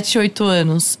 uns 7, 8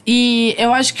 anos. E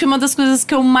eu acho que uma das coisas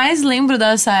que eu mais lembro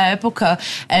dessa época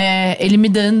é ele me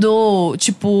dando,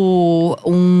 tipo,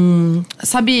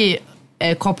 sabe,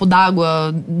 copo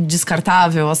d'água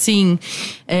descartável, assim.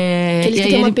 Aqueles que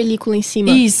tem uma película em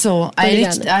cima. Isso. Aí,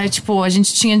 ligada. tipo, a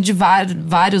gente tinha de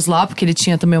vários lá, porque ele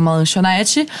tinha também uma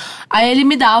lanchonete. Aí ele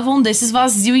me dava um desses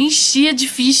vazio, enchia de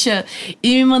ficha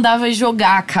e me mandava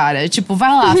jogar, cara. Tipo, vai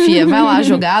lá, fia, vai lá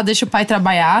jogar, deixa o pai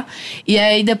trabalhar. E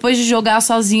aí, depois de jogar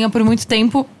sozinha por muito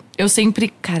tempo, eu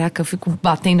sempre... Caraca, eu fico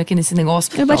batendo aqui nesse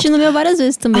negócio. Eu bati no meu várias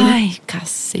vezes também. Ai,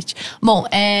 cacete. Bom,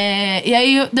 e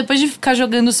aí, depois de ficar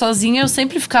jogando sozinha, eu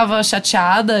sempre ficava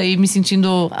chateada e me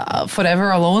sentindo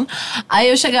forever alone. Aí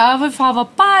eu chegava e falava,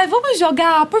 pai, vamos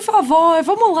jogar, por favor,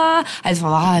 vamos lá. Aí ele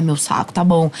falava, ai, meu saco, tá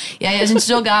bom. E aí a gente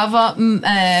jogava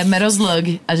Metal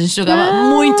Slug. A gente jogava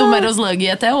muito Metal Slug. E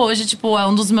até hoje, tipo, é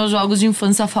um dos meus jogos de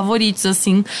infância favoritos,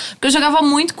 assim. Porque eu jogava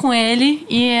muito com ele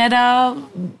e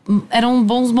eram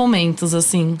bons momentos,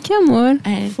 assim. Que amor.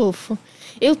 Fofo.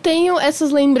 Eu tenho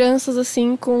essas lembranças,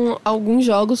 assim, com alguns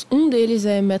jogos. Um deles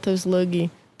é Metal Slug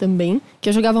também, que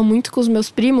eu jogava muito com os meus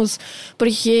primos,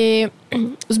 porque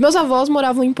os meus avós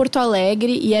moravam em Porto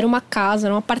Alegre e era uma casa,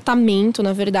 era um apartamento,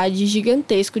 na verdade,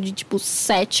 gigantesco, de tipo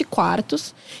 7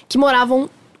 quartos, que moravam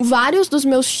vários dos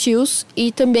meus tios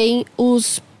e também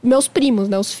os meus primos,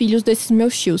 né, os filhos desses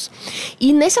meus tios.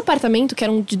 E nesse apartamento, que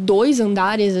eram de 2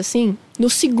 andares, assim, No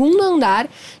segundo andar,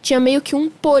 tinha meio que um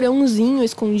porãozinho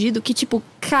escondido que, tipo,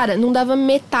 cara, não dava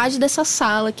metade dessa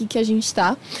sala aqui que a gente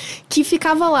tá. Que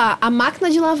ficava lá a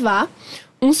máquina de lavar,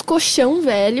 uns colchão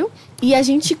velho, e a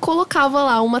gente colocava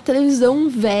lá uma televisão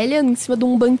velha em cima de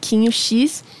um banquinho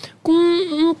X com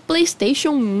um PlayStation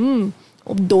 1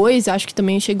 ou 2, acho que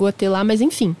também chegou a ter lá, mas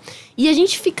enfim. E a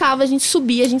gente ficava, a gente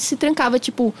subia, a gente se trancava,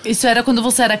 tipo... Isso era quando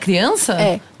você era criança?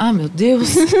 É. Ah, meu Deus.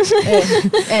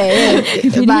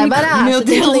 Bárbara, Meu você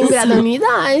tem que Deus. lembrar da minha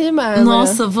idade, Bárbara.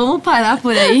 Nossa, vamos parar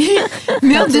por aí.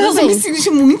 Meu tudo Deus, eu me bem. senti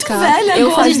muito velha Eu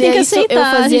agora. a gente tem fazia que isso, aceitar, eu a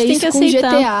fazia gente tem isso que com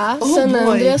aceitar. GTA, Oh, San boy.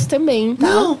 Andreas também, tá?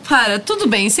 Não, para, tudo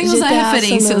bem, sem usar GTA, San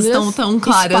referências Andreas, tão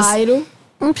claras. Spyro.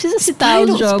 Não precisa citar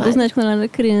os jogos, né, de quando ela era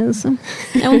criança.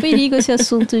 É um perigo esse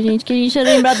assunto, gente. Que a gente ia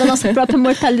lembrar da nossa própria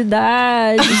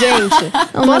mortalidade. Gente,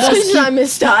 um posso negócio- continuar minha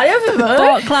história, Vivan?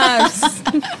 Pô, claro.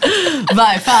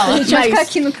 Vai, fala. A gente vai Mas- ficar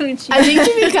aqui no cantinho.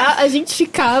 A gente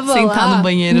ficava Sentar lá no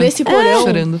banheiro. nesse porão.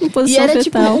 Chorando. Em E posição era fetal.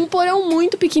 tipo um porão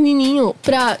muito pequenininho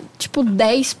pra, tipo,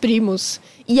 10 primos.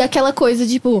 E aquela coisa,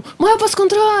 tipo, morreu pros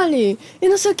controle! E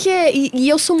não sei o quê. E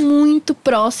eu sou muito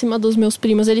próxima dos meus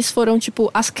primos. Eles foram, tipo,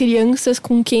 as crianças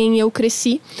com quem eu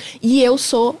cresci. E eu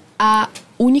sou a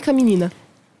única menina.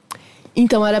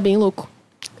 Então era bem louco.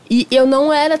 E eu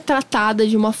não era tratada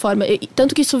de uma forma...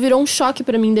 Tanto que isso virou um choque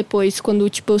pra mim depois. Quando,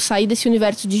 tipo, eu saí desse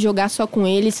universo de jogar só com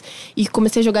eles. E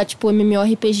comecei a jogar, tipo,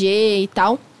 MMORPG e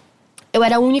tal. Eu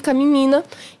era a única menina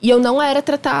e eu não era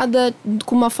tratada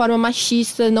com uma forma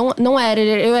machista, não era.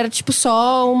 Eu era, tipo,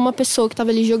 só uma pessoa que tava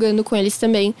ali jogando com eles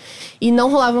também. E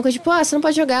não rolava uma coisa, tipo, você não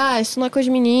pode jogar, isso não é coisa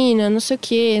de menina, não sei o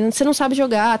quê, você não sabe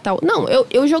jogar, tal. Não,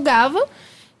 eu jogava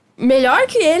melhor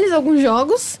que eles alguns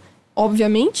jogos,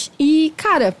 obviamente, e,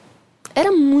 cara... Era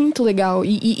muito legal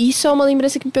e isso é uma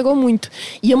lembrança que me pegou muito.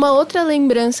 E uma outra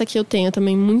lembrança que eu tenho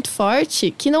também muito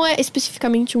forte, que não é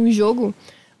especificamente um jogo,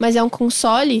 mas é um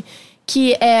console...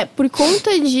 Que é por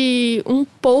conta de um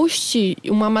post,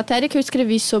 uma matéria que eu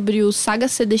escrevi sobre o Saga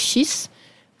CDX,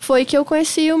 foi que eu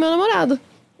conheci o meu namorado.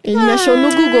 Ele me achou no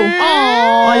Google.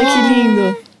 Olha que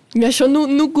lindo. Me achou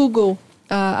no Google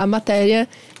a matéria.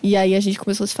 E aí a gente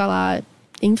começou a se falar,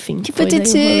 enfim. Que foi daí o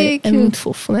rolê. petitico. É muito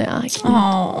fofo, né? Ai, que lindo.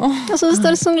 Oh. As suas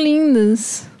histórias são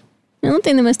lindas. Eu não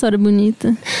tenho nenhuma história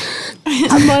bonita.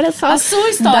 Agora é só A sua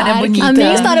história é Dark. bonita. A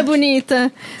minha história é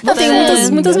bonita. Eu tenho É.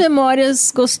 muitas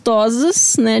memórias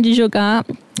gostosas, né, de jogar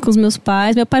com os meus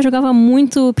pais. Meu pai jogava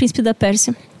muito Príncipe da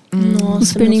Pérsia. Nossa,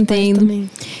 Super meus pais Nintendo. também.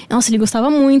 Nossa, ele gostava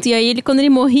muito. E aí, quando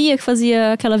ele morria, que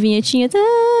fazia aquela vinhetinha...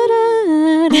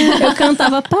 Eu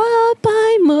cantava,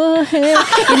 papai morreu.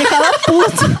 E ele ficava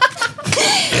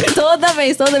puto. Toda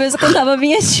vez eu cantava a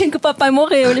vinhetinha que o papai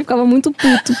morreu. Ele ficava muito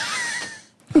puto.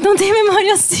 Então tem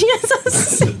memóriazinhas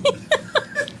assim.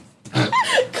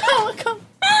 Calma.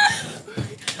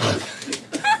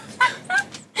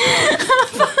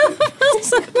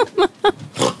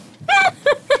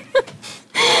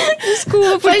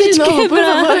 Desculpa, Faz de novo, por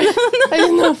favor. Faz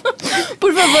de novo.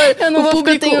 Por favor. Eu não O vou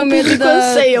público, porque eu tenho medo o público da...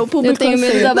 anseia, o público Eu tenho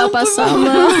medo anseia. da Val passar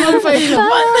uma... Não, faz de novo.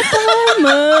 Papai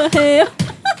morreu.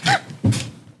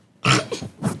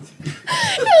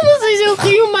 Eu não sei se eu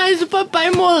rio mais do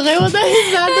papai morreu ou da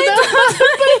risada da...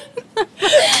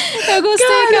 Eu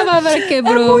gostei que a Bárbara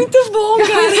quebrou. É muito bom,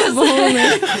 cara. É bom,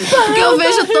 né? Porque eu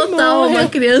vejo total uma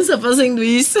criança fazendo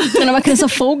isso. Eu era uma criança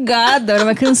folgada, eu era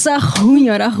uma criança ruim,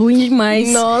 eu era ruim demais.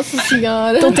 Nossa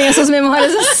senhora. Então tem essas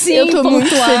memórias assim, Eu tô muito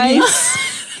pontuais.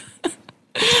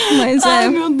 Mas Ai, é,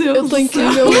 meu Deus. Eu tô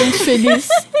incrivelmente feliz.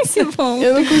 que bom.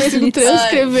 Eu não consigo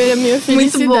transcrever a minha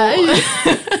Muito bom. felicidade.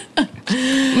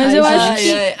 Mas eu acho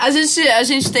que... A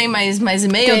gente tem mais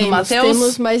e-mail do Matheus?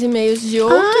 Temos mais e-mails de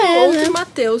outro né?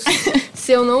 Matheus.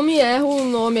 Se eu não me erro o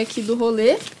nome aqui do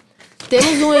rolê,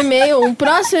 temos um e-mail, um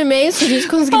próximo e-mail, se a gente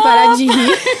conseguir parar de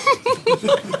rir.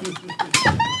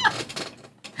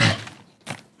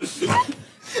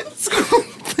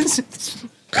 Desculpa, gente.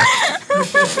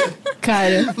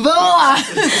 Cara, Vamos lá.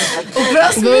 O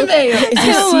próximo e-mail.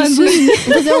 exercício.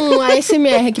 Vou fazer um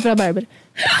ASMR aqui pra Bárbara.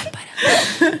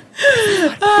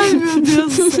 Ai, meu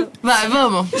Deus do céu. Vai,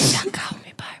 vamos.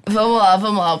 Vamos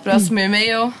lá. O próximo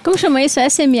e-mail. Como chama isso?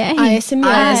 SMR? ASMR.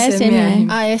 ASMR.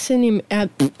 ASMR.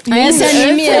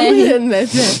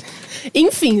 ASMR.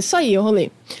 Enfim, isso aí, eu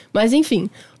rolei. Mas enfim,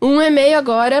 um e-mail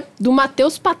agora do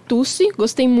Matheus Patucci.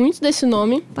 Gostei muito desse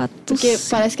nome. Porque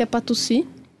parece que é Patucci.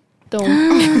 Então,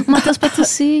 Matheus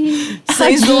Patucci.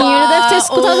 Sem Tadinho, zoar ele deve ter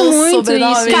escutado os muito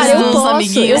sobrenomes isso. cara, eu dos posso,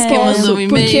 amiguinhos que mandam um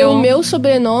porque e-mail. o meu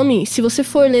sobrenome, se você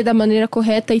for ler da maneira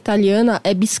correta italiana,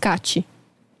 é Biscatti.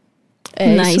 É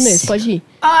Nice. isso mesmo, pode ir.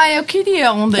 Ah, eu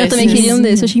queria um desses. Eu também queria um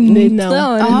desses, eu achei muito Não. da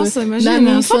hora. Nossa, Na imagina.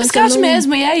 minha Só infância biscate não-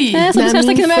 mesmo, e aí? É, só biscate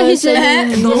tá aqui no meu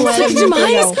RG. não era muito demais.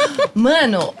 legal.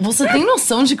 Mano, você tem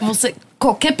noção de que você...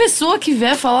 Qualquer pessoa que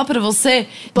vier falar pra você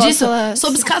Posso disso, falar?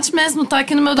 sou biscate mesmo, tá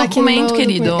aqui no meu Tá aqui no documento, meu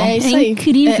querido. documento. É isso É aí.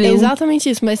 incrível. É exatamente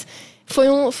isso, mas foi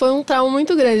um trauma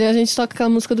muito grande. A gente toca aquela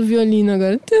música do violino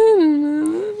agora.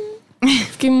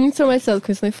 Fiquei muito traumatizado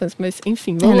com isso na infância, mas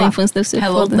enfim, vamos Na lá. infância deve ser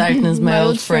Hello, foda. darkness, my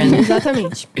old friend.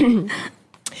 Exatamente.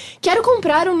 Quero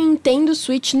comprar um Nintendo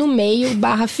Switch no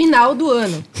meio/final do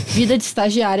ano. Vida de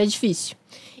estagiária é difícil.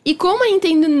 E como a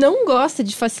Nintendo não gosta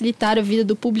de facilitar a vida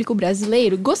do público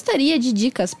brasileiro, gostaria de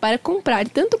dicas para comprar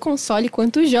tanto console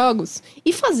quanto jogos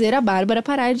e fazer a Bárbara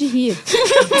parar de rir.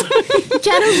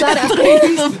 Quero usar a...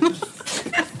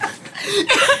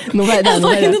 Não vai dar, não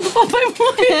vai dar. Rindo do papai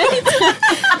morrer.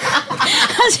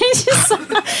 A gente só...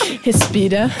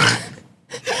 Respira.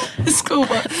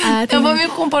 Desculpa. Ah, eu vou me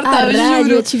comportar, A eu juro.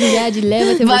 radioatividade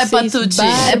leva até Vai, vocês. Patucci. É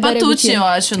Bárbara Patucci, Gutierrez. eu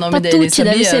acho o nome dele, Patucci,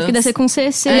 sabia? deve ser, porque deve ser com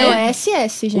CC. Não, é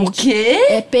SS, gente. O quê?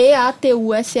 É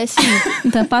P-A-T-U-S-S-I.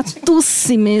 Então é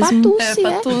Patucci mesmo. Patucci,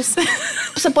 É Patucci.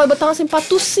 Você pode botar uma assim,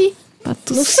 Patucci.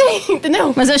 Patucci. Não sei,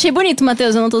 entendeu? Mas eu achei bonito,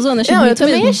 Matheus, eu não tô zoando, achei Não, eu bonito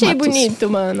também mesmo. achei Patucci. bonito,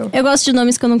 mano. Eu gosto de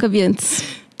nomes que eu nunca vi antes.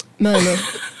 Mano.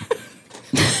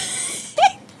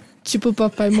 Tipo, o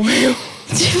papai morreu.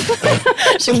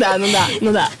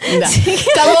 Não dá.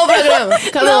 Acabou o programa.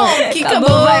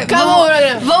 Acabou. Acabou o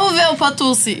programa. Vamos ver o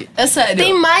Patucci. É sério.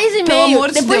 Tem mais Pelo e-mail. amor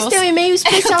de Depois Deus. tem um e-mail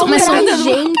especial Mas pra ainda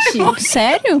gente.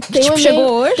 Sério? Tem tipo, um e-mail-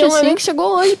 chegou hoje, Tem um assim? e-mail que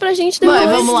chegou hoje pra gente depois. Vai,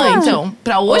 vamos lá cara. então.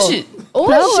 Pra hoje?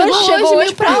 Chegou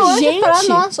hoje pra gente. pra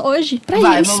nós, hoje. Pra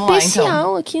Vai, gente, vamos lá,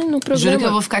 especial aqui no programa. Juro que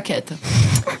eu vou ficar quieta.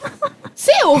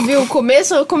 Você ouviu o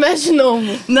começo ou eu começo de novo?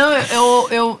 Não,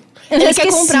 eu Ele já quer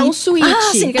esqueci. comprar um Switch. Ah,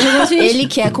 sim, ele quer comprar um Switch. Ele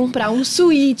quer comprar um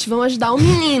Switch. Vamos ajudar o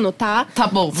menino, tá? Tá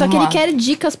bom, Só que vamos ele lá. quer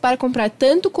dicas para comprar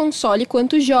tanto console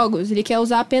quanto jogos. Ele quer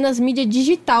usar apenas mídia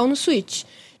digital no Switch.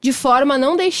 De forma a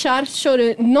não deixar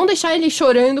ele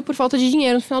chorando por falta de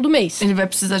dinheiro no final do mês. Ele vai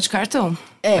precisar de cartão.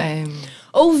 É.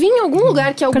 Ouvi em algum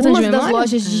lugar que Cartão algumas de das memória?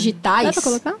 lojas digitais... Dá pra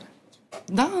colocar?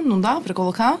 Não dá pra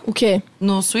colocar? O quê?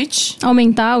 No Switch?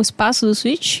 Aumentar o espaço do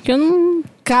Switch? Que eu não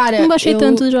Cara, baixei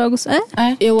tanto os jogos. É?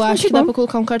 Eu acho que dá bom. pra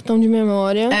colocar um cartão de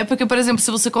memória. É porque, por exemplo,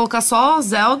 se você colocar só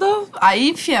Zelda,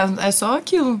 aí, fia, é só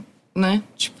aquilo, né?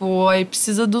 Tipo, aí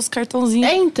precisa dos cartãozinhos.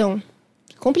 É, então.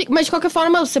 Mas de qualquer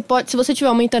forma, você pode, se você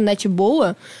tiver uma internet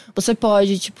boa, você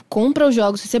pode, tipo, compra os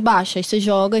jogos, você baixa, aí você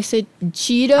joga, aí você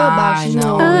tira, baixa de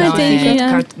novo. Ah, entendi, é.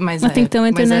 Mas Mas tem que ter uma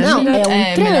internet Não, é um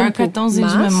melhor trampo, cartãozinho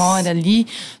de mas- memória ali.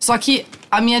 Só que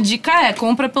a minha dica é,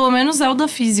 compra pelo menos Zelda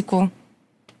físico.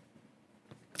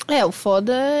 É, o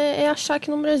foda é achar aqui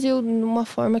no Brasil, numa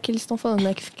forma que eles estão falando,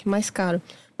 né? Que fique mais caro.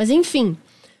 Mas enfim.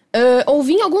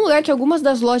 Ouvi em algum lugar que algumas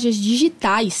das lojas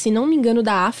digitais, se não me engano,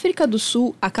 da África do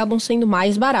Sul, acabam sendo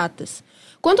mais baratas.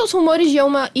 Quanto aos rumores de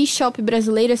uma eShop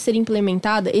brasileira ser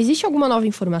implementada, existe alguma nova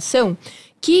informação?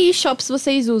 Que eShops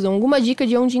vocês usam? Alguma dica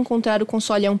de onde encontrar o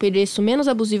console a um preço menos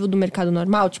abusivo do mercado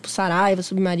normal? Tipo Saraiva,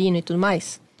 Submarino e tudo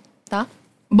mais? Tá?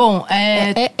 Bom,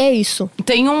 É isso.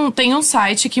 tem um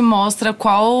site que mostra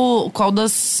qual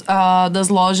das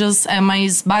lojas é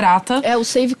mais barata. É o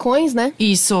Save Coins, né?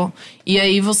 Isso. E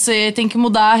aí você tem que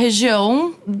mudar a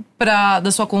região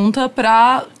da sua conta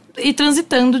pra ir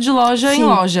transitando de loja em Sim.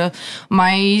 loja.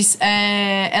 Mas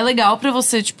é legal pra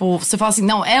você, tipo, você fala assim,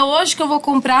 não, é hoje que eu vou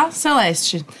comprar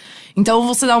Celeste. Então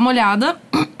você dá uma olhada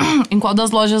em qual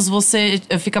das lojas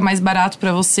fica mais barato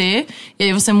pra você. E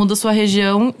aí você muda a sua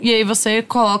região e aí você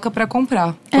coloca pra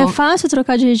comprar. É fácil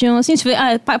trocar de região assim? Tipo,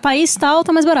 país tal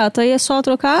tá mais barato. Aí é só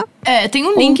trocar. Tem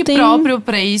um Ou link tem- próprio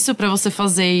pra isso, pra você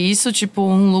fazer isso, tipo,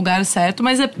 um lugar certo,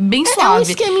 mas é bem É um suave.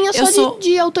 esqueminha só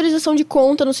de autorização de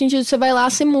conta, no sentido de você vai lá,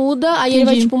 você muda, aí ele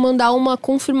vai, Entendi. tipo, mandar uma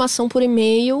confirmação por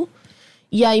e-mail.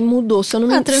 E aí mudou. Se eu não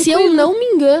me Tranquilo.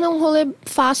 engano, é um rolê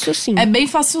fácil assim. É bem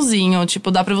facilzinho, tipo,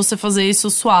 dá pra você fazer isso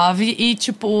suave e,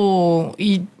 tipo,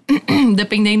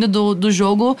 dependendo do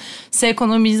jogo, você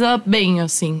economiza bem,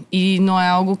 assim. E não é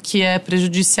algo que é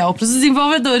prejudicial pros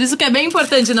desenvolvedores, o que é bem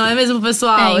importante, não é mesmo,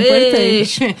 pessoal? É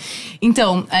importante. Ei!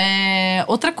 Então,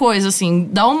 outra coisa, assim,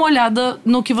 dá uma olhada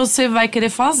no que você vai querer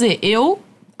fazer. Eu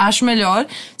acho melhor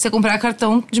você comprar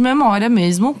cartão de memória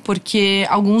mesmo, porque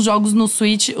alguns jogos no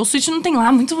Switch... O Switch não tem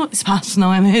lá muito espaço,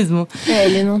 não é mesmo?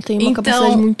 Ele não tem uma Então,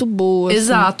 capacidade muito boa. assim.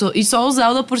 Exato. E só o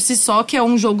Zelda por si só, que é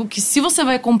um jogo que se você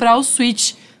vai comprar o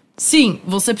Switch, sim,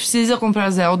 você precisa comprar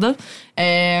Zelda.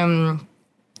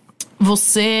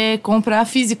 Você comprar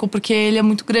físico, porque ele é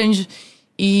muito grande.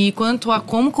 E quanto a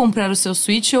como comprar o seu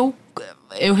Switch, eu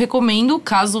recomendo,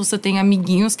 caso você tenha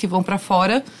amiguinhos que vão pra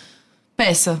fora,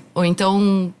 peça. Ou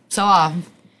então, sei lá.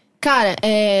 Cara,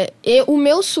 o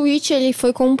meu Switch, ele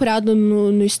foi comprado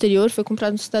no exterior, foi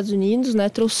comprado nos Estados Unidos, né?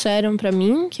 Trouxeram pra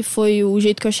mim, que foi o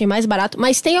jeito que eu achei mais barato.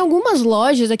 Mas tem algumas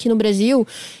lojas aqui no Brasil,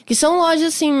 que são lojas,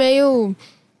 assim, meio...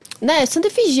 Né, Santa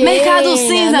Efigênia. Mercado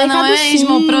Cinza, não é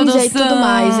mesmo? Produção. E tudo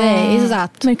mais,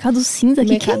 exato. Mercado Cinza?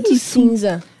 Que é Mercado isso?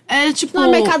 Cinza. É tipo... Não é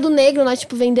mercado negro, não é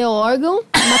tipo vender órgão,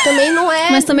 mas também não é...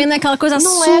 Mas também não é aquela coisa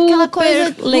não super é aquela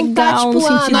coisa legal não tá,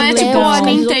 no sentido Não é legal. tipo a Legal,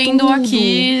 Nintendo tudo.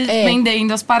 aqui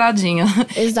vendendo as paradinhas.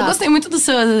 Exato. Eu gostei muito do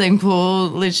seu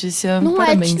exemplo, Letícia. Não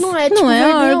Parabéns. não é tipo Não é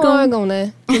vender órgão. órgão,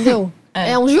 né? Entendeu?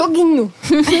 É. É um joguinho.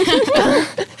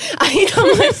 Aí tá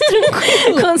mais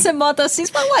tranquilo. Quando você bota assim,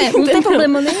 você fala, ué, não tem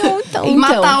problema nenhum, então.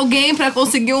 Matar alguém pra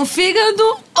conseguir um fígado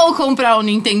ou comprar o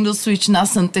Nintendo Switch na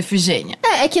Santa Efigênia?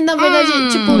 É que na verdade,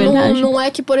 tipo, verdade. não é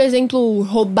que, por exemplo,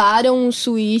 roubaram um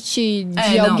Switch de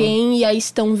não. alguém e aí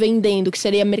estão vendendo, que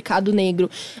seria mercado negro.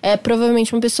 É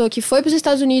provavelmente uma pessoa que foi pros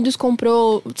Estados Unidos,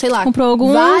 comprou, sei lá, Comprou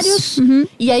alguns. vários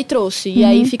e aí trouxe. E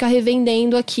aí fica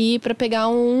revendendo aqui pra pegar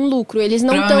um lucro. Eles não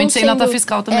estão Provavelmente sem nota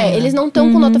fiscal também, né? Eles não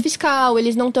estão com nota fiscal,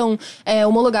 eles não estão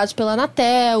homologados pela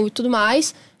Anatel e tudo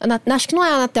mais. Acho que não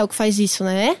é a Anatel que faz isso,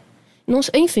 né? Não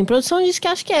sei, enfim, produção diz que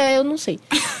acho que eu não sei.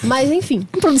 Mas enfim.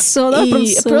 Produção, não é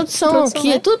produção. Produção aqui,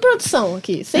 né? é tudo produção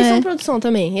aqui. Vocês são produção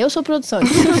também. Eu sou produção, é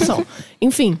tudo produção.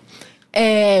 Enfim.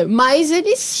 Mas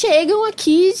eles chegam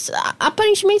aqui,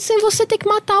 aparentemente, sem você ter que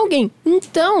matar alguém.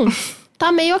 Então, tá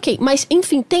meio ok. Mas,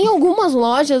 enfim, tem algumas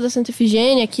lojas da Santa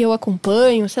Efigênia que eu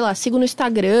acompanho, sei lá, sigo no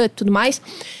Instagram e tudo mais,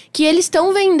 que eles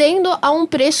estão vendendo a um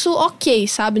preço ok,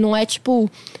 sabe? Não é tipo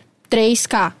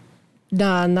 3K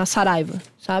na Saraiva,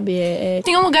 sabe?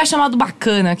 Tem um lugar chamado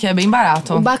Bacana, que é bem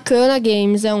barato. O Bacana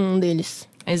Games é um deles.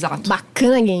 Exato.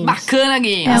 Bacana Games. Bacana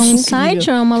Games. É um incrível. site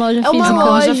ou é uma loja É física? uma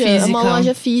loja loja física. É uma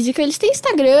loja física. Eles têm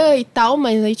Instagram e tal,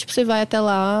 mas aí, tipo, você vai até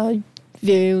lá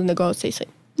ver o negócio, é isso aí.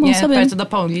 E Não é sabemos. perto da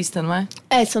Paulista, não é?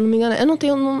 Se eu não me engano,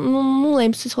 eu não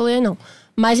lembro se esse rolê não.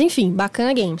 Mas enfim,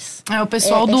 Bacana Games. O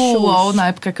pessoal do shows. UOL, na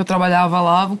época que eu trabalhava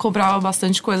lá, comprava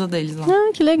bastante coisa deles lá.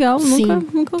 Ah, que legal. Sim.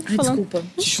 Nunca ouvi falar. Desculpa,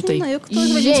 te chutei. Não, eu que tô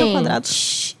resolvendo seu quadrado.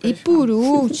 E por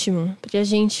último, pra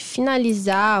gente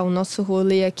finalizar o nosso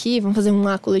rolê aqui, vamos fazer um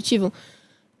A coletivo?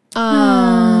 Ô,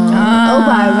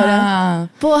 Bárbara.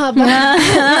 Porra, Bárbara.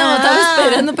 Não, eu tava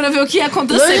esperando pra ver o que ia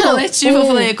acontecer Não, coletivo. Eu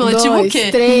falei, coletivo o 2,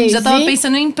 quê? 3 Já tava e-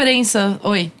 pensando em imprensa.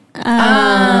 Oi.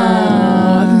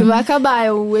 Vai acabar,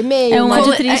 é o e-mail. É um mas-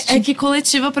 ódio triste. É que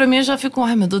coletiva, pra mim, eu já fico...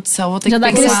 Ai, meu Deus do céu, vou ter Já que dá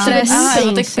aquele pensar... estresse. eu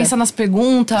vou ter que Pensa. pensar nas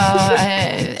perguntas.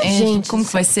 Gente, como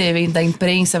que vai ser? Vem da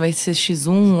imprensa? Vai ser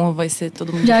X1 ou vai ser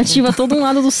todo mundo... Já ativa todo um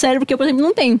lado do cérebro que eu, por exemplo,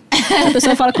 não tenho. A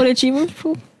pessoa fala coletivo,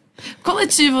 tipo...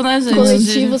 Coletivo, né, gente?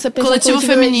 Coletivo, você pensa coletivo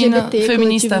feminino, LGBT,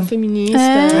 feminista. coletivo feminista.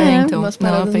 Então. umas Não,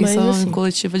 eu paradas penso mais assim. em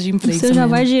coletiva de imprensa Você já mesmo.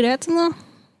 vai direto no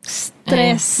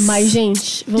estresse. Mas,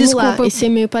 gente, vamos Desculpa. lá. Esse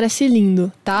e-mail parece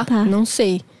lindo, tá? Tá. Não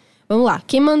sei. Vamos lá.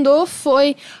 Quem mandou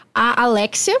foi a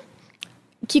Alexia,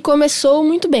 que começou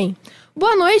muito bem.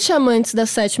 Boa noite, amantes da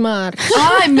sétima arte.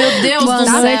 Ai, meu Deus Boa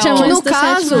do noite, céu. Que amantes no da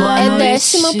caso sétima é arte.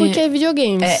 décima porque é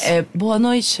videogames. Boa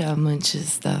noite,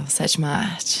 amantes da sétima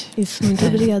arte. Isso, muito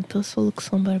obrigada pela sua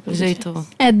locução, Bárbara. Jeito.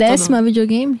 É 10ª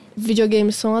videogame?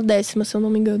 Videogames são a décima, se eu não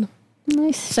me engano.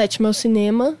 Nice. Sétima é o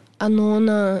cinema. A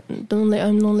nona,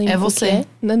 eu não lembro É qual você. que é.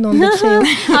 Não, não, deve ser eu.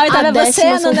 A oitava é você,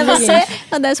 décima a são nona é você, videogames.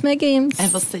 a 10ª é games. É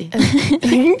você.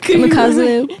 No caso,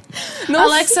 eu. A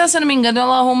Alexia, se eu não me engano,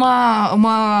 ela é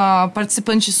uma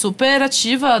participante super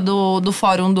ativa do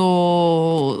fórum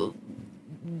do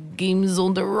Games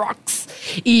on the Rocks.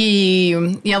 E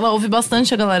ela ouve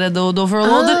bastante a galera do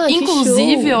Overloader. Ah, que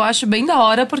Inclusive, show. eu acho bem da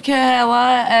hora, porque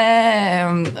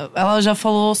ela já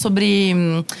falou sobre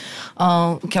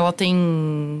que ela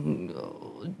tem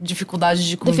dificuldade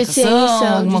de Deficiência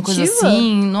comunicação, alguma coisa auditiva?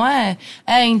 assim, não é?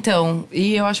 Então.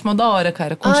 E eu acho uma da hora,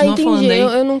 cara. Continua entendi. falando aí.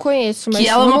 Eu não conheço, mas Que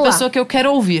ela é uma vamos lá. pessoa que eu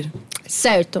quero ouvir.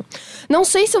 Certo. Não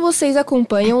sei se vocês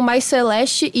acompanham, mas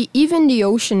Celeste e Even the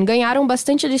Ocean ganharam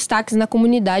bastante destaques na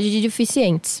comunidade de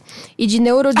deficientes e de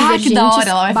neurodivergentes. Que da hora,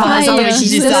 ela vai falar exatamente Bahia.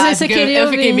 disso. Você Ah, porque queria eu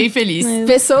fiquei ouvir. bem feliz.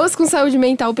 Pessoas com saúde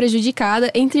mental prejudicada,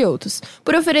 entre outros,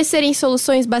 por oferecerem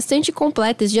soluções bastante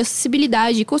completas de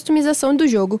acessibilidade e customização do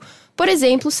jogo. Por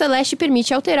exemplo, Celeste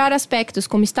permite alterar aspectos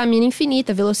como estamina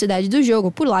infinita, velocidade do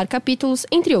jogo, pular capítulos,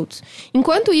 entre outros.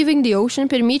 Enquanto Even the Ocean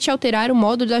permite alterar o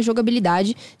modo da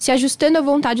jogabilidade, se ajustando à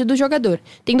vontade do jogador,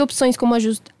 tendo opções como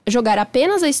jogar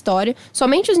apenas a história,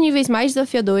 somente os níveis mais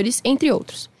desafiadores, entre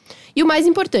outros. E o mais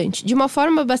importante, de uma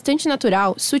forma bastante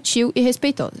natural, sutil e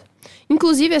respeitosa.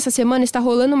 Inclusive, essa semana está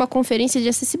rolando uma conferência de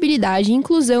acessibilidade e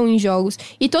inclusão em jogos,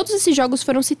 e todos esses jogos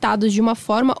foram citados de uma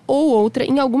forma ou outra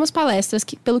em algumas palestras,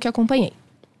 pelo que acompanhei.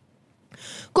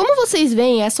 Como vocês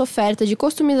veem essa oferta de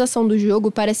customização do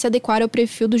jogo para se adequar ao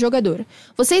perfil do jogador?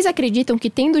 Vocês acreditam que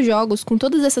tendo jogos com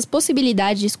todas essas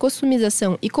possibilidades de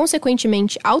customização e,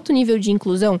 consequentemente, alto nível de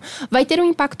inclusão, vai ter um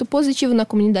impacto positivo na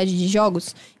comunidade de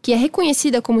jogos, que é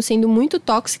reconhecida como sendo muito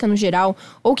tóxica no geral,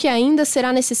 ou que ainda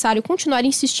será necessário continuar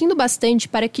insistindo bastante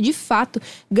para que, de fato,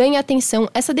 ganhe atenção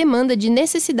essa demanda de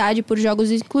necessidade por jogos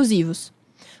inclusivos?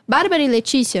 Bárbara e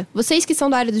Letícia, vocês que são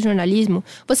da área do jornalismo,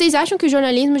 vocês acham que o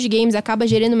jornalismo de games acaba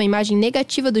gerando uma imagem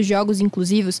negativa dos jogos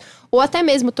inclusivos ou até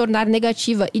mesmo tornar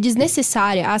negativa e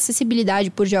desnecessária a acessibilidade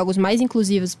por jogos mais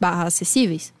inclusivos /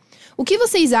 acessíveis? O que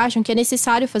vocês acham que é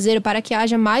necessário fazer para que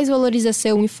haja mais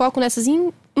valorização e foco nessas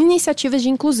iniciativas de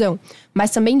inclusão,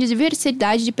 mas também de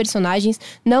diversidade de personagens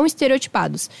não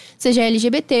estereotipados, seja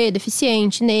LGBT,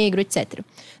 deficiente, negro, etc.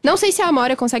 Não sei se a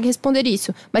Amora consegue responder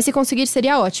isso, mas se conseguir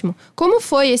seria ótimo. Como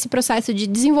foi esse processo de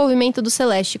desenvolvimento do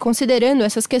Celeste, considerando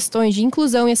essas questões de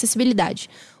inclusão e acessibilidade?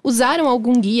 Usaram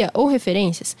algum guia ou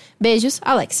referências? Beijos,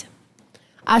 Alexia.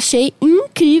 Achei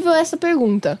incrível essa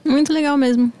pergunta. Muito legal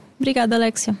mesmo. Obrigada,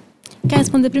 Alexia. Quer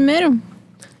responder primeiro?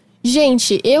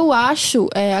 Gente, eu acho,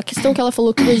 a questão que ela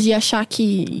falou de achar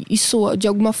que isso de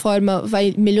alguma forma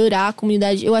vai melhorar a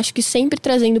comunidade, eu acho que sempre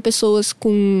trazendo pessoas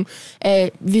com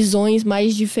visões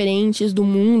mais diferentes do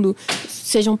mundo,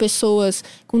 sejam pessoas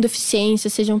com deficiência,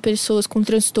 sejam pessoas com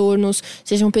transtornos,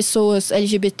 sejam pessoas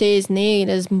LGBTs,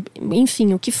 negras,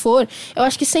 enfim, o que for, eu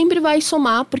acho que sempre vai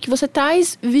somar, porque você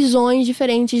traz visões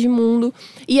diferentes de mundo,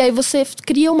 e aí você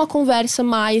cria uma conversa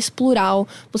mais plural,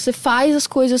 você faz as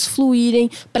coisas fluírem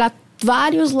para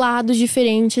vários lados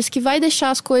diferentes, que vai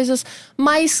deixar as coisas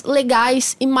mais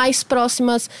legais e mais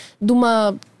próximas de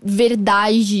uma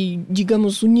verdade,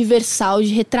 digamos, universal,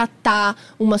 de retratar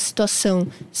uma situação,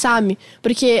 sabe?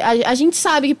 Porque a gente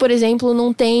sabe que, por exemplo,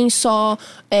 não tem só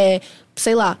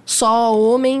só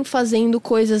homem fazendo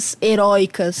coisas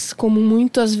heróicas, como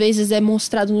muitas vezes é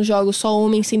mostrado nos jogos, só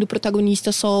homem sendo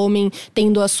protagonista, só homem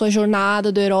tendo a sua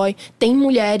jornada do herói. Tem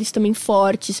mulheres também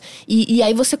fortes. E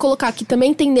aí você colocar que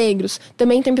também tem negros,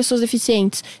 também tem pessoas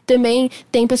deficientes, também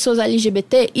tem pessoas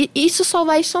LGBT, e isso só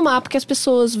vai somar, porque as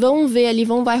pessoas vão ver ali,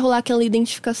 vai rolar aquela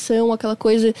identificação, aquela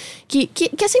coisa que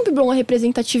é sempre bom a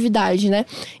representatividade, né?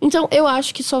 Então, eu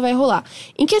acho que só vai rolar.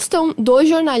 Em questão do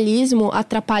jornalismo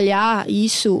atrapalhar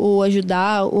isso, ou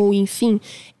ajudar, ou enfim,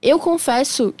 eu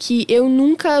confesso que eu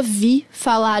nunca vi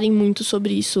falarem muito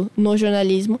sobre isso no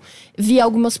jornalismo. Vi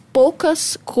algumas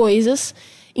poucas coisas.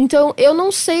 Então, eu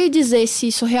não sei dizer se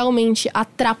isso realmente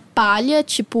atrapalha,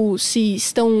 tipo, se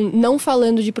estão não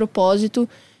falando de propósito.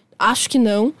 Acho que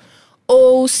não.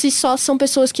 Ou se só são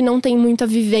pessoas que não têm muita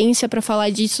vivência pra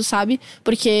falar disso, sabe?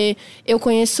 Porque eu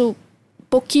conheço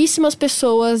pouquíssimas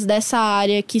pessoas dessa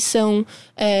área que são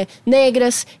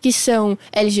negras, que são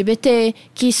LGBT,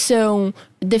 que são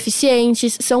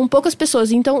deficientes, são poucas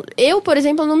pessoas. Então, eu, por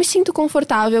exemplo, não me sinto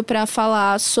confortável para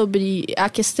falar sobre a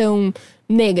questão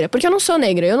negra, porque eu não sou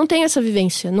negra, eu não tenho essa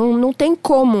vivência, não tem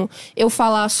como eu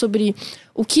falar sobre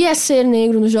o que é ser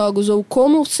negro nos jogos, ou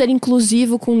como ser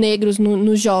inclusivo com negros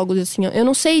nos jogos, assim, eu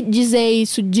não sei dizer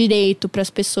isso direito para as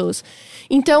pessoas.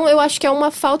 Então, eu acho que é uma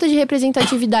falta de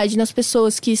representatividade nas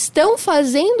pessoas que estão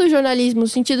fazendo jornalismo, no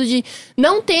sentido de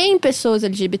não tem pessoas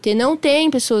LGBT, não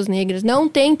tem pessoas negras, não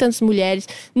tem tantas mulheres,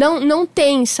 não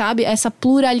tem, sabe, essa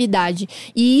pluralidade.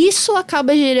 E isso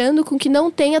acaba gerando com que não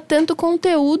tenha tanto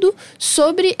conteúdo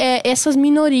sobre essas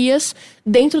minorias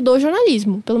dentro do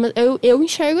jornalismo. Pelo menos eu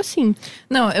enxergo assim.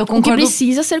 Não, eu O que concordo.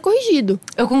 precisa ser corrigido.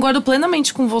 Eu concordo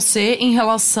plenamente com você em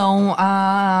relação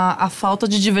à falta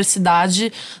de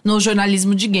diversidade no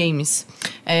jornalismo de games.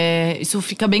 Isso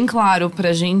fica bem claro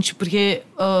pra gente, porque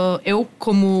eu,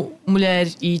 como mulher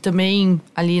e também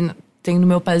ali tendo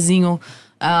meu pezinho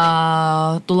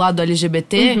do lado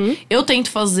LGBT, eu tento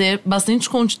fazer bastante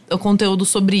conteúdo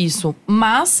sobre isso.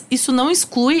 Mas isso não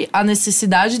exclui a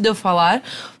necessidade de eu falar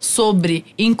sobre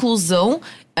inclusão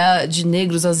de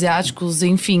negros, asiáticos,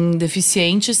 enfim,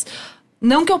 deficientes.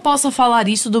 Não que eu possa falar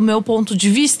isso do meu ponto de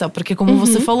vista, porque como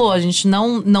você falou, a gente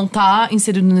não tá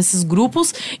inserido nesses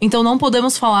grupos, então não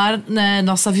podemos falar, né,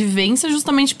 nossa vivência,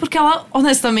 justamente porque ela,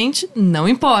 honestamente, não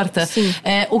importa.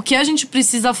 O que a gente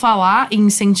precisa falar e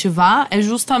incentivar é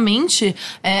justamente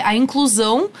a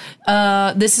inclusão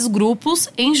desses grupos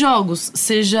em jogos,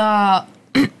 seja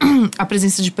a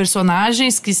presença de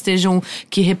personagens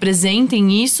que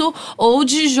representem isso, ou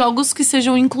de jogos que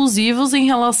sejam inclusivos em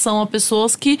relação a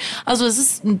pessoas que às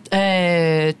vezes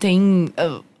têm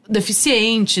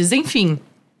deficientes, enfim.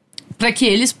 para que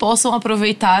eles possam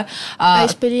aproveitar A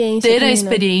experiência ter a também, né?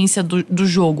 experiência do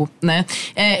jogo, né?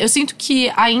 Eu sinto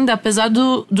que ainda, apesar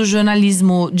do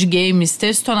jornalismo de games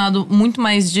ter se tornado muito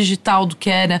mais digital do que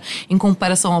era em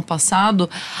comparação ao passado,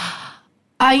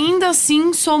 ainda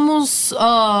assim somos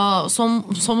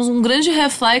um grande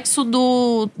reflexo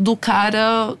do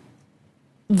cara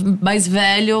mais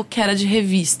velho que era de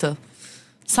revista.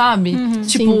 Sabe?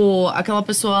 Tipo, aquela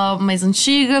pessoa mais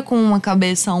antiga, com uma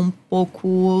cabeça um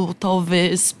pouco,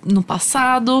 talvez, no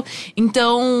passado.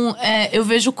 Então, eu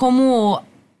vejo como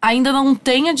ainda não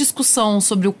tem a discussão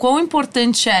sobre o quão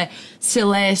importante é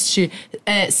Celeste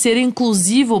ser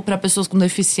inclusivo para pessoas com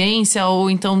deficiência, ou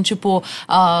então, tipo,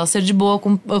 ser de boa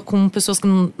com pessoas que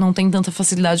não têm tanta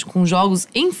facilidade com jogos.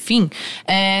 Enfim,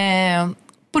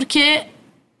 porque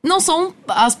não são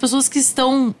as pessoas que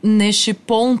estão neste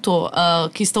ponto,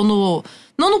 que estão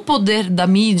não no poder da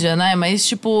mídia, né? Mas,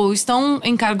 tipo, estão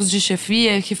em cargos de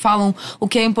chefia, que falam o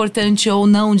que é importante ou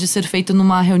não de ser feito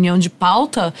numa reunião de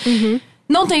pauta.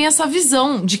 Não tem essa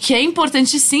visão de que é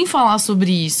importante sim falar sobre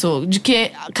isso. De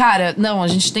que, cara, não, a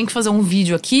gente tem que fazer um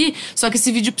vídeo aqui, só que esse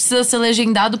vídeo precisa ser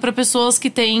legendado pra pessoas que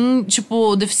têm,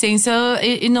 tipo, deficiência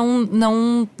e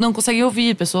não conseguem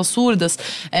ouvir, pessoas surdas.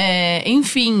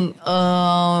 Enfim.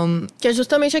 Que é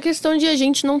justamente a questão de a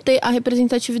gente não ter a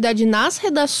representatividade nas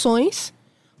redações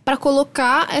pra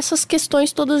colocar essas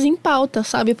questões todas em pauta,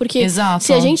 sabe? Porque Exato.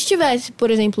 se a gente tivesse,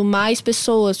 por exemplo, mais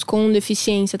pessoas com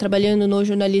deficiência trabalhando no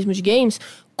jornalismo de games,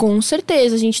 com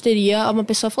certeza a gente teria uma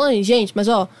pessoa falando, gente, mas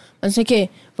não sei o quê,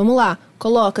 vamos lá,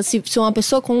 coloca. Se uma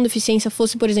pessoa com deficiência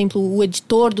fosse, por exemplo, o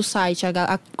editor do site,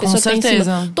 a pessoa que tá em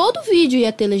cima, todo vídeo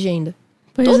ia ter legenda.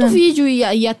 Todo vídeo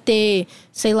ia ter,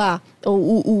 sei lá,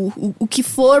 o que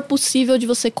for possível de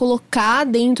você colocar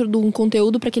dentro de um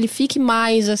conteúdo para que ele fique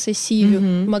mais acessível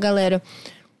pra uma galera.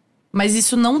 Mas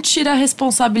isso não tira a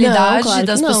responsabilidade Não, claro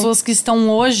das que não. pessoas que estão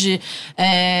hoje,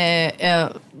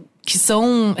 que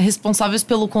são responsáveis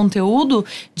pelo conteúdo,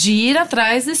 de ir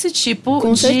atrás desse tipo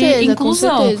Com de certeza,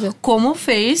 inclusão. com certeza. Como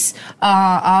fez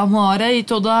a Amora e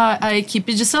toda a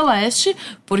equipe de Celeste,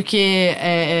 porque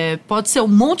pode ser um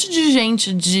monte de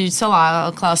gente de, sei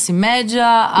lá, classe média,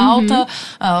 alta,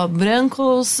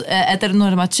 brancos,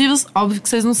 heteronormativos. Óbvio que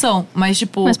vocês não são, mas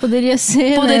tipo... Mas poderia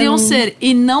ser, Poderiam né? ser.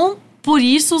 E não por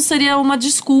isso seria uma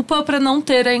desculpa pra não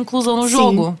ter a inclusão no Sim.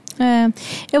 jogo.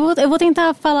 Eu vou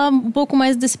tentar falar um pouco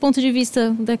mais desse ponto de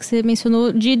vista que você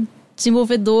mencionou, de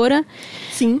desenvolvedora.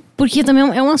 Sim. Porque também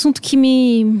é um assunto que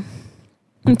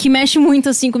mexe muito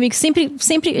assim comigo.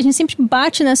 A gente sempre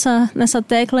bate nessa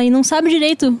tecla e não sabe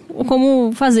direito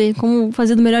como fazer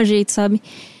do melhor jeito, sabe?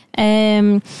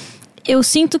 Eu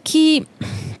sinto que,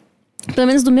 pelo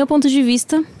menos do meu ponto de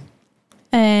vista,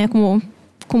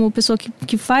 como pessoa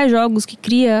que faz jogos, que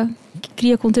cria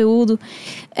conteúdo,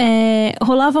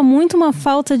 rolava muito uma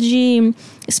falta de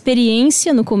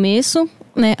experiência no começo,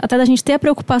 né? Até da gente ter a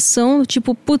preocupação,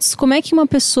 tipo, putz, como é que uma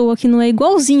pessoa que não é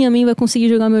igualzinha a mim vai conseguir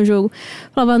jogar meu jogo?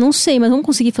 Falava, não sei, mas vamos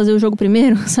conseguir fazer o jogo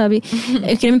primeiro, sabe?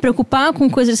 Eu queria me preocupar com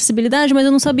coisas de acessibilidade, mas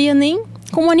eu não sabia nem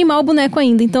como animar o boneco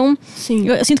ainda. Então, Sim.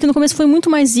 eu sinto que no começo foi muito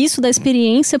mais isso da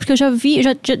experiência, porque eu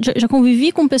já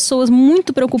convivi com pessoas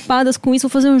muito preocupadas com isso.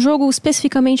 Vou fazer um jogo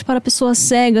especificamente para pessoas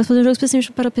cegas, fazer um jogo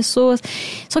especificamente para pessoas.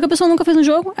 Só que a pessoa nunca fez um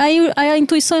jogo, aí a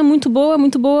intuição é muito boa,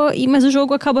 mas o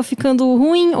jogo acaba ficando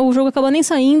ruim, ou o jogo acaba nem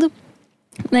saindo.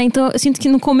 Né? Então eu sinto que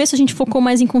no começo a gente focou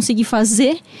mais em conseguir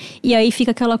fazer, e aí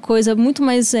fica aquela coisa muito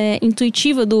mais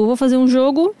intuitiva do vou fazer um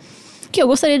jogo que eu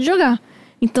gostaria de jogar.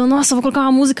 Então, nossa, vou colocar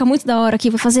uma música muito da hora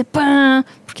aqui, vou fazer pã,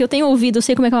 porque eu tenho ouvido, eu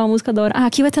sei como é que é uma música da hora.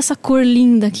 Aqui vai ter essa cor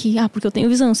linda aqui. Porque eu tenho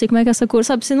visão, eu sei como é que é essa cor,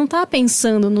 sabe? Você não tá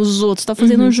pensando nos outros, tá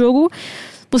fazendo um jogo,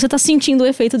 você tá sentindo o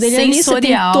efeito dele ali. Você tem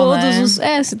Sensorial, todos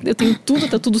né? eu tenho tudo,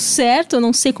 tá tudo certo, eu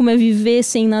não sei como é viver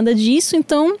sem nada disso,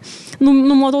 então,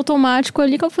 no modo automático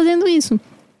ali que eu tô fazendo isso.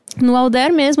 No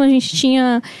Alder mesmo, a gente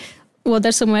tinha o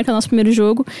Alder Samuel, que é o nosso primeiro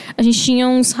jogo, a gente tinha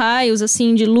uns raios,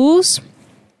 assim, de luz.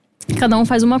 Cada um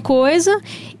faz uma coisa.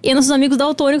 E nossos amigos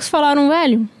daltônicos falaram,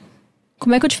 velho,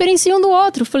 como é que eu diferencio um do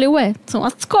outro? Eu falei, são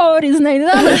as cores, né?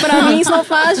 Não, pra mim isso não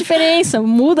faz diferença.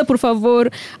 Muda, por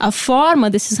favor, a forma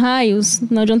desses raios.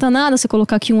 Não adianta nada você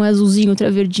colocar aqui um azulzinho, outro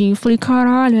é verdinho. Eu falei,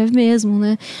 caralho, é mesmo,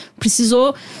 né?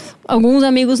 Precisou alguns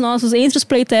amigos nossos, entre os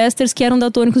playtesters, que eram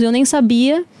daltônicos e eu nem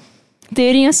sabia,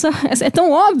 terem essa... É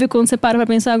tão óbvio quando você para pra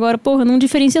pensar agora, porra, não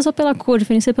diferencia só pela cor,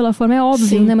 diferencia pela forma, é óbvio,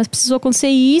 Sim. né? Mas precisou acontecer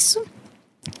isso.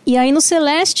 E aí no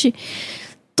Celeste,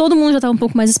 todo mundo já estava um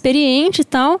pouco mais experiente e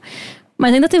tal,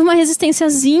 mas ainda teve uma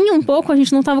resistênciazinha um pouco, a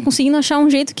gente não estava conseguindo achar um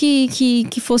jeito que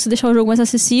fosse deixar o jogo mais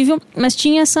acessível, mas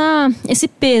tinha esse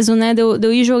peso, né, de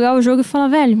eu ir jogar o jogo e falar,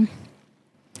 velho,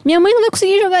 Minha mãe não vai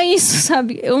conseguir jogar isso,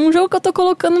 sabe? É um jogo que eu tô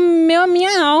colocando a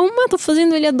minha alma, tô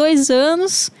fazendo ele há 2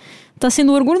 anos, tá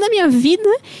sendo o orgulho da minha vida,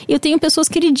 e eu tenho pessoas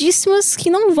queridíssimas que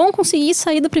não vão conseguir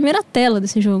sair da primeira tela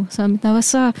desse jogo, sabe? Tava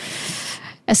essa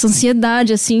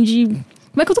ansiedade, assim, de...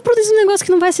 Como é que eu tô produzindo um negócio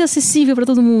que não vai ser acessível pra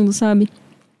todo mundo, sabe?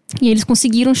 E eles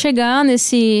conseguiram chegar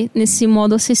nesse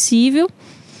modo acessível,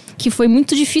 que foi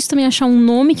muito difícil também achar um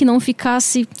nome que não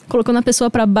ficasse colocando a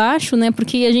pessoa pra baixo, né?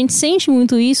 Porque a gente sente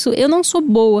muito isso. Eu não sou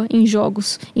boa em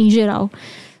jogos, em geral,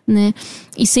 né?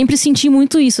 E sempre senti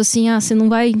muito isso, assim, você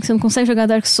não consegue jogar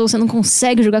Dark Souls, você não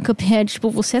consegue jogar Cuphead, tipo,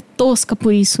 você é tosca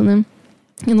por isso, né?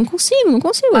 Eu não consigo.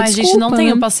 Ai, desculpa, gente, não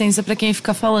tenho né? paciência pra quem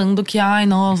fica falando que, ai,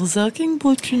 nossa, quem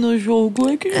platina no jogo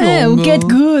é que o Get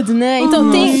Good, né?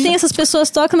 Então tem essas pessoas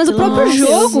tocam, mas o próprio Deus,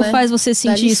 jogo né? faz você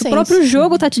sentir isso. licença. O próprio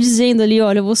jogo tá te dizendo ali,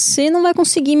 olha, você não vai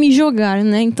conseguir me jogar,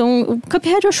 né? Então, o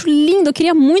Cuphead eu acho lindo, eu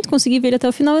queria muito conseguir ver ele até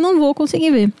o final, eu não vou conseguir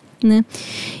ver, né?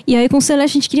 E aí com o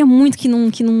Celeste a gente queria muito que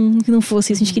não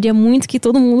fosse isso. A gente queria muito que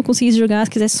todo mundo conseguisse jogar, se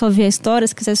quisesse só ver a história,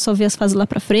 se quisesse só ver as fases lá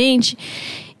pra frente.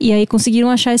 E aí conseguiram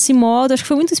achar esse modo. Acho que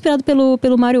foi muito inspirado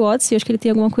pelo Mario Odyssey. Acho que ele tem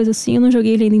alguma coisa assim. Eu não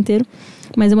joguei ele ainda inteiro,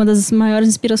 mas é uma das maiores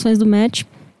inspirações do Matt.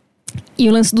 E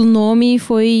o lance do nome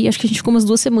foi... Acho que a gente ficou umas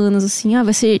 2 semanas assim.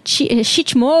 Vai ser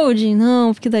cheat mode?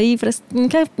 Não, porque daí parece,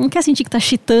 não quer sentir que tá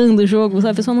cheatando o jogo,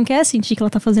 sabe? A pessoa não quer sentir que ela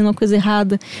tá fazendo uma coisa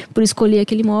errada por escolher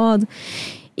aquele modo.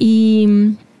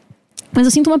 Mas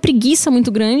eu sinto uma preguiça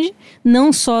muito grande,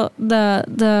 não só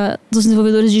dos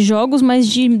desenvolvedores de jogos, mas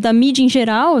da mídia em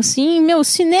geral, assim. O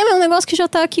cinema é um negócio que já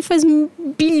tá aqui faz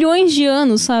bilhões de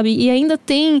anos, sabe? E ainda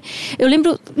tem... Eu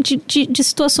lembro de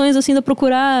situações, assim, de eu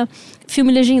procurar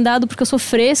filme legendado porque eu sou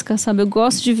fresca, sabe? Eu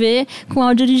gosto de ver com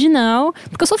áudio original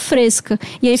porque eu sou fresca.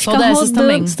 E aí Sou ficar dessas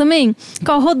rodando... também.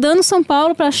 Ficar rodando São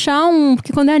Paulo pra achar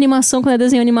Porque quando é animação, quando é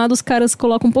desenho animado, os caras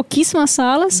colocam pouquíssimas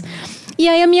salas. E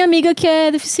aí a minha amiga que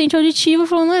é deficiente auditiva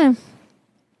falou,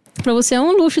 pra você é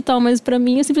um luxo e tal, mas pra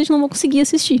mim eu simplesmente não vou conseguir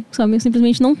assistir, sabe? Eu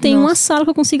simplesmente não tenho uma sala que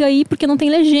eu consiga ir porque não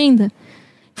tem legenda. Eu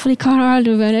falei,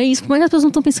 caralho, velho, é isso. Como é que as pessoas não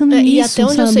estão pensando nisso, E até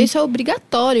onde eu sabe? sei, isso é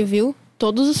obrigatório, viu?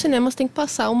 Todos os cinemas têm que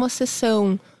passar uma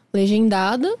sessão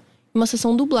legendada e uma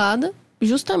sessão dublada,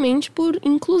 justamente por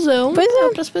inclusão Pois é.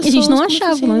 para as E pessoas. a gente não com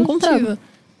achava, deficiência não encontrava. auditiva.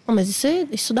 Mas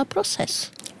isso dá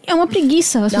processo. É uma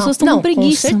preguiça, as pessoas estão com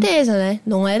preguiça. Com certeza, né?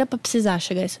 Não era pra precisar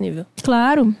chegar a esse nível.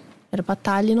 Claro. Era pra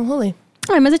estar ali no rolê.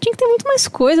 Mas tinha que ter muito mais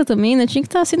coisa também, né? Tinha que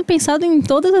estar sendo pensado em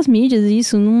todas as mídias,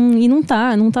 isso. E não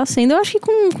tá sendo. Eu acho que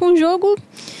com o jogo...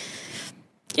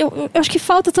 Eu acho que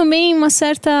falta também uma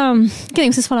certa... Que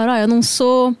nem vocês falaram, eu não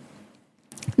sou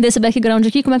desse background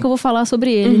aqui, como é que eu vou falar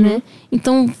sobre ele, né?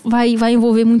 Então vai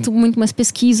envolver muito, muito mais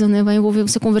pesquisa, né? Vai envolver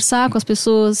você conversar com as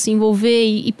pessoas, se envolver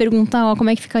e perguntar, como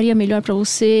é que ficaria melhor pra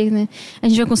você, né? A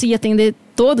gente vai conseguir atender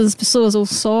todas as pessoas ou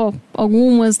só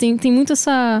algumas. Tem muito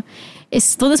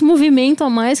todo esse movimento a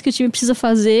mais que o time precisa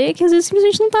fazer, que às vezes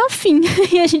simplesmente não tá afim.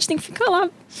 E a gente tem que ficar lá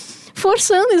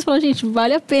forçando isso. Falar, gente,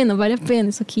 vale a pena.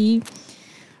 Isso aqui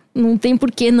não tem por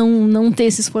que não ter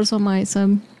esse esforço a mais,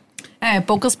 sabe?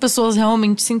 Poucas pessoas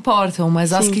realmente se importam,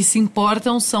 mas as que se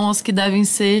importam são as que devem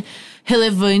ser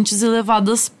relevantes e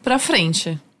levadas pra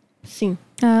frente. Sim.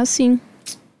 Ah, sim.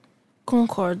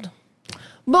 Concordo.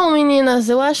 Bom, meninas,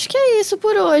 eu acho que é isso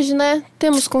por hoje, né?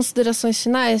 Temos considerações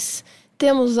finais?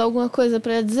 Temos alguma coisa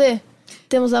pra dizer?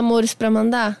 Temos amores pra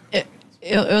mandar?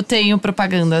 Eu tenho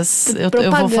propagandas. Eu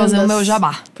vou fazer o meu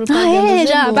jabá. Propagandas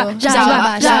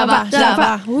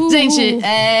Jabá. Gente,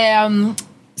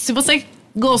 se você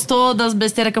gostou das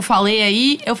besteiras que eu falei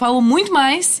aí, eu falo muito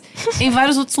mais em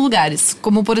vários outros lugares.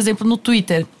 Como, por exemplo, no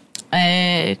Twitter.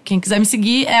 Quem quiser me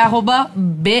seguir é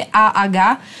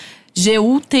 @BAHGUTIERREZ.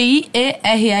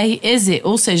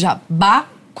 Ou seja, Ba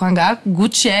com H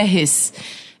Gutierrez.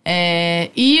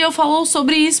 E eu falo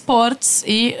sobre esportes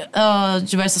e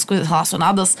diversas coisas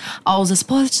relacionadas aos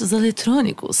esportes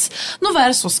eletrônicos no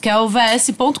Versus, que é o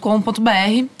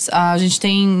vs.com.br. A gente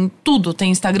tem tudo, tem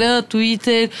Instagram,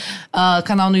 Twitter,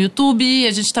 canal no YouTube.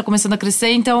 A gente tá começando a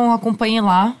crescer, então acompanhem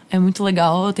lá, é muito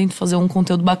legal. Eu tento fazer um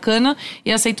conteúdo bacana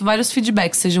e aceito vários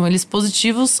feedbacks, sejam eles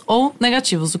positivos ou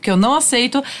negativos. O que eu não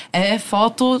aceito é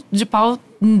foto de pau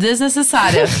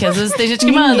desnecessária, que às vezes tem gente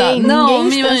que manda. Não,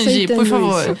 me mande, por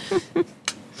favor.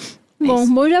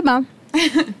 Bom jabá.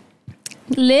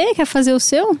 Lê, quer fazer o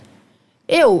seu?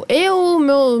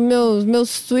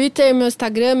 Meus Twitter, meu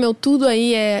Instagram, meu tudo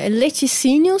aí é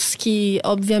Leticínios, que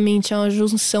obviamente é uma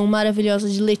junção maravilhosa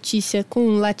de Letícia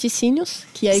com laticínios.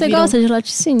 Que aí Você gosta de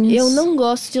laticínios? Eu não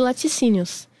gosto de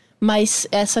laticínios. Mas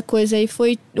essa coisa aí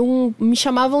foi me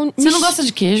chamavam... Você não gosta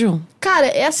de queijo? Cara,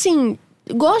 é assim...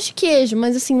 Gosto de queijo,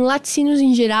 mas assim, laticínios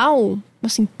em geral...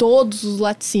 assim, todos os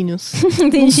laticínios.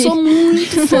 Entendi. Não sou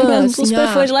muito fã, Sou assim, super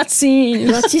fã de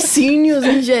laticínios. laticínios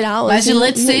em geral. Mas de assim,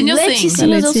 laticínios, sim.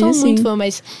 laticínios eu sou Laticínios, muito sim. fã,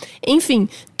 mas... Enfim,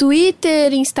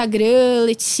 Twitter, Instagram,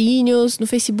 laticínios. No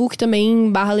Facebook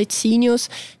também, /laticínios.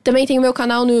 Também tem o meu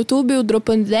canal no YouTube, o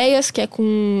Dropando Ideias, que é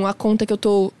com a conta que eu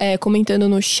tô comentando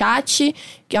no chat.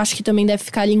 Que eu acho que também deve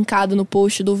ficar linkado no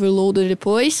post do Overloader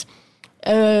depois.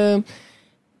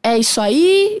 É isso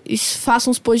aí. Faço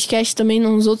uns podcasts também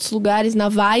nos outros lugares, na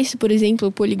Vice, por exemplo,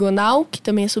 o Poligonal, que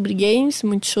também é sobre games,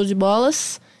 muito show de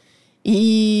bolas.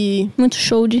 E Muito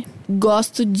show de...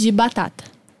 gosto de batata.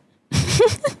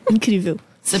 Incrível.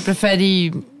 Você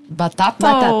prefere batata,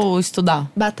 Batata. ou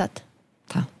estudar? Batata.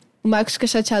 Tá. O Marcos fica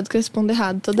chateado que eu respondo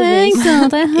errado toda É, vez. então,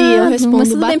 tá errado. E eu Mas respondo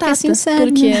tudo bem, porque é batata,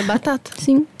 sincero, porque né? é batata.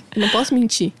 Sim. Eu não posso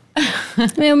mentir.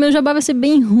 Meu jabá vai ser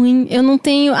bem ruim. Eu não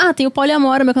tenho... tem o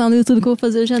Poliamora, meu canal no YouTube, que eu vou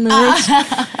fazer hoje à noite.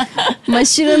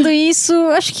 Mas tirando isso,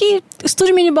 acho que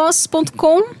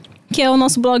estudiominiboss.com, que é o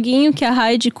nosso bloguinho, que a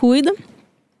Raide cuida.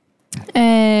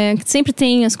 Sempre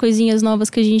tem as coisinhas novas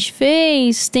que a gente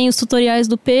fez. Tem os tutoriais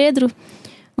do Pedro,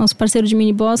 nosso parceiro de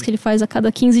Miniboss, que ele faz a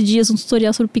cada 15 dias um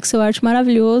tutorial sobre pixel art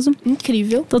maravilhoso.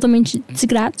 Incrível. Totalmente de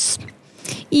grátis.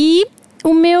 E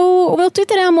o meu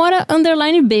Twitter é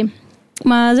Amora_B.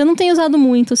 Mas eu não tenho usado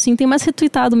muito, assim. Tenho mais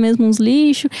retweetado mesmo uns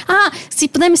lixos. Se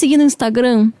puder me seguir no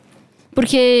Instagram.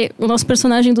 Porque o nosso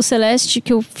personagem do Celeste,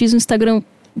 que eu fiz um Instagram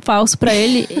falso pra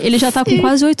ele, ele já tá com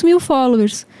quase 8 mil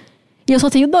followers. E eu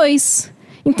só tenho 2.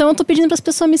 Então eu tô pedindo pras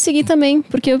pessoas me seguir também.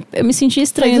 Porque eu me senti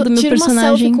estranha do meu Tira uma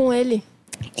personagem. selfie com ele.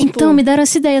 Então, me deram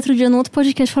essa ideia outro dia no outro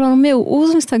podcast. Falaram,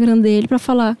 usa o Instagram dele pra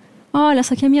falar... Olha,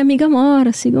 essa aqui é minha amiga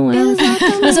Amora, sigam ela.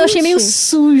 Exatamente. Mas eu achei meio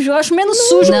sujo. Eu acho menos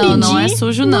sujo pedir. Não é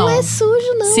sujo, não. Não é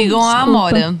sujo, não. Sigam a Desculpa.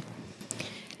 Amora.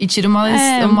 E tira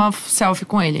uma selfie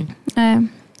com ele.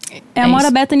 É Amora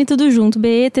isso. Bethany tudo junto.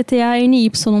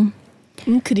 Bettany.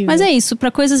 Incrível. Mas é isso.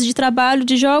 Pra coisas de trabalho,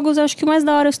 de jogos, eu acho que o mais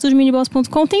da hora é o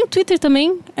estudiominiboss.com. Tem o Twitter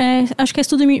também. Acho que é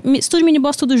Estúdio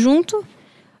Miniboss tudo junto.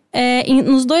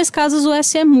 Nos dois casos, o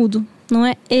S é mudo. Não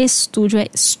é estúdio, é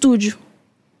estúdio.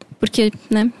 Porque,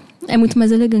 né, é muito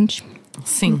mais elegante.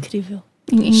 Sim. Incrível.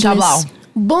 Em inglês. Xablau.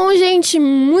 Bom, gente,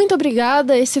 muito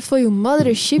obrigada. Esse foi o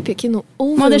Mothership aqui no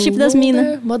Overloader. Mothership das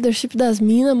Mina. Mothership das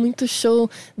Mina, muito show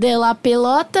de la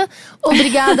pelota.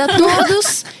 Obrigada a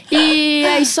todos. E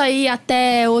é isso aí,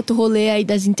 até outro rolê aí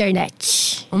das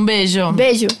internet. Um beijo.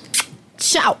 Beijo.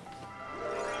 Tchau.